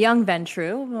 A young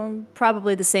Ventrue,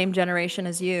 probably the same generation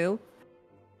as you.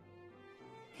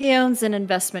 He owns an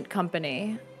investment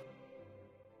company.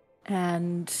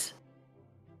 And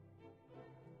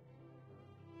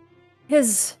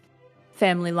his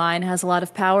family line has a lot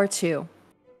of power, too.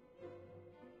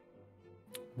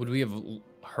 Would we have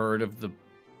heard of the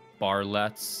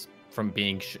Barletts from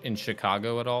being in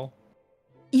Chicago at all?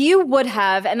 You would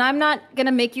have, and I'm not going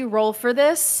to make you roll for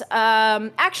this.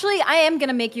 Actually, I am going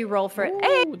to make you roll for it.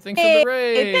 Hey, thanks for the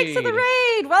raid. Thanks for the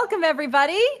raid. Welcome,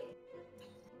 everybody.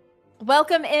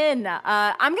 Welcome in.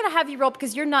 I'm going to have you roll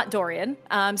because you're not Dorian,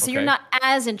 so you're not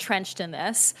as entrenched in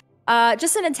this.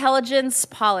 Just an intelligence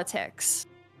politics.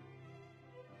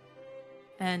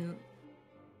 And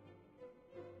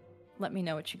let me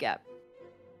know what you get.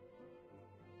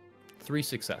 3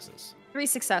 successes. 3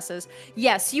 successes.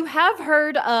 Yes, you have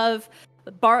heard of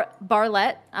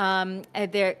Barlett.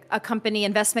 They're a company,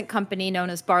 investment company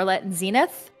known as Barlett and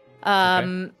Zenith.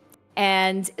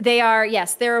 And they are,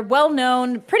 yes, they're a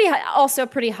well-known, also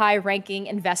pretty high-ranking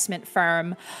investment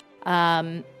firm.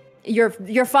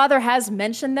 Your father has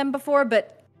mentioned them before,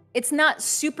 but it's not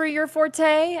super your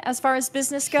forte as far as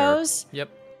business goes. Yep.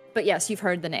 But yes, you've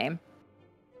heard the name.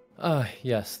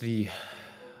 Yes, the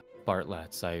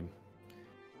Bartletts. I'm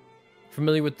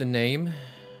familiar with the name.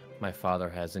 My father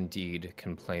has indeed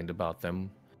complained about them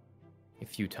a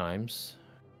few times,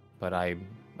 but I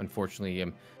unfortunately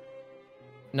am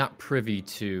not privy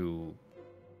to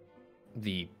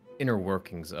the inner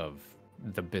workings of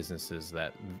the businesses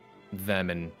that them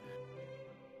and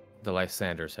the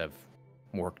Lysanders have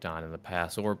worked on in the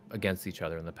past, or against each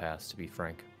other in the past, to be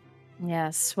frank.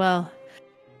 Yes, well,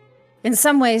 in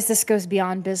some ways this goes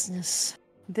beyond business.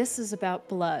 This is about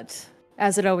blood,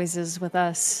 as it always is with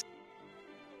us.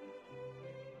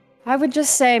 I would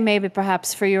just say maybe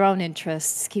perhaps for your own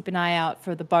interests, keep an eye out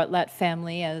for the Bartlett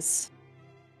family, as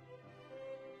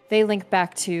they link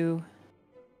back to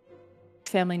a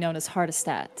family known as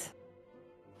Hardestat,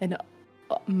 an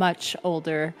much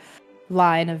older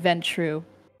line of Ventrue.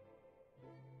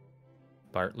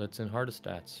 Bartletts and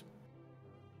Hardestats.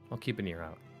 I'll keep an ear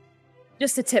out.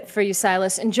 Just a tip for you,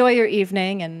 Silas. Enjoy your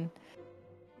evening, and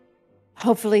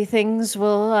hopefully things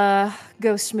will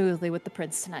go smoothly with the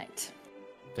prince tonight.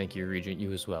 Thank you, Regent.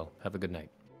 You as well. Have a good night.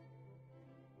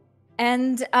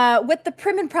 And with the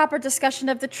prim and proper discussion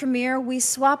of the Tremere, we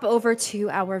swap over to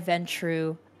our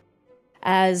Ventrue.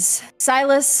 As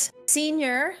Silas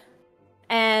Sr.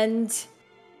 and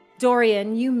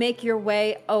Dorian, you make your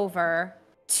way over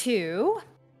to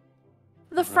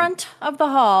the front of the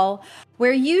hall,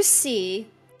 where you see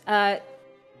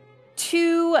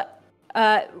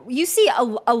you see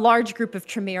a large group of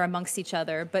Tremere amongst each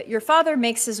other, but your father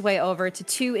makes his way over to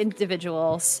two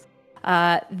individuals.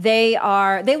 They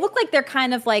look like they're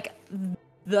kind of like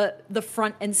the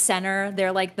front and center.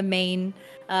 They're like the main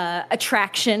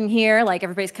attraction here. Like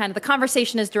everybody's kind of, the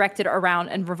conversation is directed around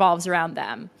and revolves around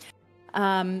them.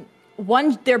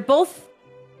 They're both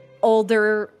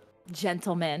older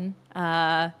gentlemen.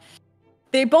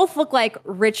 They both look like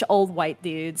rich old white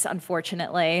dudes,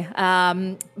 unfortunately.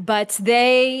 But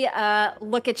they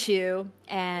look at you,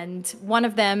 and one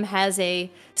of them has a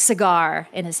cigar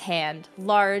in his hand.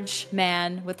 Large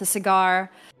man with a cigar,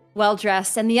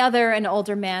 well-dressed, and the other, an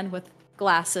older man with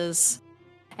glasses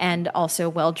and also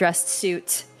well-dressed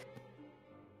suit.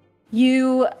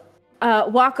 You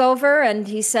walk over, and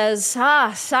he says,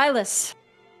 Silas,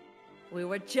 we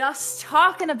were just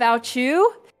talking about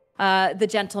you. The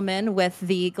gentleman with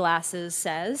the glasses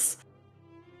says.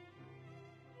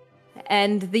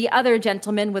 And the other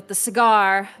gentleman with the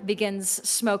cigar begins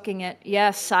smoking it.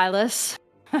 Yes, Silas.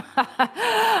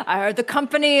 I heard the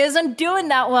company isn't doing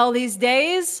that well these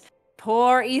days.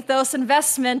 Poor Ethos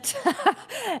investment.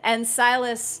 And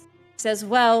Silas says,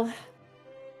 well,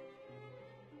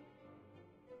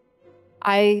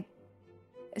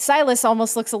 Silas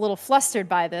almost looks a little flustered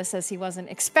by this, as he wasn't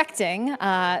expecting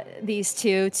these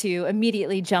two to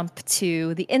immediately jump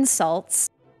to the insults.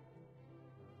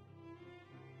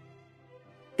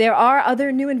 There are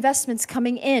other new investments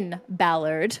coming in,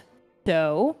 Ballard,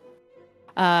 though.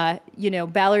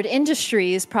 Ballard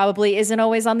Industries probably isn't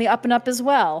always on the up and up as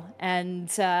well. And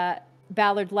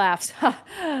Ballard laughs.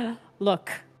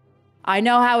 Look, I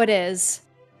know how it is.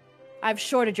 I've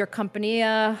shorted your company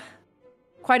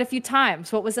quite a few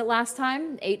times. What was it last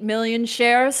time? 8 million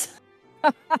shares?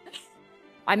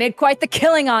 I made quite the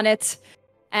killing on it.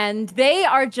 And they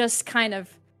are just kind of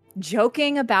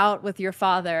joking about with your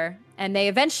father. And they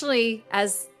eventually,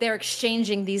 as they're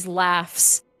exchanging these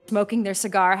laughs, smoking their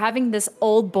cigar, having this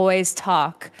old boys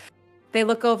talk, they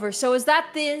look over. So is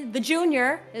that the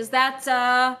junior? Is that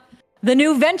the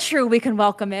new Ventrue we can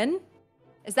welcome in?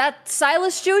 Is that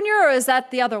Silas Jr. or is that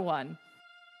the other one?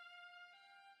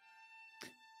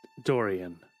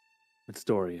 Dorian. It's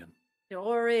Dorian.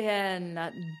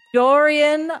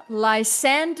 Dorian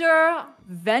Lysander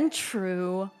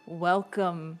Ventrue.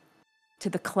 Welcome to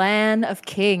the Clan of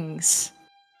Kings.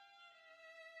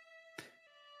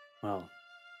 Well,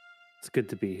 it's good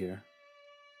to be here.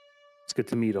 It's good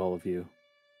to meet all of you.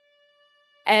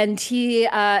 And he,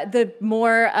 the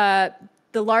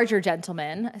larger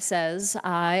gentleman says,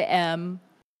 I am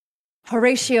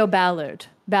Horatio Ballard,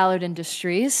 Ballard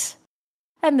Industries.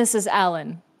 And this is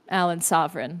Alan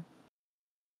Sovereign.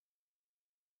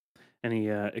 And he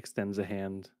extends a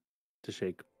hand to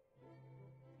shake.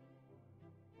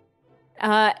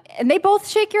 And they both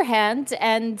shake your hand,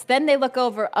 and then they look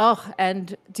over. Oh,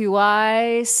 and do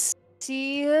I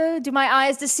see you? Do my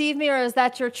eyes deceive me, or is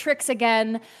that your tricks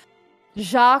again,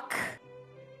 Jacques?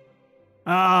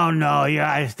 Oh, no, your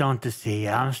eyes don't deceive.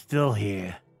 I'm still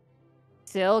here.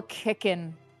 Still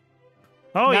kicking.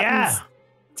 Oh, Nothing's yeah.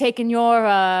 Taken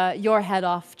your head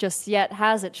off just yet,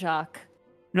 has it, Jacques?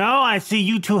 No, I see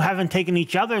you two haven't taken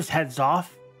each other's heads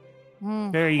off.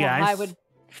 Very nice. I would.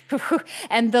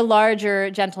 And the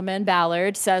larger gentleman,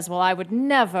 Ballard, says, well, I would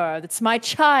never. That's my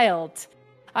child.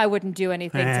 I wouldn't do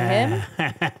anything to him.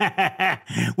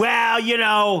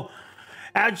 Well,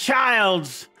 our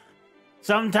childs,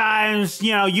 sometimes,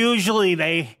 usually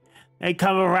they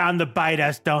come around to bite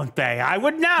us, don't they? I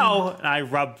would know. And I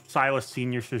rub Silas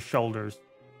Sr.'s shoulders.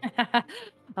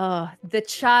 The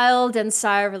child and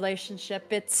sire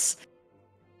relationship, it's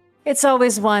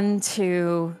always one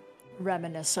to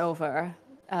reminisce over,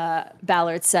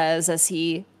 Ballard says as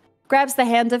he grabs the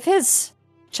hand of his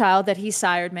child that he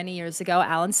sired many years ago,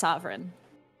 Alan Sovereign.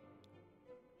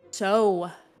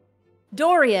 So,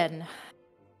 Dorian,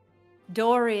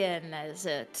 is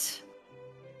it?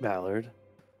 Ballard.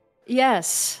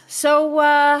 Yes.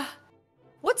 So,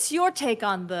 what's your take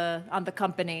on the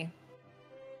company?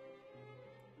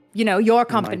 Your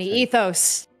company,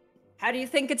 Ethos. How do you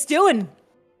think it's doing?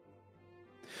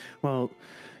 Well,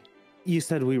 you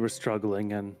said we were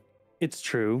struggling, and it's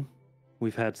true.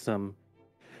 We've had some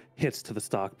hits to the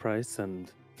stock price, and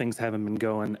things haven't been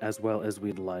going as well as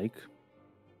we'd like.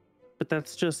 But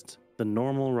that's just the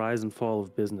normal rise and fall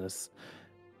of business.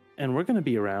 And we're going to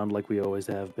be around like we always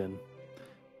have been.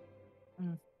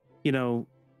 Mm. You know,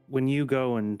 when you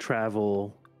go and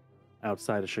travel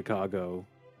outside of Chicago,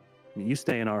 you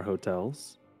stay in our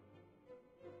hotels,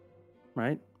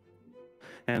 right?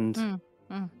 And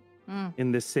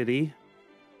in this city,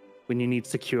 when you need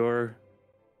secure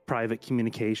private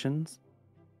communications,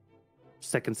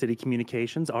 Second City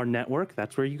Communications, our network,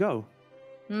 that's where you go.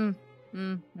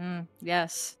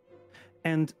 Yes.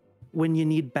 And when you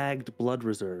need bagged blood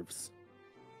reserves,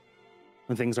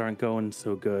 when things aren't going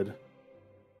so good,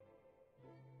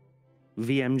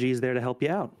 VMG's there to help you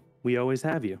out. We always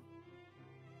have you.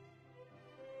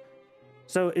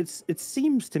 So it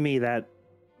seems to me that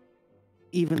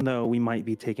even though we might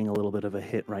be taking a little bit of a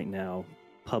hit right now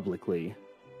publicly,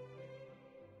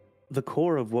 the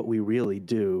core of what we really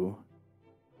do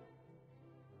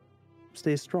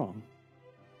stays strong.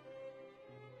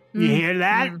 You hear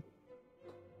that?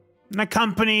 The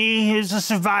company is a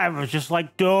survivor, just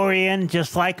like Dorian,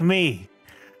 just like me.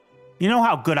 You know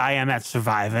how good I am at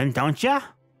surviving, don't ya?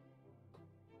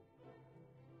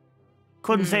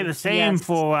 Couldn't say the same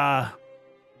for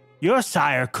your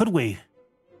sire, could we?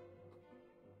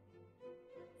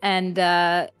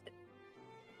 And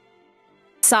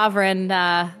Sovereign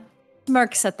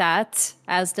smirks at that,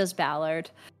 as does Ballard.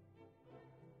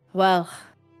 Well,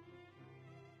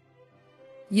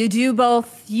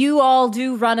 you all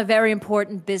do run a very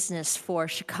important business for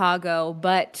Chicago,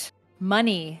 but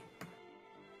money,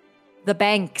 the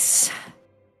banks,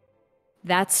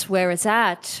 that's where it's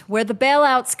at. Where the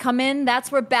bailouts come in,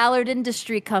 that's where Ballard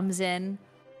Industry comes in.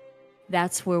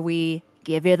 That's where we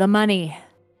give you the money.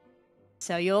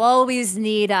 So you'll always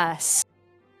need us.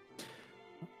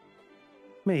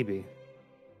 Maybe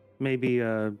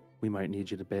we might need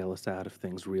you to bail us out if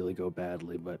things really go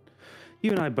badly, but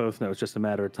you and I both know it's just a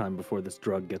matter of time before this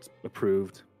drug gets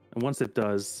approved. And once it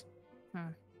does,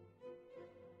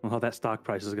 well, that stock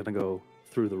price is going to go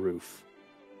through the roof.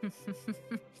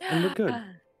 And we're good.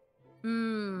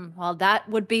 Well, that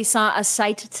would be a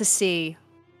sight to see,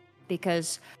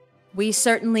 because we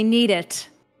certainly need it.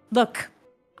 Look,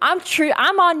 I'm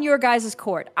on your guys'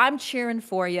 court. I'm cheering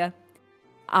for you.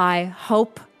 I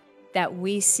hope that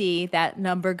we see that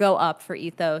number go up for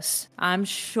Ethos. I'm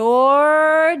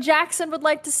sure Jackson would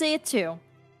like to see it too.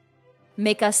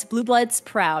 Make us Blue Bloods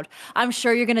proud. I'm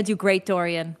sure you're going to do great,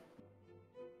 Dorian.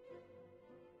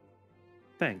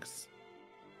 Thanks.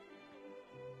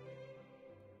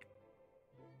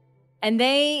 And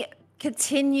they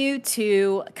continue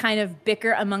to kind of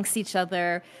bicker amongst each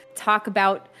other, talk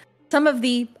about some of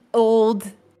the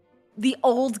old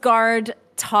guard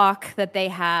talk that they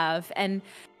have. And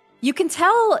you can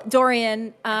tell,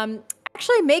 Dorian,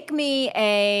 actually make me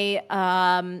a,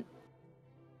 I'm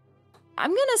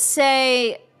going to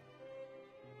say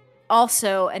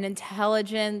also an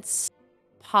intelligence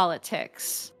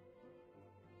politics.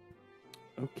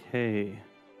 Okay.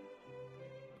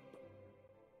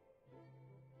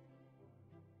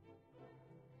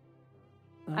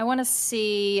 I want to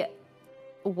see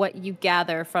what you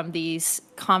gather from these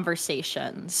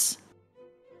conversations.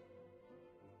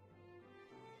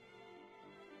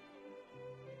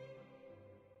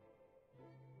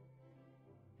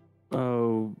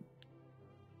 Oh,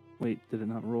 wait, did it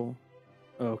not roll?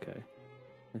 Oh, okay,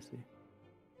 I see.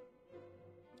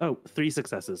 Oh, 3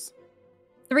 successes.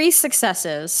 3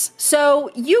 successes.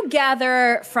 So you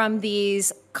gather from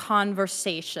these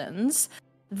conversations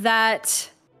that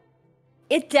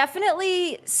it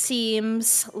definitely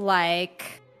seems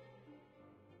like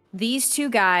these two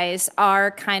guys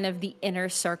are kind of the inner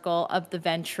circle of the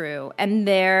Ventrue, and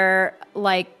they're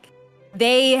like,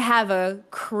 they have a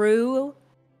crew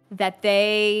that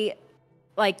they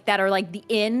like that are like the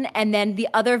in, and then the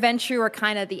other Ventrue are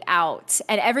kind of the out,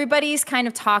 and everybody's kind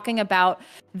of talking about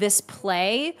this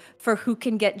play for who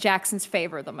can get Jackson's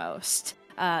favor the most,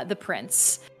 the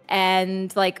prince,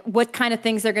 and like what kind of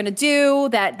things they're gonna do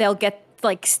that they'll get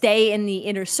like stay in the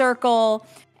inner circle,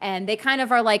 and they kind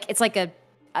of are like, it's like a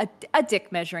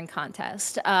dick measuring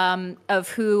contest of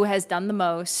who has done the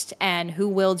most and who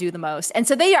will do the most. And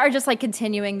so they are just like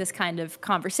continuing this kind of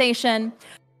conversation.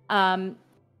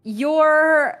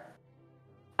 Your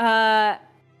father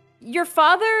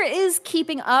is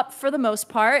keeping up for the most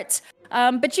part,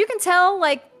 but you can tell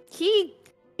like he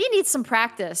needs some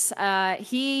practice.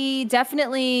 He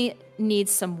definitely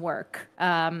needs some work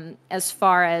as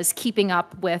far as keeping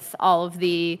up with all of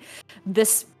this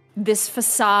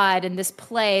facade and this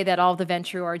play that all the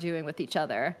Ventrue are doing with each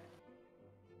other.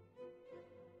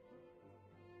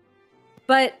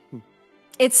 But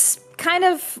it's kind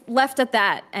of left at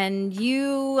that, and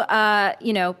you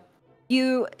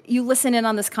you listen in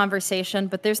on this conversation,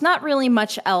 but there's not really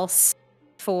much else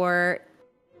for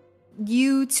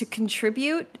you to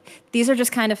contribute. These are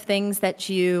just kind of things that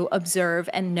you observe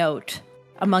and note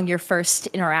among your first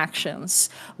interactions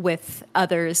with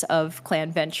others of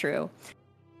Clan Ventrue.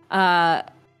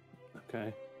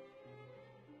 Okay.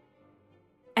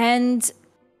 And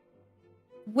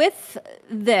with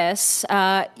this,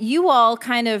 you all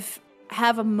kind of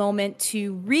have a moment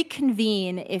to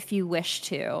reconvene if you wish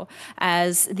to,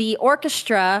 as the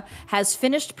orchestra has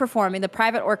finished performing. The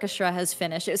private orchestra has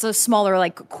finished. It's a smaller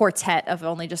like quartet of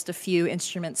only just a few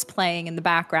instruments playing in the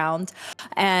background.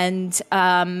 And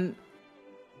some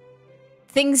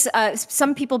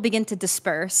people begin to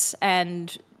disperse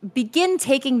and begin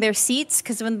taking their seats,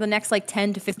 because in the next like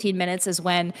 10 to 15 minutes is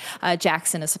when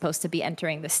Jackson is supposed to be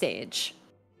entering the stage.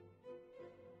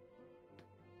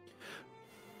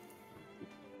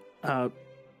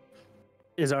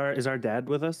 Is our dad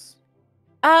with us?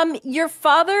 Your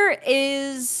father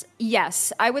is,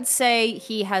 yes, I would say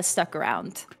he has stuck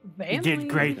around. You did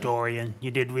great, Dorian. You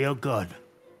did real good.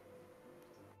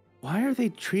 Why are they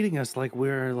treating us like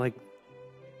we're like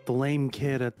the lame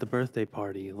kid at the birthday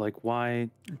party? Like, why?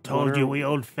 Told you we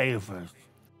owed favors.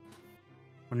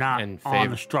 We're not on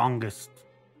the strongest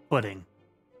footing.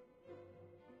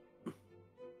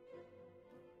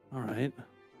 All right.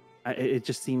 It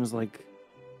just seems like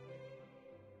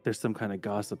there's some kind of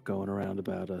gossip going around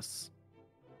about us.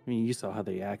 I mean, you saw how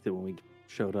they acted when we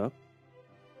showed up.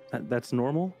 That's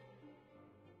normal?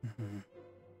 Mm-hmm.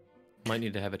 Might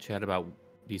need to have a chat about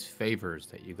these favors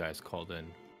that you guys called in.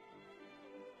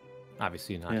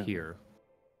 Obviously not here.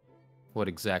 What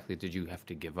exactly did you have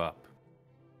to give up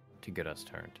to get us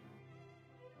turned?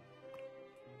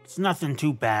 It's nothing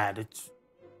too bad.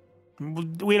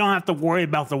 We don't have to worry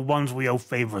about the ones we owe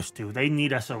favors to. They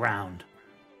need us around.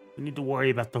 We need to worry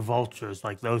about the vultures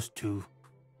like those two.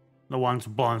 The ones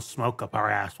blowing smoke up our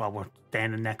ass while we're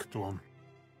standing next to them.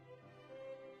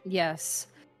 Yes.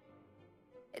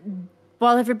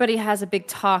 While everybody has a big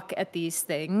talk at these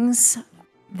things,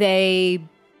 they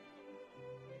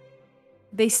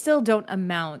still don't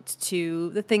amount to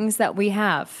the things that we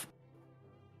have.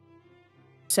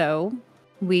 So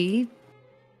we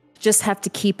just have to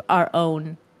keep our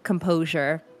own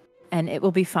composure, and it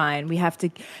will be fine. We have to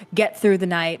get through the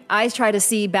night. I try to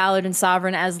see Ballard and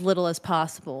Sovereign as little as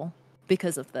possible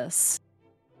because of this.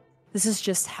 This is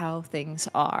just how things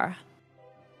are.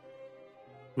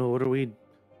 Well, what are we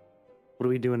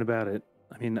doing about it?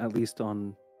 I mean, at least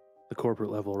on the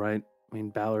corporate level, right? I mean,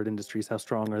 Ballard Industries, how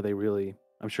strong are they really?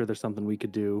 I'm sure there's something we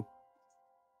could do.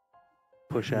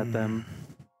 Push at them.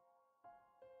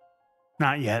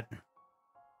 Not yet.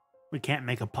 We can't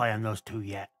make a play on those two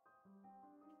yet.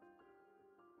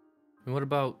 And what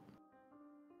about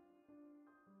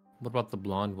the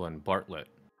blonde one, Bartlett?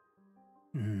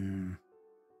 Hmm.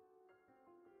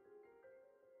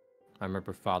 I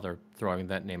remember Father throwing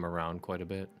that name around quite a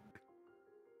bit.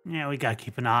 Yeah, we gotta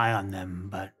keep an eye on them,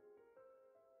 but...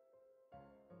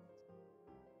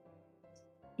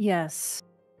 Yes,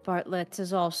 Bartlett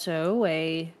is also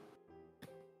a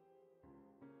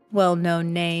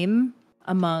well-known name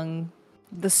among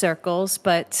the circles,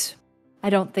 but I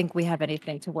don't think we have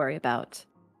anything to worry about.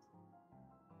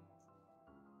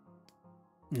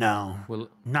 No,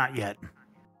 not yet.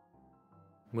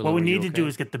 What we need to do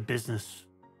is get the business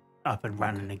up and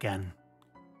running again.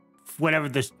 Whatever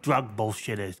this drug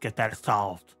bullshit is, get that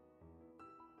solved.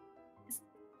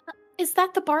 Is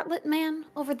that the Bartlett man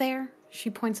over there? She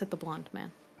points at the blonde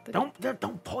man. Don't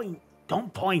point.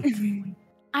 Don't point.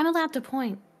 I'm allowed to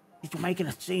point. You're making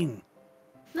a scene.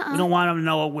 Nuh-uh. We don't want him to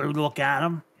know what we're looking at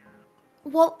him.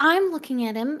 Well, I'm looking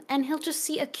at him, and he'll just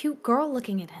see a cute girl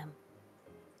looking at him.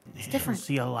 It's different.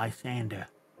 See a Lysander.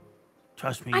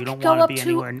 Trust me, I you don't could go want to up be to-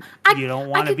 anywhere. I- You don't I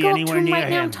want to could be go up anywhere to him near right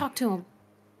now him. and talk to him.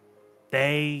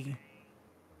 They.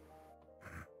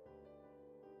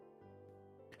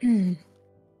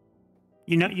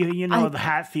 You know the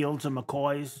Hatfields and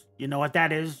McCoys. You know what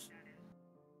that is?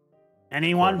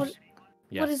 Anyone?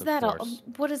 Yes, What is of that? course.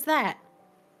 What is that?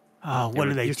 Oh, what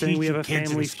are they You're saying we teaching have a kids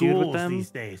in family feud with schools them? these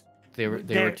days? They were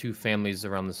They're- two families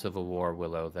around the Civil War,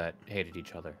 Willow, that hated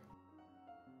each other.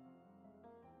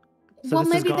 So Well,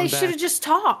 this has maybe they gone should have back- just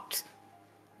talked.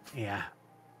 Yeah.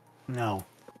 No.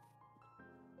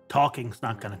 Talking's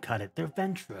not gonna cut it. They're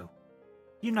Ventrue.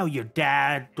 You know your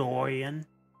dad, Dorian.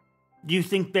 Do you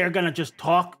think they're gonna just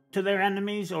talk to their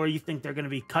enemies, or you think they're gonna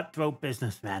be cutthroat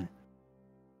businessmen?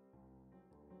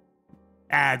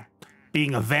 Add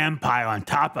being a vampire on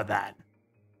top of that.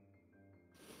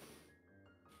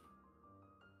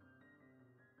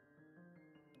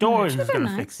 Dorian's They're gonna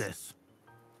nice. fix this.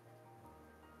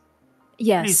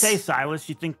 What do you say, Yes. Silas?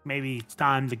 You think maybe it's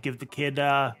time to give the kid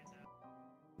a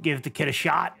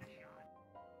shot?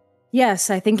 Yes,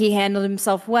 I think he handled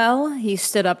himself well. He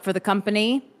stood up for the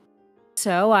company.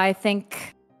 So I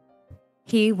think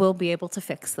he will be able to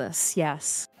fix this.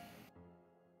 Yes.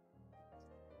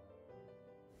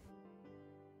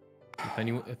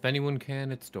 If anyone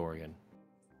can, it's Dorian.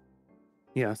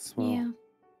 Yes, well, Yeah.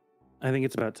 I think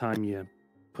it's about time you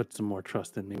put some more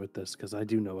trust in me with this, because I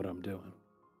do know what I'm doing.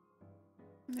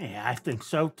 Yeah, I think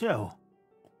so too.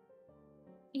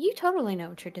 You totally know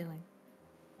what you're doing.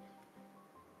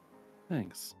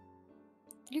 Thanks.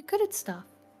 You're good at stuff.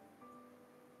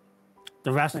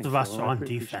 The rest Thanks, of us Willow. are I on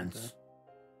appreciate defense. that.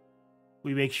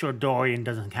 We make sure Dorian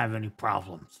doesn't have any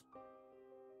problems.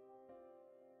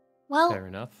 Well, Fair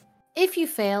enough. if you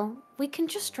fail, we can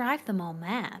just drive them all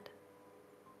mad.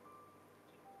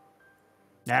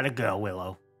 That a go,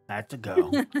 Willow. That's a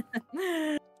go.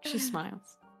 She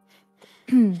smiles.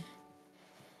 Well,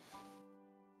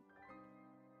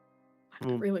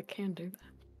 Really can do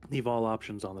that. leave all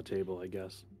options on the table, I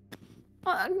guess.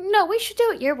 No, we should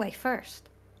do it your way first.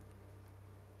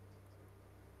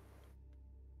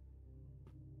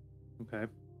 Okay.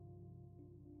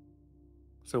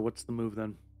 So what's the move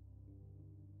then?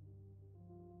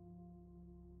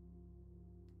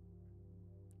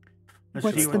 Let's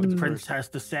What's see what the the move? prince has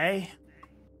to say.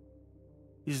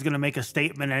 He's going to make a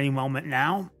statement any moment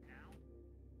now.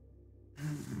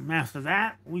 After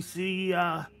that, we see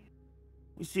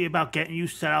about getting you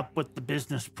set up with the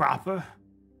business proper.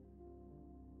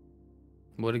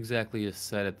 What exactly is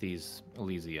said at these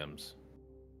Elysiums?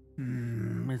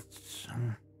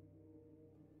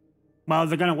 Well,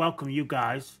 they're going to welcome you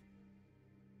guys.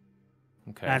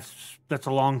 Okay. That's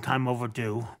a long time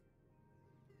overdue.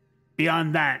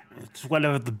 Beyond that, it's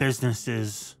whatever the business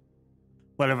is,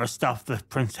 whatever stuff the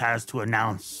prince has to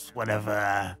announce,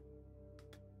 whatever.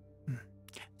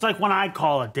 It's like when I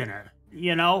call a dinner,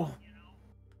 you know?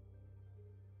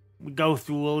 We go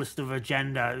through a list of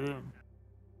agenda.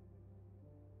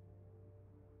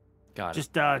 Got it.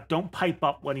 Just don't pipe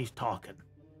up when he's talking.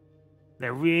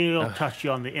 They're real touchy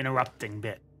on the interrupting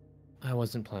bit. I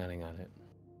wasn't planning on it.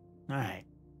 All right,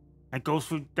 that goes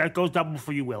double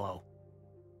for you, Willow.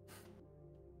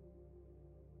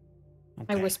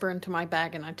 I Okay. whisper into my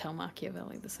bag and I tell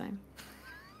Machiavelli the same.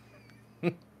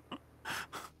 Don't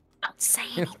say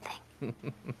anything.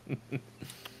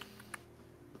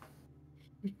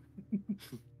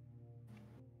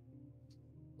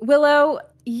 Willow,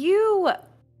 you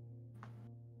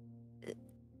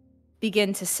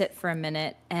begin to sit for a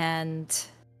minute, and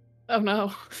Oh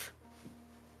no.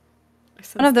 I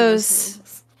sense one of the those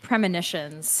resonance.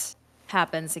 premonitions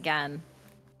happens again.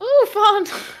 Ooh, fun!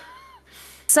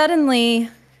 Suddenly,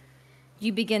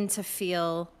 you begin to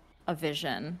feel a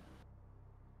vision.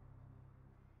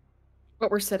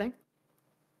 But we're sitting.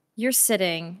 You're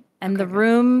sitting, and Okay, the good.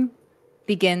 room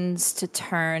begins to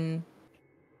turn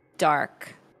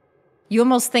dark. You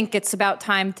almost think it's about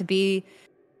time to be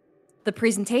the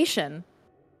presentation.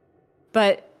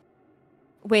 But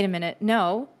wait a minute.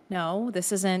 No,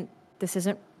 this isn't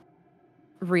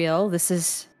real. This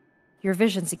is your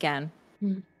visions again.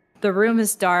 Hmm. The room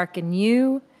is dark, and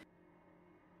you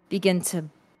begin to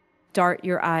dart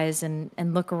your eyes and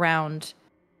look around.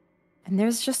 And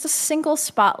there's just a single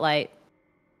spotlight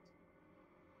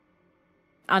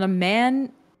on a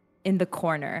man in the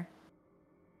corner.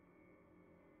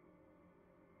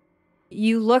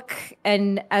 You look,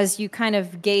 and as you kind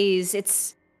of gaze,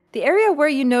 it's the area where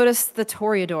you notice the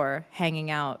Toreador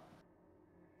hanging out.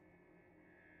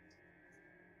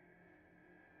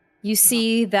 You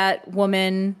see that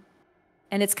woman,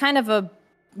 and it's kind of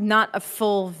not a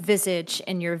full visage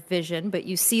in your vision, but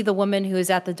you see the woman who is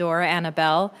at the door,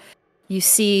 Annabelle. You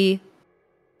see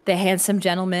the handsome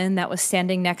gentleman that was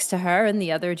standing next to her and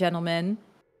the other gentleman.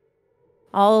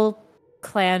 All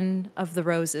clan of the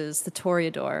Roses, the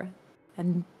Toreador,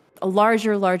 and a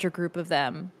larger group of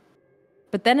them.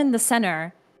 But then in the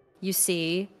center, you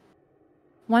see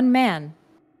one man.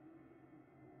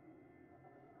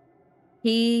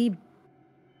 He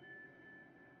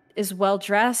is well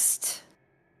dressed,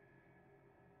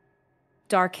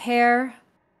 dark hair.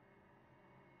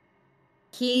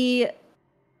 He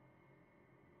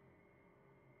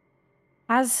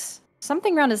has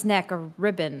something around his neck, a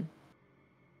ribbon.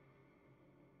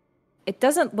 It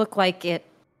doesn't look like it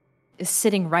is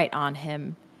sitting right on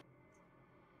him.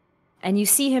 And you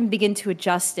see him begin to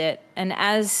adjust it. And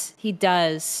as he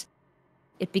does,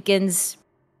 it begins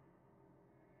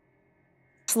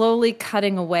slowly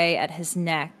cutting away at his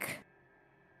neck.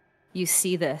 You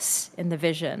see this in the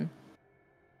vision.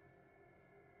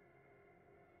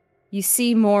 you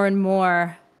see more and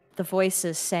more the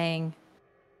voices saying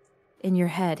in your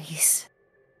head, he's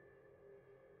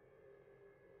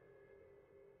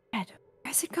dead.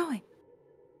 Where's it going?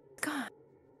 It's gone.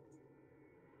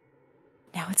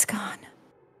 Now it's gone.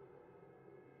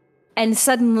 And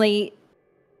suddenly,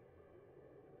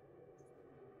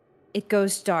 it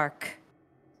goes dark.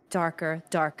 Darker,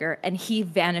 darker, and he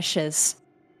vanishes.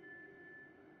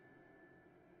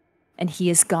 And he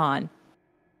is gone.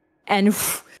 And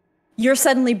you're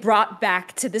suddenly brought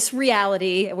back to this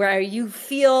reality where you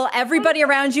feel everybody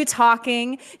around you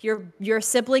talking, your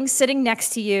siblings sitting next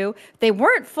to you. They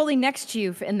weren't fully next to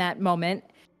you in that moment.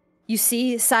 You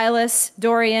see Silas,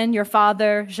 Dorian, your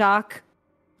father, Jacques.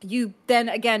 You then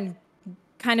again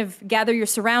kind of gather your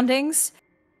surroundings.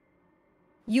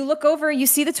 You look over, you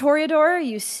see the Toreador,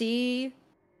 you see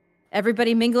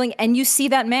everybody mingling, and you see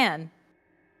that man.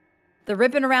 The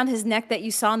ribbon around his neck that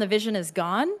you saw in the vision is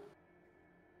gone.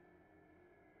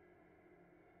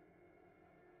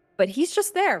 But he's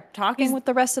just there, talking with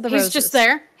the rest of the roses. He's just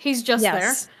there. He's just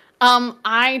there.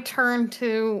 I turn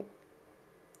to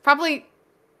probably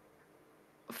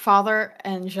Father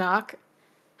and Jacques.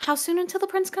 How soon until the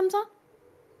prince comes on?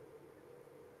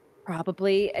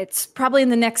 It's probably in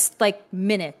the next,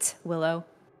 minute, Willow.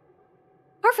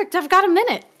 Perfect, I've got a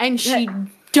minute. And she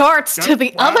darts to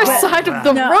the other side of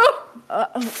the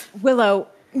room. Willow,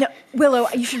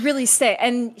 you should really stay.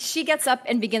 And she gets up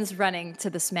and begins running to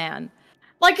this man.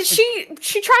 Like, she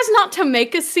tries not to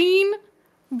make a scene,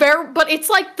 but it's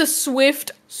like the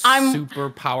swift,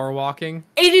 super power walking?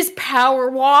 It is power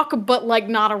walk, but,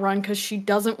 not a run, because she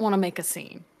doesn't want to make a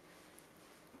scene.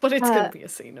 But it's going to be a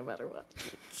scene no matter what.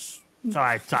 It's all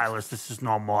right, Silas. This is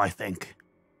normal, I think.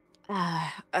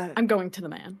 I'm going to the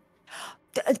man.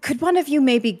 Could one of you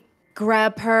maybe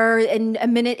grab her in a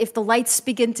minute? If the lights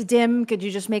begin to dim, could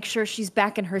you just make sure she's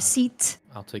back in her seat?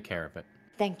 I'll take care of it.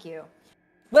 Thank you.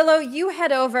 Willow, you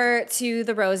head over to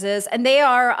the roses, and they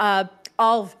are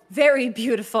all very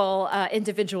beautiful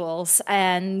individuals.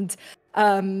 And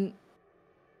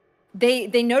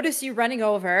they notice you running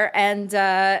over, and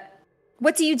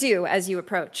what do you do as you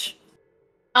approach?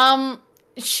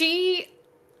 She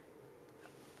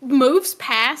moves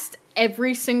past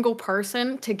every single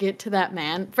person to get to that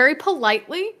man, very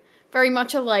politely, very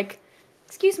much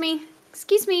excuse me,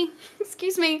 excuse me,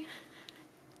 excuse me,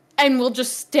 and we'll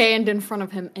just stand in front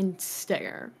of him and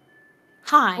stare.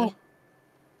 Hi. Oh.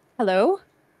 Hello?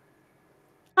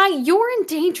 Hi, you're in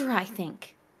danger, I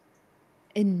think.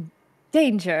 In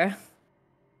danger?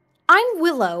 I'm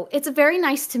Willow. It's very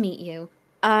nice to meet you.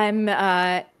 I'm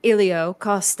Ilio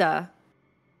Costa.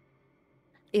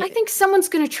 I think someone's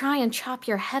gonna try and chop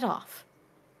your head off.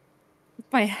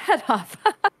 My head off?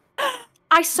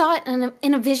 I saw it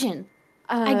in a vision.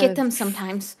 I get them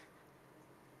sometimes.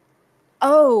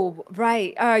 Oh,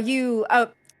 right. You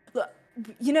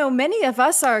many of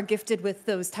us are gifted with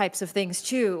those types of things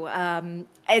too.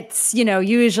 It's,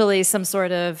 usually some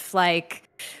sort of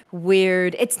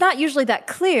weird, it's not usually that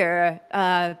clear.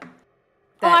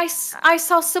 I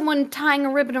saw someone tying a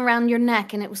ribbon around your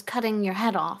neck and it was cutting your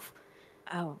head off.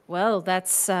 Oh, well,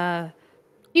 that's,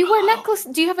 You wear necklace?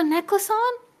 Do you have a necklace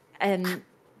on? And,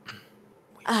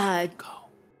 and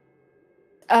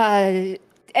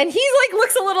he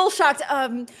looks a little shocked.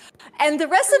 And the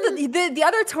rest of the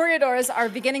other Toreadors are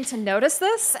beginning to notice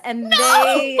this, and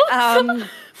they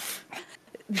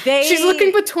She's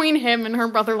looking between him and her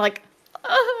brother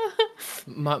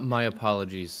My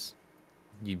apologies,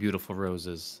 you beautiful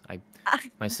roses.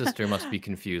 My sister must be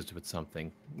confused with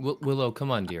something. Willow, come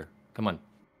on, dear. Come on.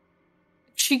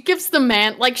 She gives the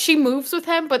man, she moves with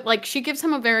him, but, she gives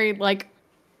him a very,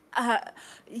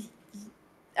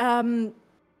 and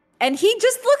he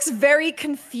just looks very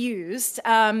confused.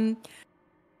 Annabelle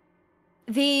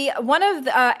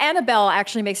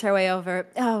actually makes her way over.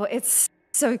 Oh, it's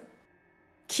so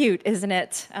cute, isn't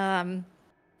it? Was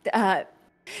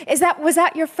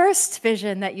that your first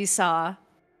vision that you saw?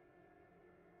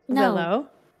 No. Willow?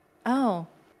 Oh.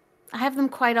 I have them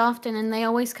quite often, and they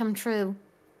always come true.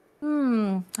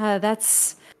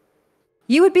 That's...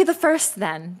 You would be the first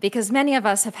then, because many of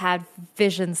us have had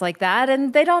visions like that,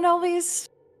 and they don't always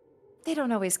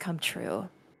come true.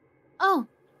 Oh.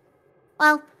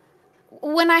 Well,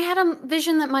 when I had a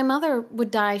vision that my mother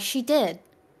would die, she did.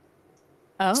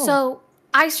 Oh. So,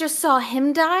 I just saw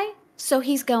him die, so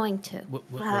he's going to.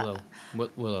 Willow,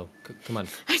 come on.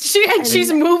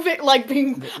 She's moving,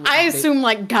 being, I assume,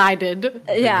 guided.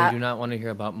 Yeah. They do not want to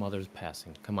hear about mother's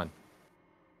passing. Come on.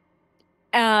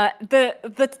 The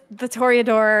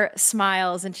Toreador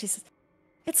smiles and she says,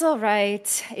 "It's all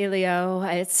right, Elio.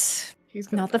 He's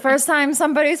gonna Not the die. first time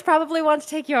somebody's probably want to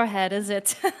take your head, is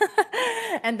it?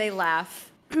 And they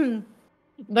laugh.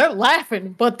 They're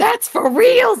laughing, but that's for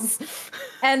reals.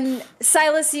 And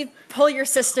Silas, you pull your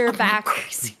sister back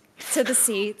to the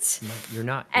seat. No, you're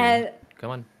not. And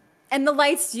Come on. and the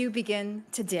lights do begin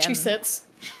to dim. She sits.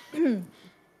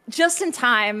 Just in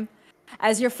time,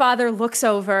 as your father looks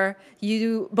over,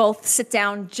 you both sit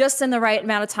down just in the right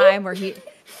amount of time where he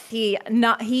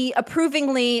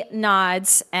approvingly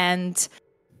nods, and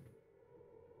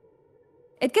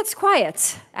it gets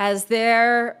quiet as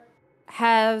there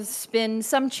has been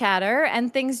some chatter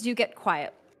and things do get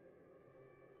quiet.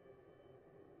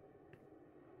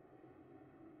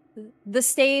 The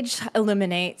stage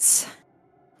illuminates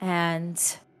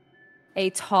and a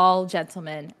tall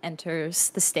gentleman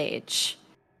enters the stage.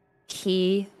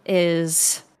 He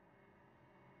has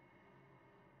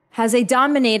a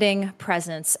dominating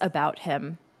presence about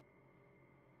him.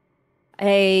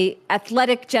 A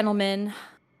athletic gentleman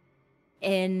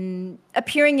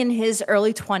appearing in his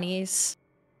early 20s,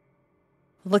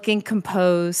 looking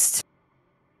composed.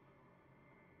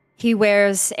 He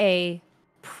wears a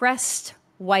pressed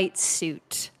white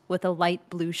suit with a light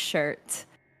blue shirt,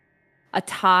 a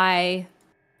tie,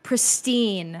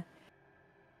 pristine.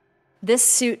 This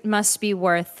suit must be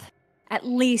worth at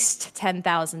least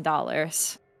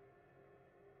 $10,000.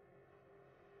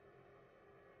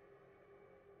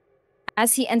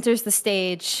 As he enters the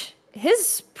stage,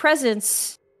 his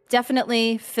presence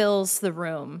definitely fills the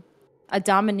room, a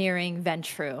domineering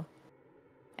Ventrue.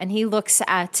 And he looks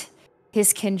at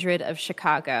his kindred of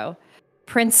Chicago,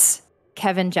 Prince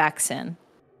Kevin Jackson,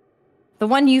 the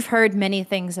one you've heard many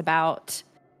things about,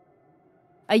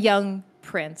 a young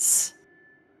prince.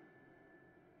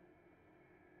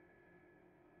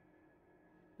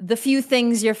 The few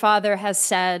things your father has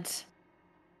said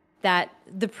that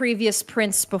the previous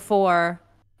prince before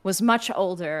was much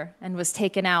older and was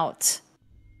taken out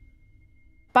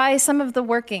by some of the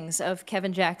workings of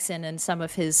Kevin Jackson and some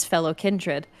of his fellow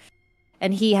kindred.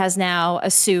 And he has now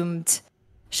assumed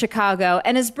Chicago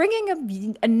and is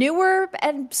bringing a newer,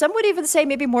 and some would even say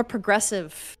maybe more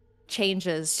progressive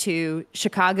changes to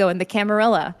Chicago and the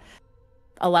Camarilla,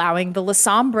 allowing the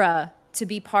Lysander to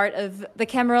be part of the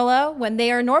Camarilla when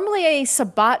they are normally a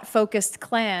Sabbat-focused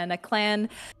clan, a clan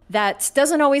that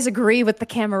doesn't always agree with the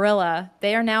Camarilla.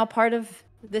 They are now part of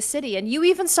the city. And you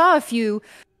even saw a few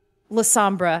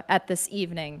Lysander at this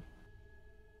evening.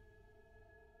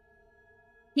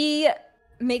 He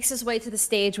makes his way to the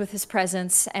stage with his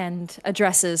presence and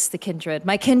addresses the kindred.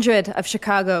 My kindred of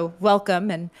Chicago,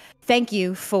 welcome and thank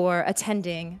you for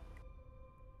attending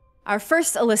our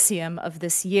first Elysium of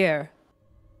this year.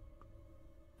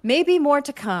 Maybe more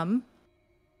to come.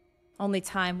 Only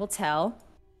time will tell.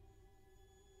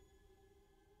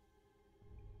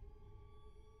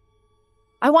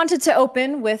 I wanted to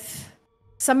open with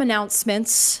some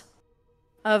announcements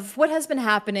of what has been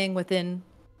happening within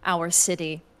our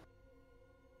city.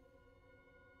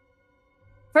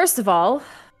 First of all,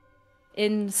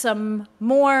 in some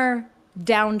more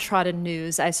downtrodden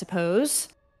news, I suppose,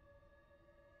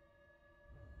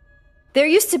 there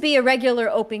used to be a regular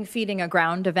open feeding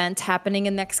ground event happening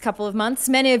in the next couple of months.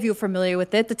 Many of you are familiar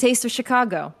with it, the Taste of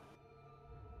Chicago.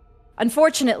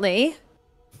 Unfortunately,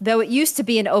 though it used to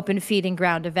be an open feeding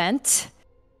ground event,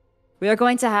 we are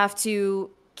going to have to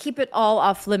keep it all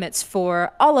off limits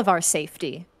for all of our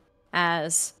safety,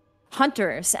 as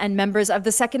hunters and members of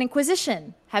the Second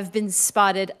Inquisition have been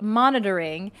spotted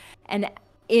monitoring and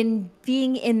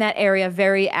being in that area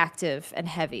very active and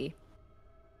heavy.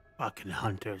 Fucking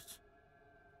hunters.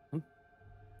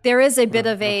 There is a bit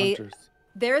of a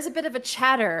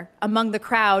chatter among the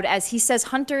crowd as he says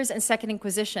hunters and Second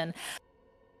Inquisition.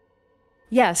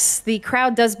 Yes, the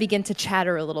crowd does begin to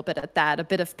chatter a little bit at that, a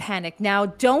bit of panic. Now,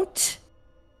 don't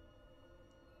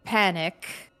panic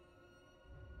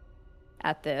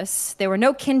at this. There were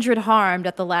no kindred harmed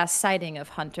at the last sighting of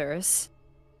hunters,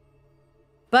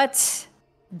 but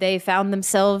they found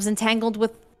themselves entangled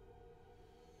with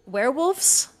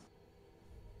werewolves,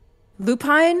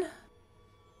 lupine.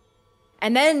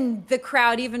 And then the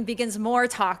crowd even begins more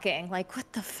talking, like,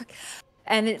 what the fuck?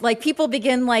 And people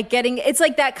begin getting, it's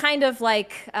like that kind of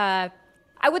I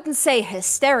wouldn't say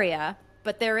hysteria,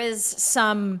 but there is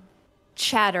some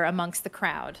chatter amongst the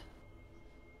crowd.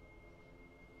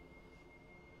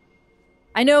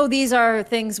 I know these are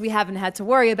things we haven't had to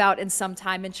worry about in some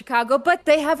time in Chicago, but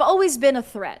they have always been a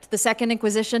threat. The Second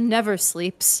Inquisition never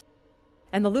sleeps.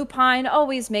 And the lupine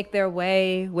always make their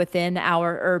way within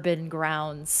our urban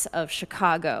grounds of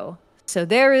Chicago. So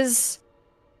there is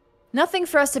nothing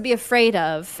for us to be afraid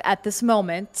of at this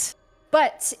moment.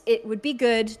 But it would be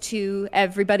good to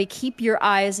everybody keep your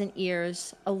eyes and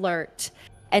ears alert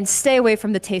and stay away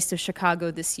from the Taste of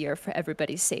Chicago this year for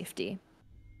everybody's safety.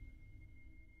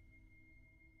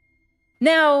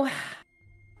 Now,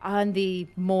 on the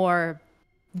more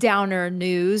downer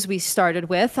news we started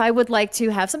with, I would like to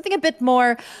have something a bit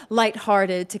more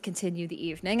lighthearted to continue the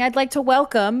evening. I'd like to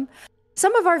welcome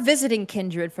some of our visiting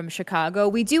kindred from Chicago.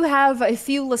 We do have a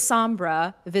few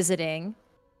Lasombra visiting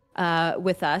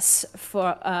with us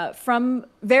from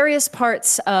various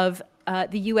parts of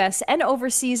the U.S. and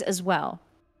overseas as well.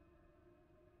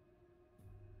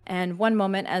 And one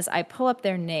moment as I pull up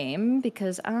their name,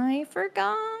 because I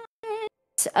forgot.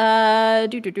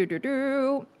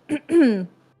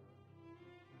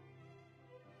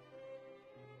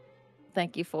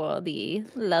 Thank you for the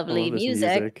lovely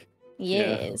music.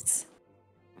 Yes.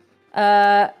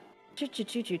 Yeah.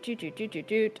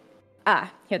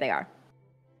 Here they are.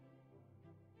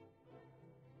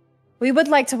 We would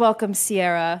like to welcome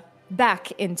Sierra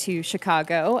back into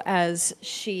Chicago, as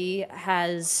she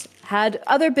has had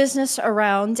other business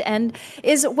around and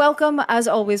is welcome, as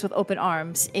always, with open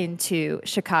arms into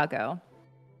Chicago.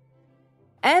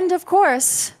 And of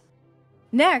course,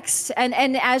 next,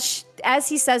 and as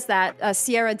he says that,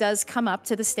 Sierra does come up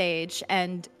to the stage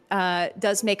and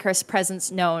does make her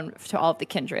presence known to all of the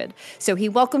kindred. So he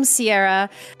welcomes Sierra,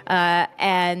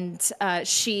 and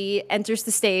she enters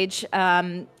the stage,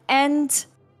 and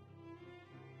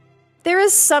there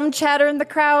is some chatter in the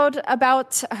crowd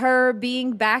about her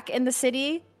being back in the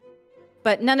city,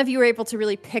 but none of you were able to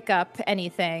really pick up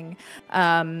anything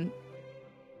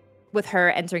with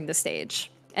her entering the stage.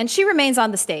 And she remains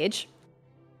on the stage.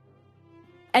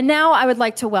 And now I would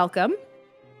like to welcome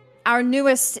our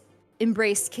newest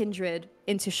embraced kindred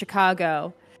into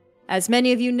Chicago. As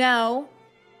many of you know,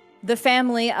 the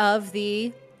family of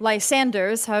the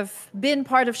Lysanders have been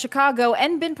part of Chicago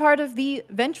and been part of the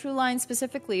Ventrue line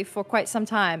specifically for quite some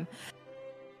time.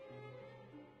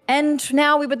 And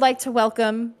now we would like to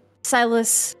welcome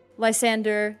Silas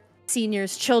Lysander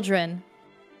Sr.'s children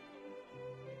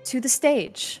to the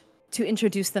stage to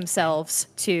introduce themselves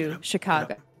to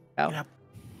Chicago. Get up.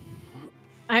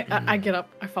 I get up.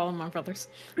 I follow my brothers.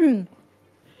 Come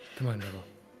on,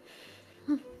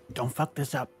 Neville. Don't fuck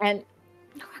this up. And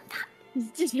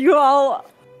you all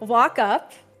walk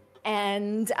up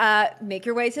and make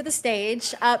your way to the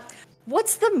stage.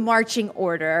 What's the marching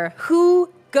order? Who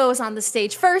goes on the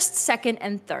stage first, second,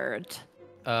 and third?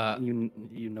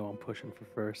 You know I'm pushing for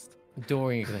first.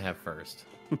 Dorian can have first.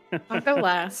 I'll go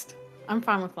last. I'm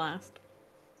fine with last.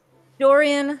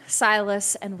 Dorian,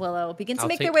 Silas, and Willow begin to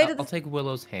make their way to the... I'll take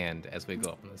Willow's hand as we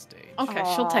go up on the stage. Okay,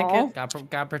 she'll take it.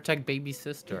 Gotta protect baby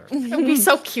sister. It'll be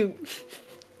so cute.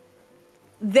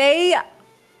 They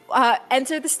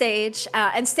enter the stage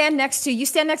and stand next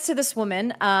to this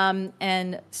woman.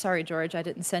 And sorry, George, I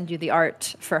didn't send you the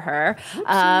art for her.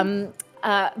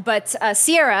 But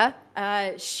Sierra,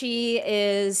 she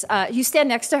is, you stand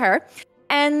next to her,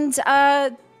 and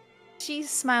she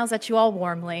smiles at you all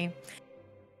warmly.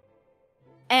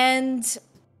 And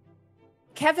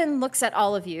Kevin looks at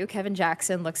all of you. Kevin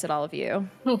Jackson looks at all of you.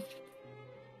 Mr.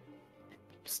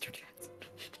 Jackson.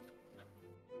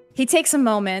 He takes a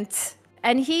moment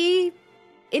and he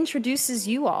introduces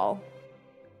you all.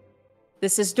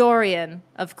 This is Dorian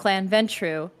of Clan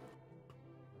Ventrue,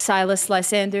 Silas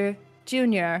Lysander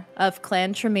Jr. of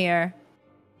Clan Tremere,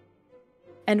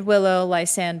 and Willow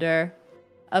Lysander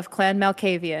of Clan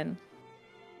Malkavian.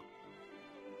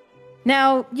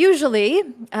 Now, usually,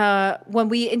 when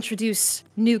we introduce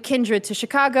new kindred to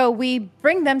Chicago, we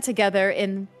bring them together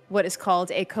in what is called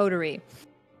a coterie.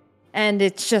 And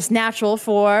it's just natural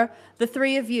for the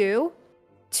three of you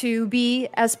to be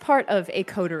as part of a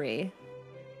coterie.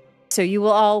 So you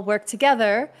will all work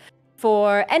together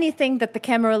for anything that the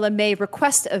Camarilla may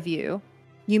request of you.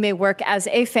 You may work as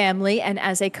a family and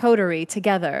as a coterie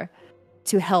together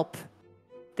to help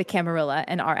the Camarilla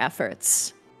in our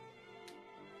efforts.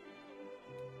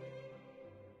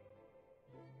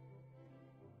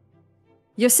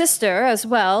 Your sister as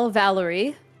well,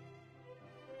 Valerie,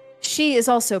 she is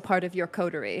also part of your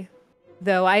coterie,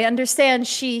 though I understand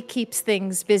she keeps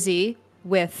things busy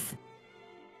with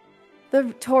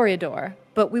the Toreador.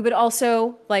 But we would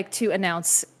also like to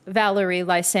announce Valerie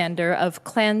Lysander of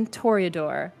Clan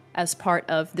Toreador as part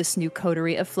of this new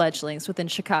coterie of fledglings within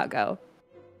Chicago.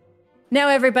 Now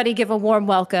everybody give a warm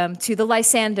welcome to the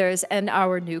Lysanders and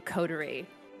our new coterie.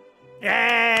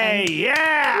 Yay!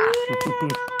 Yeah!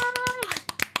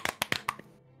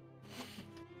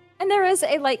 And there is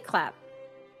a light clap.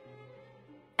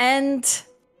 And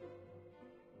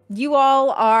you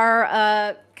all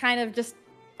are kind of just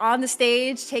on the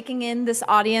stage, taking in this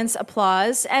audience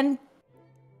applause, and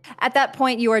at that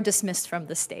point, you are dismissed from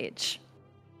the stage.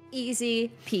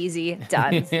 Easy peasy,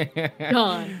 done.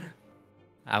 Done.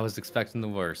 I was expecting the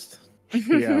worst.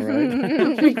 Yeah,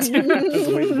 right. That's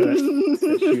the way to do it.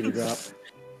 That shooter drop.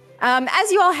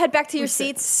 As you all head back to your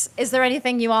seats, is there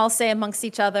anything you all say amongst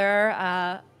each other?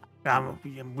 I'm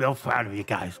real proud of you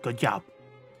guys. Good job.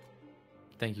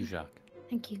 Thank you, Jacques.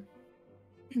 Thank you.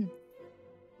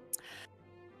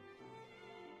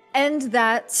 And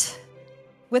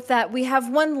with that, we have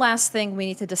one last thing we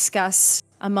need to discuss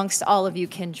amongst all of you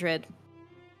kindred.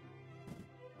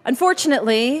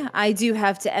 Unfortunately, I do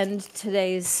have to end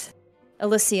today's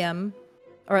Elysium,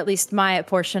 or at least my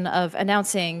portion of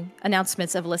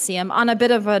announcements of Elysium, on a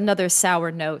bit of another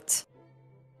sour note,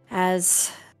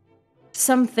 as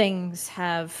some things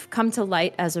have come to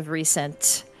light as of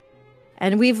recent,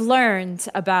 and we've learned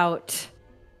about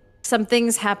some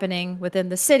things happening within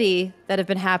the city that have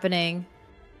been happening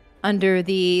under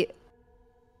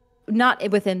not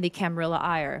within the Camarilla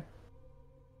Ire.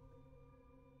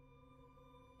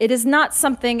 It is not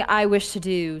something I wish to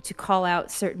do, to call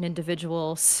out certain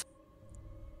individuals,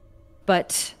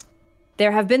 but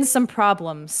there have been some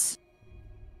problems.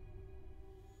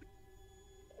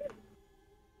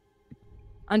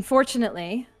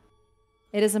 Unfortunately,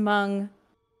 it is among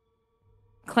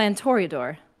Clan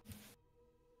Toreador.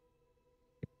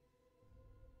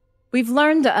 We've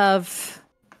learned of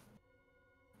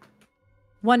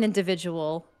one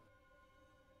individual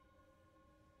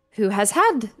who has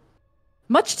had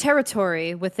much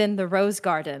territory within the Rose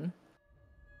Garden,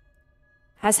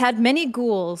 has had many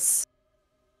ghouls,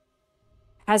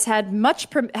 has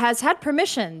had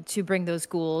permission to bring those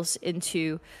ghouls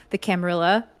into the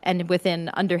Camarilla and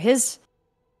under his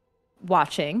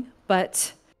watching,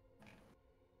 but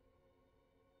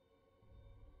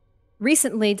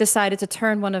recently decided to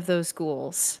turn one of those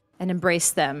ghouls and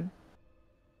embrace them.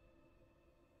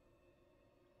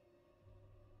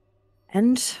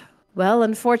 And, well,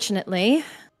 unfortunately,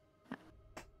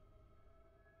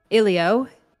 Ilio,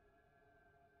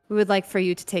 we would like for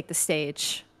you to take the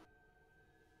stage.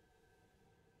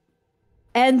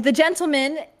 And the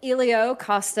gentleman, Ilio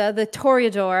Costa, the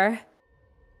Toreador,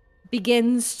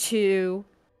 begins to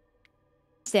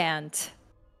stand.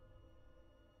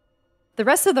 The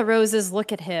rest of the roses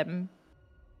look at him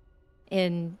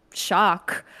in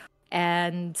shock,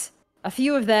 and a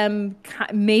few of them,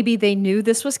 maybe they knew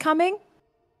this was coming.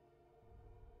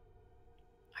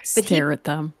 I stare at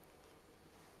them.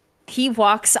 He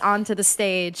walks onto the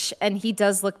stage, and he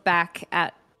does look back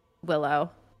at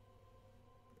Willow.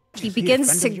 He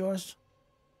begins to... Yours?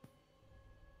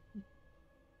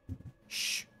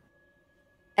 Shh.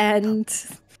 And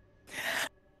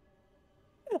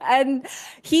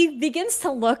he begins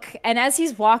to look, and as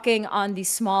he's walking on these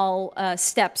small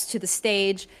steps to the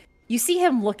stage, you see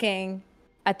him looking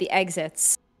at the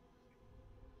exits,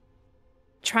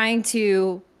 trying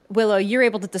to... Willow, you're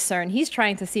able to discern. He's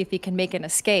trying to see if he can make an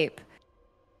escape.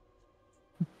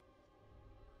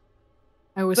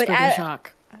 I whisper to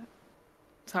Jacques.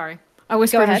 Sorry. I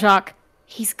whisper to ahead. Jacques.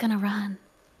 He's gonna run.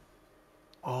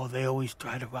 Oh, they always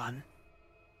try to run.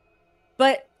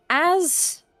 But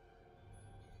as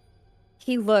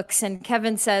he looks, and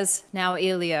Kevin says, now,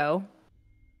 Elio,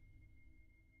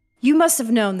 you must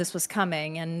have known this was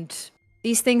coming, and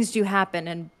these things do happen,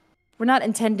 and we're not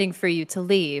intending for you to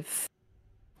leave.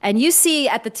 And you see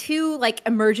at the two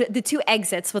the two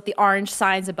exits with the orange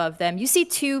signs above them, you see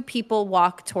two people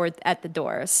walk at the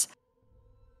doors.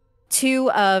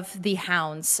 Two of the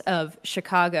hounds of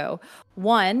Chicago.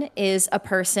 One is a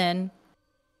person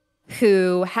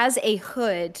who has a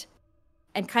hood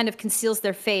and kind of conceals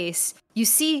their face. You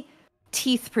see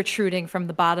teeth protruding from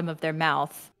the bottom of their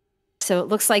mouth. So it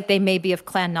looks like they may be of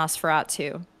Clan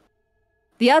Nosferatu.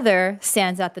 The other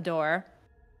stands at the door,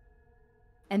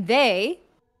 and they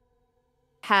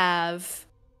have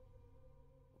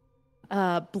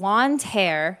blonde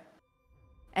hair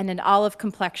and an olive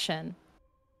complexion.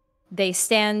 They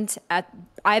stand at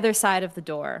either side of the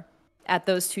door, at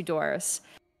those two doors.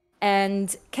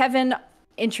 And Kevin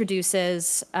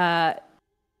introduces, I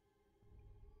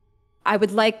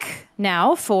would like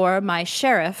now for my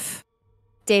sheriff,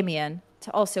 Damien,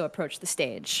 to also approach the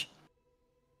stage.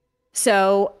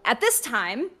 So at this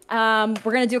time,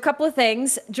 we're going to do a couple of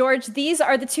things. George, these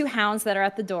are the two hounds that are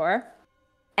at the door.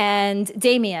 And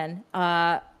Damien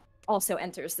also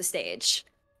enters the stage.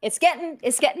 It's getting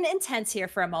intense here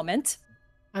for a moment.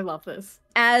 I love this.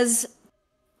 As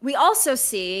we also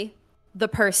see the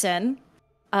person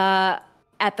at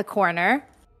the corner.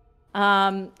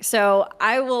 So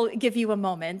I will give you a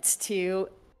moment to...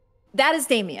 That is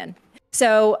Damien.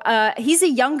 So he's a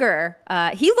younger.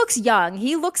 He looks young.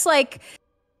 He looks like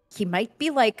he might be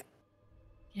like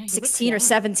 16 or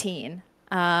 17.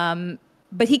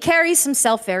 But he carries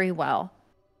himself very well.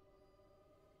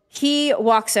 He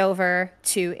walks over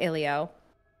to Ilio.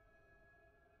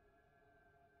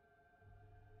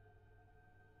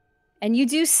 And you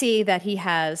do see that he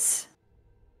has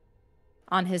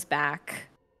on his back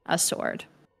a sword.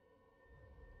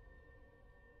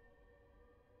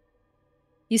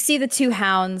 You see the two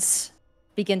hounds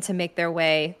begin to make their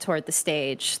way toward the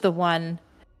stage. The one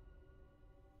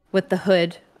with the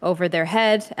hood over their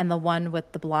head and the one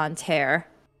with the blonde hair.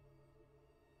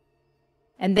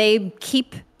 And they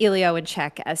keep Ilio in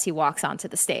check as he walks onto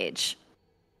the stage.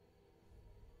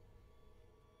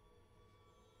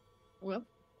 Well.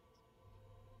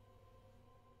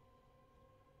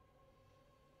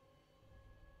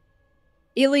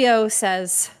 Ilio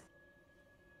says,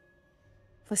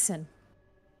 listen,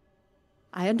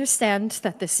 I understand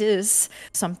that this is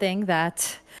something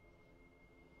that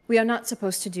we are not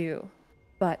supposed to do,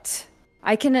 but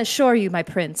I can assure you, my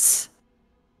prince,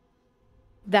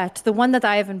 that the one that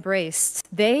I have embraced,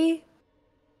 they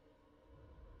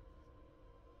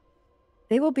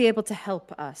will be able to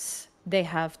help us. They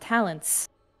have talents.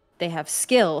 They have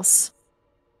skills.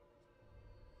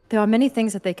 There are many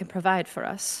things that they can provide for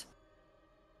us.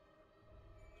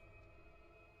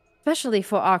 Especially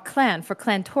for our clan, for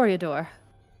Clan Toreador.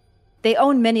 They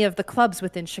own many of the clubs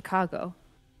within Chicago.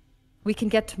 We can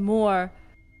get more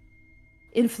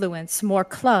influence, more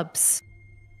clubs.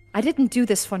 I didn't do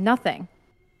this for nothing.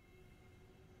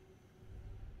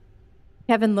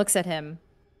 Kevin looks at him.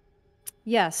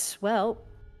 Yes, well,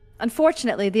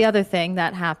 unfortunately, the other thing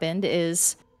that happened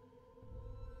is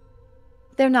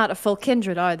they're not a full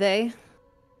kindred, are they?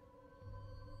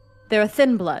 They're a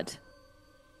thin blood.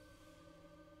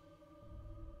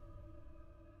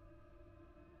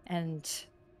 And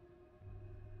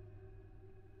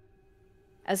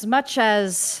as much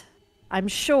as I'm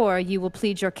sure you will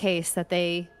plead your case that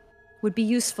they would be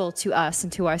useful to us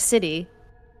and to our city,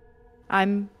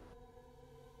 I'm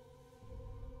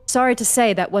sorry to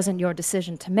say that wasn't your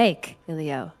decision to make,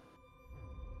 Ilio.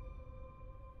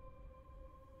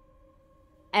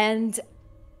 And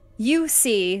you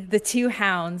see the two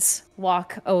hounds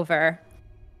walk over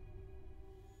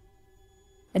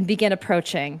and begin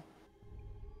approaching.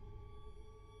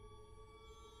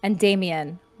 And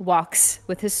Damien walks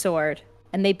with his sword,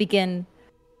 and they begin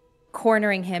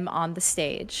cornering him on the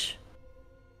stage.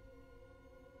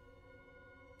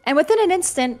 And within an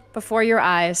instant, before your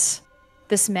eyes,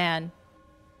 this man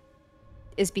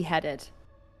is beheaded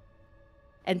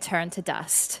and turned to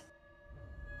dust.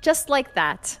 Just like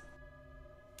that,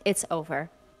 it's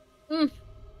over.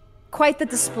 Quite the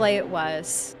display it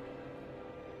was.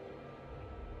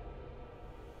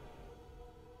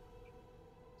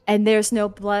 And there's no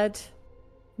blood,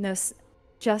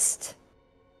 just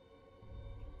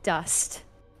dust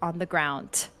on the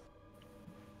ground.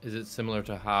 Is it similar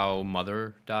to how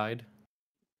Mother died?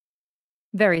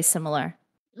 Very similar.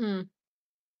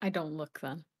 I don't look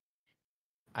then.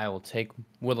 I will take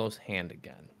Willow's hand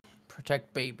again.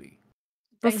 Protect baby.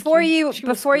 Before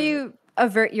you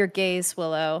avert your gaze,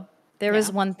 Willow, there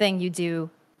is one thing you do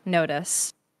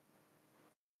notice.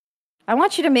 I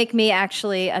want you to make me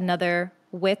actually another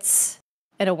wits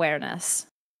and awareness.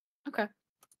 Okay.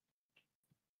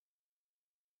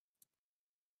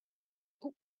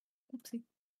 Oh, oopsie.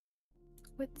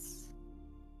 Wits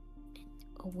and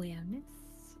awareness.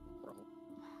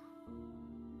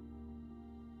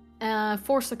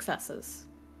 4 successes.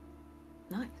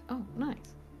 Nice. Oh, nice.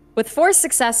 With 4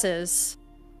 successes,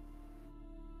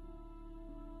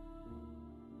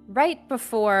 right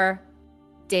before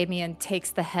Damien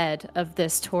takes the head of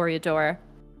this Toreador,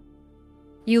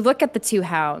 you look at the two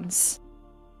hounds,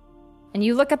 and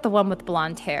you look at the one with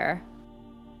blonde hair.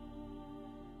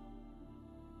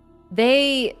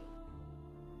 They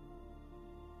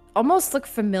almost look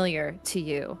familiar to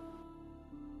you.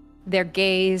 Their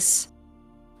gaze,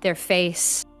 their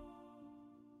face,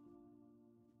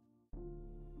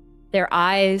 their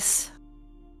eyes.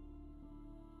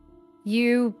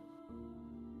 You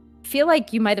feel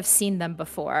like you might have seen them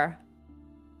before.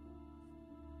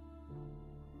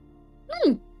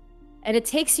 And it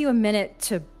takes you a minute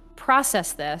to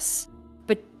process this,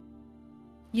 but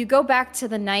you go back to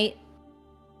the night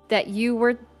that you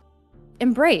were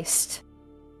embraced.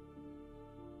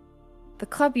 The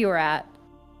club you were at.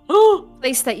 The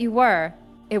place that you were.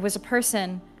 It was a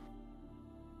person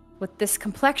with this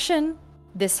complexion,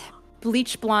 this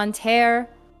bleach blonde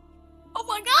hair. Oh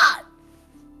my god!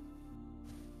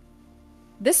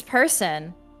 This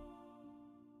person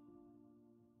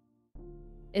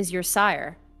is your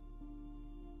sire.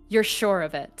 You're sure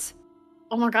of it.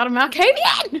 Oh my god, a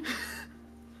Malkavian!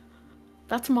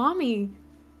 That's mommy.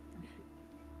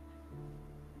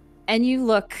 And you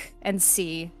look and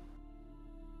see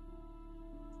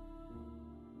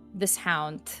this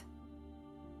hound.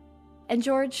 And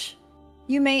George,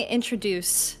 you may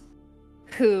introduce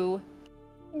who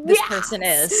this person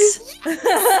is. Mandy!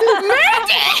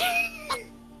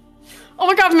 Oh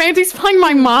my god, Mandy's playing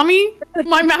my mommy?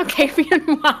 My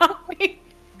Malkavian mommy?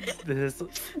 This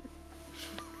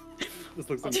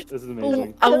is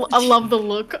amazing. I love the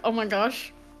look. Oh my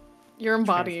gosh. You're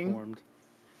embodying. Transformed.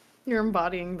 You're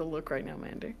embodying the look right now,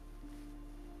 Mandy.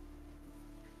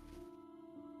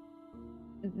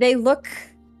 They look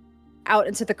out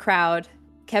into the crowd.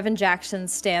 Kevin Jackson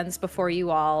stands before you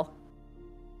all.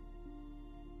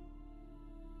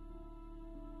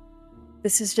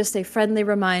 This is just a friendly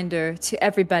reminder to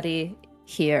everybody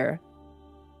here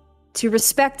to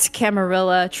respect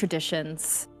Camarilla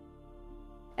traditions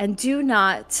and do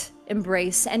not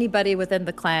embrace anybody within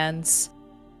the clans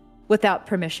without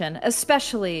permission,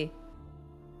 especially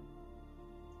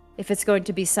if it's going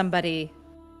to be somebody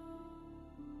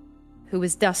who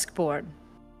is duskborn,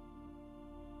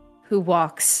 who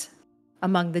walks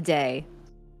among the day.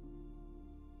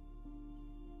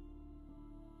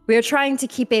 We are trying to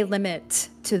keep a limit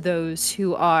to those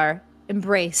who are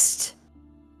embraced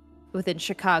within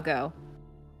Chicago.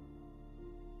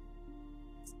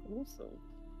 Awesome.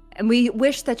 And we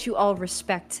wish that you all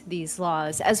respect these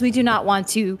laws, as we do not want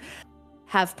to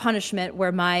have punishment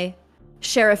where my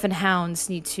sheriff and hounds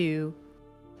need to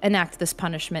enact this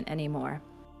punishment anymore.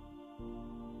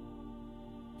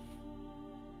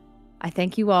 I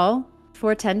thank you all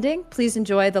for attending. Please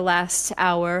enjoy the last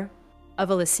hour of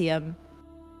Elysium.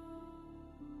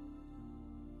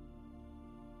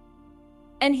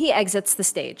 And he exits the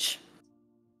stage.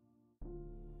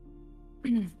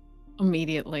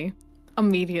 Immediately,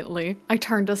 I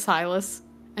turn to Silas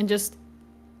and just,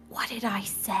 what did I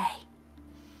say?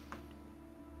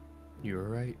 You were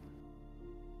right.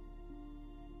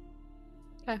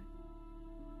 Okay.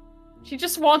 She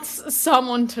just wants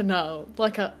someone to know,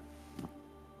 like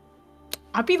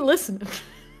I'd be listening.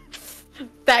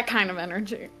 That kind of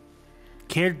energy.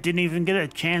 Kid didn't even get a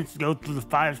chance to go through the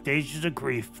 5 stages of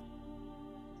grief.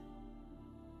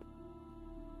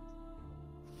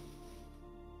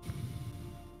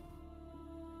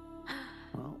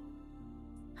 Well,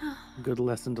 good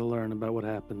lesson to learn about what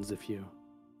happens if you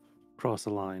cross a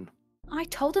line. I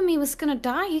told him he was gonna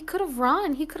die. He could have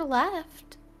run. He could have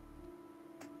left.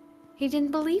 He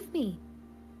didn't believe me.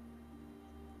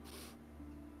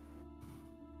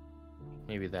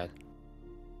 Maybe that's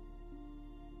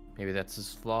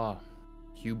his flaw.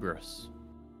 Hubris.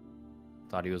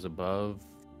 Thought he was above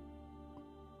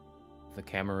the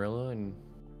Camarilla and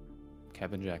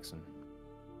Kevin Jackson.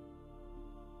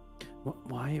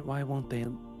 Why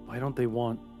don't they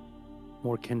want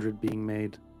more kindred being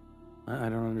made? I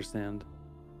don't understand.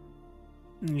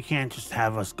 You can't just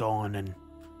have us going and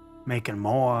making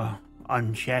more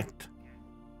unchecked.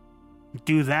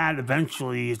 Do that,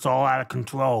 eventually it's all out of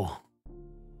control.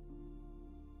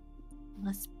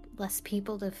 Less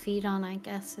people to feed on, I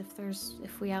guess,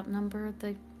 if we outnumber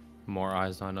the... More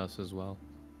eyes on us as well.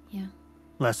 Yeah.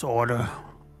 Less order.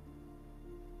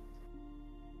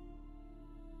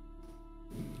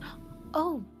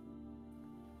 Oh.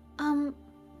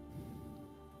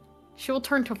 She will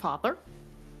turn to father.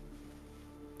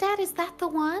 Dad, is that the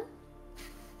one?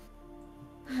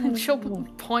 And she'll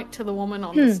point to the woman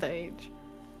on the stage.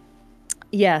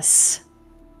 Yes.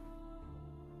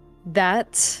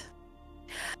 That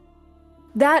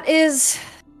is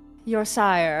your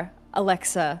sire.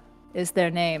 Alexa is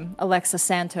their name. Alexa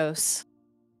Santos.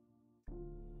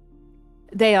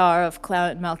 They are of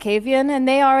Clan Malkavian, and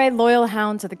they are a loyal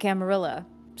hound to the Camarilla.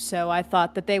 So I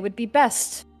thought that they would be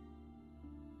best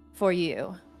for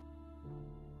you.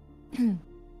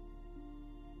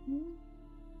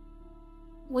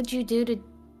 What'd you do to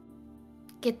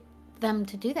get them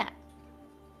to do that?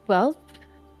 Well,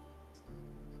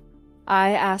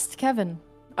 I asked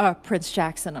Prince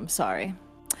Jackson, I'm sorry.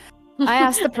 I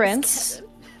asked the prince,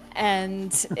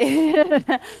 and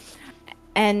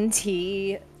and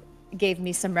he gave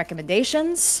me some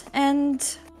recommendations,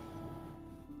 and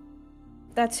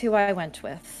that's who I went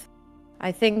with.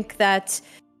 I think that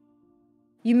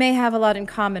you may have a lot in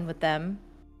common with them,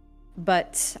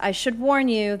 but I should warn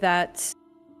you that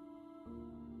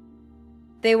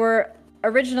they were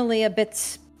originally a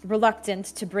bit reluctant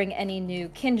to bring any new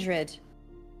kindred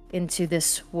into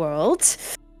this world.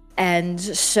 And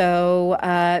so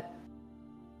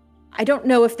I don't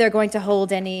know if they're going to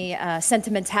hold any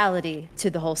sentimentality to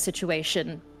the whole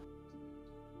situation.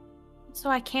 So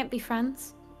I can't be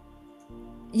friends?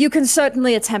 You can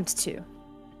certainly attempt to.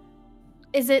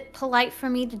 Is it polite for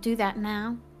me to do that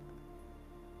now?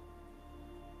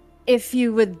 If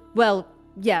you would, well,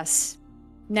 yes.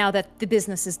 Now that the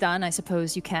business is done, I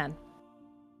suppose you can.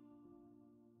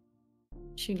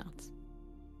 She nods.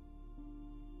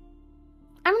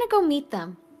 I'm gonna go meet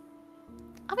them.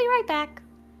 I'll be right back.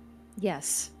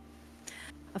 Yes.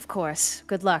 Of course.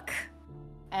 Good luck.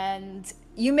 And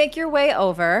you make your way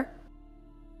over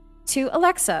to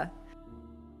Alexa.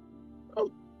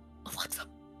 Alexa.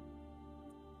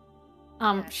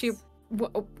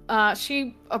 Yes.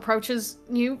 She approaches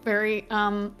you very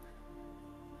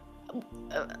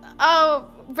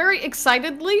very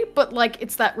excitedly, but like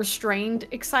it's that restrained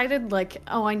excited, like,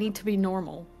 oh, I need to be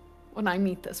normal when I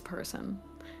meet this person.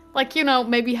 Like, you know,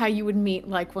 maybe how you would meet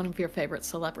like one of your favorite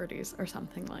celebrities or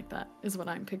something like that is what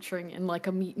I'm picturing in like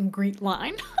a meet and greet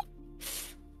line.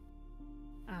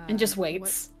 And just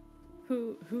waits.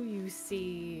 Who you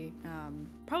see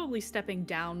probably stepping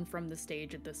down from the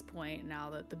stage at this point now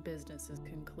that the business is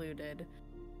concluded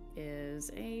is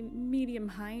a medium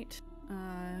height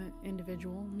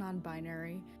individual,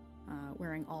 non-binary,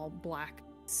 wearing all black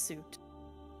suit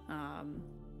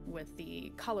with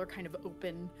the collar kind of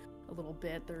open a little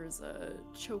bit. There's a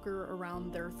choker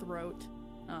around their throat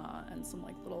and some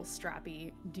like little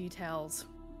strappy details.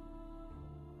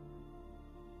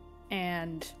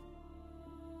 And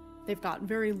they've got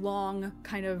very long,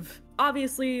 kind of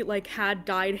obviously like had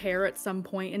dyed hair at some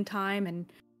point in time, and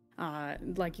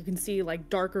like you can see like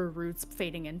darker roots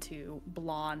fading into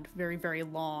blonde, very, very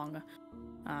long.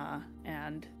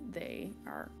 And they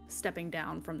are stepping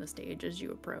down from the stage as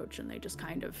you approach, and they just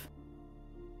kind of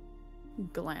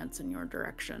glance in your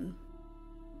direction.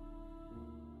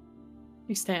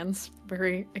 He stands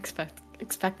very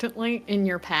expectantly in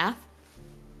your path.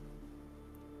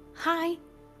 Hi.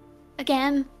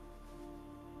 Again.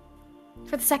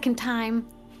 For the second time.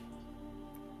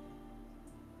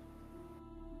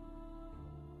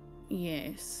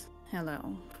 Yes.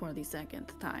 Hello for the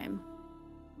second time.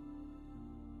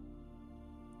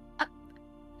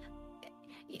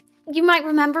 You might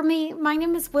remember me. My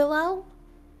name is Willow.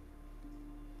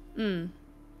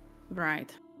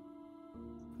 Right.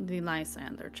 The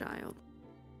Lysander child.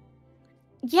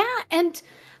 Yeah, and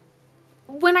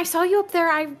when I saw you up there,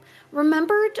 I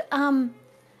remembered,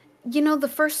 you know, the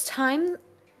first time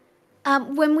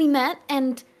when we met,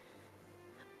 and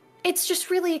it's just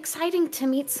really exciting to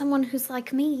meet someone who's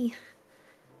like me.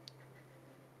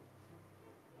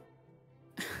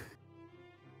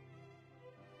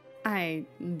 I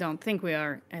don't think we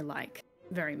are alike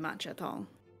very much at all.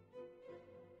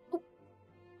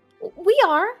 We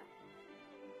are.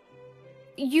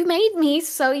 You made me,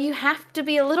 so you have to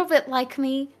be a little bit like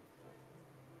me.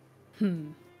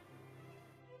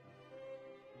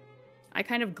 I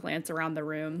kind of glance around the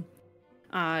room.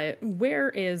 Where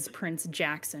is Prince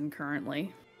Jackson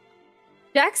currently?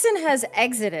 Jackson has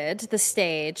exited the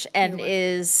stage and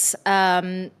is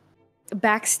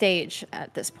backstage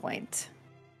at this point.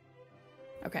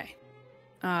 Okay.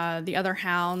 The other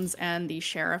hounds and the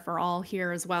sheriff are all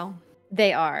here as well?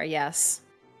 They are, yes.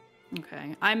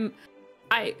 Okay.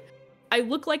 I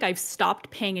look like I've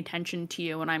stopped paying attention to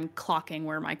you, and I'm clocking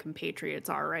where my compatriots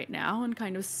are right now and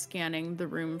kind of scanning the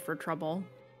room for trouble.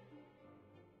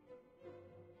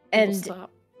 And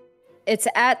it's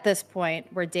at this point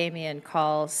where Damien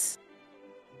calls,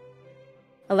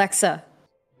 Alexa,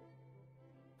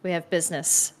 we have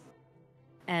business.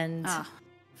 And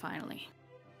finally.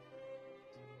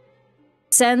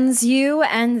 Sends you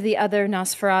and the other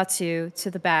Nosferatu to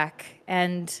the back,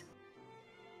 and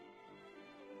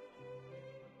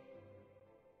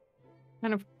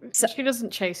kind of, she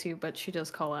doesn't chase you, but she does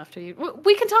call after you.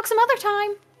 We can talk some other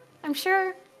time, I'm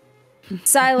sure.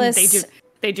 Silas.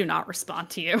 They do not respond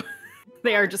to you.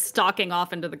 They are just stalking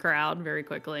off into the crowd very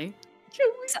quickly.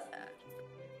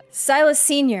 Silas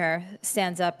Sr.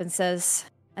 stands up and says,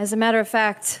 as a matter of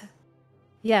fact,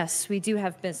 yes, we do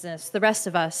have business. The rest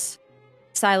of us,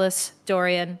 Silas,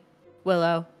 Dorian,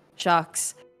 Willow,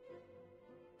 Jacques,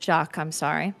 I'm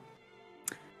sorry.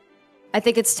 I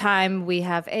think it's time we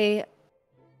have a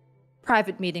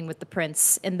private meeting with the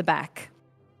prince in the back.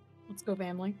 Let's go,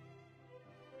 family.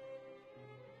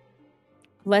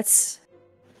 Let's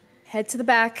head to the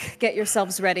back, get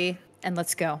yourselves ready, and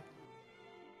let's go.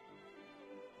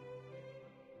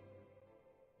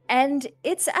 And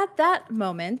it's at that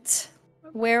moment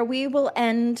where we will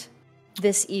end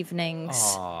this evening's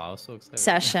I was so excited.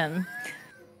 session.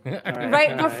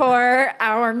 Right before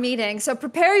our meeting. So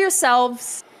prepare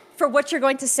yourselves for what you're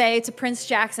going to say to Prince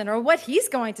Jackson, or what he's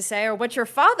going to say, or what your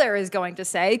father is going to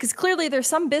say, because clearly there's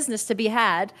some business to be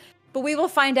had. But we will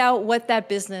find out what that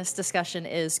business discussion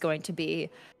is going to be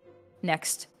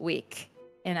next week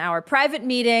in our private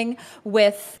meeting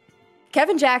with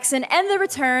Kevin Jackson and the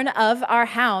return of our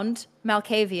hound,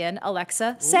 Malkavian,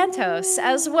 Alexa Santos,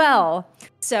 as well.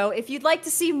 So if you'd like to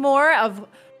see more of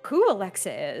who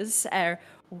Alexa is, or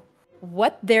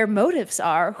what their motives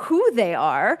are, who they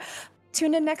are,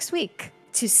 tune in next week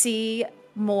to see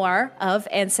more of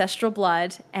Ancestral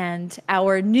Blood and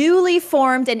our newly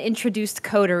formed and introduced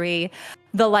coterie,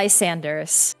 the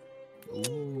Lysanders.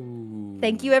 Ooh.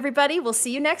 Thank you, everybody. We'll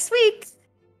see you next week.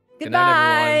 Good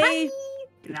night, Goodbye.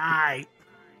 Good night.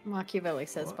 Machiavelli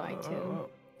says bye too.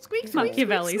 Squeak, squeak,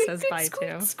 Machiavelli squeak, says squeak, bye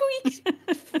squeak, too.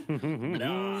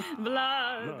 Squeak.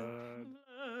 Blood.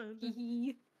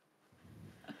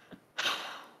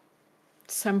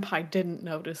 Senpai didn't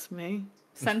notice me.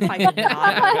 Senpai did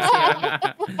not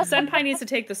notice you. Senpai needs to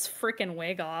take this freaking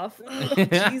wig off.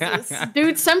 Jesus.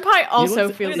 Dude, Senpai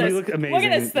also feels You like... look amazing. Look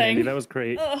at this thing. Andy. That was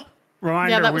great.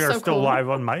 Reminder, Yeah, that we was are so still cool. live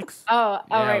on mics. Oh, all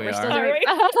Yeah, right. we We're are. still All doing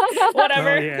right. Whatever.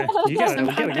 Oh, yeah. You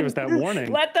gotta give us that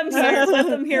warning. Let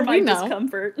them hear my We know.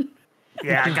 discomfort.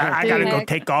 Yeah, I gotta go Nick.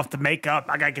 take off the makeup.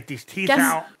 I gotta get these teeth Guess-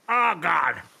 out. Oh,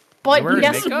 God. But Wearing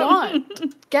guess makeup?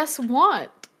 what? Guess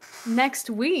what? Next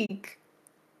week,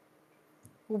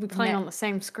 we'll be playing on the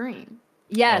same screen.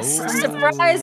 Yes. Oh. Surprise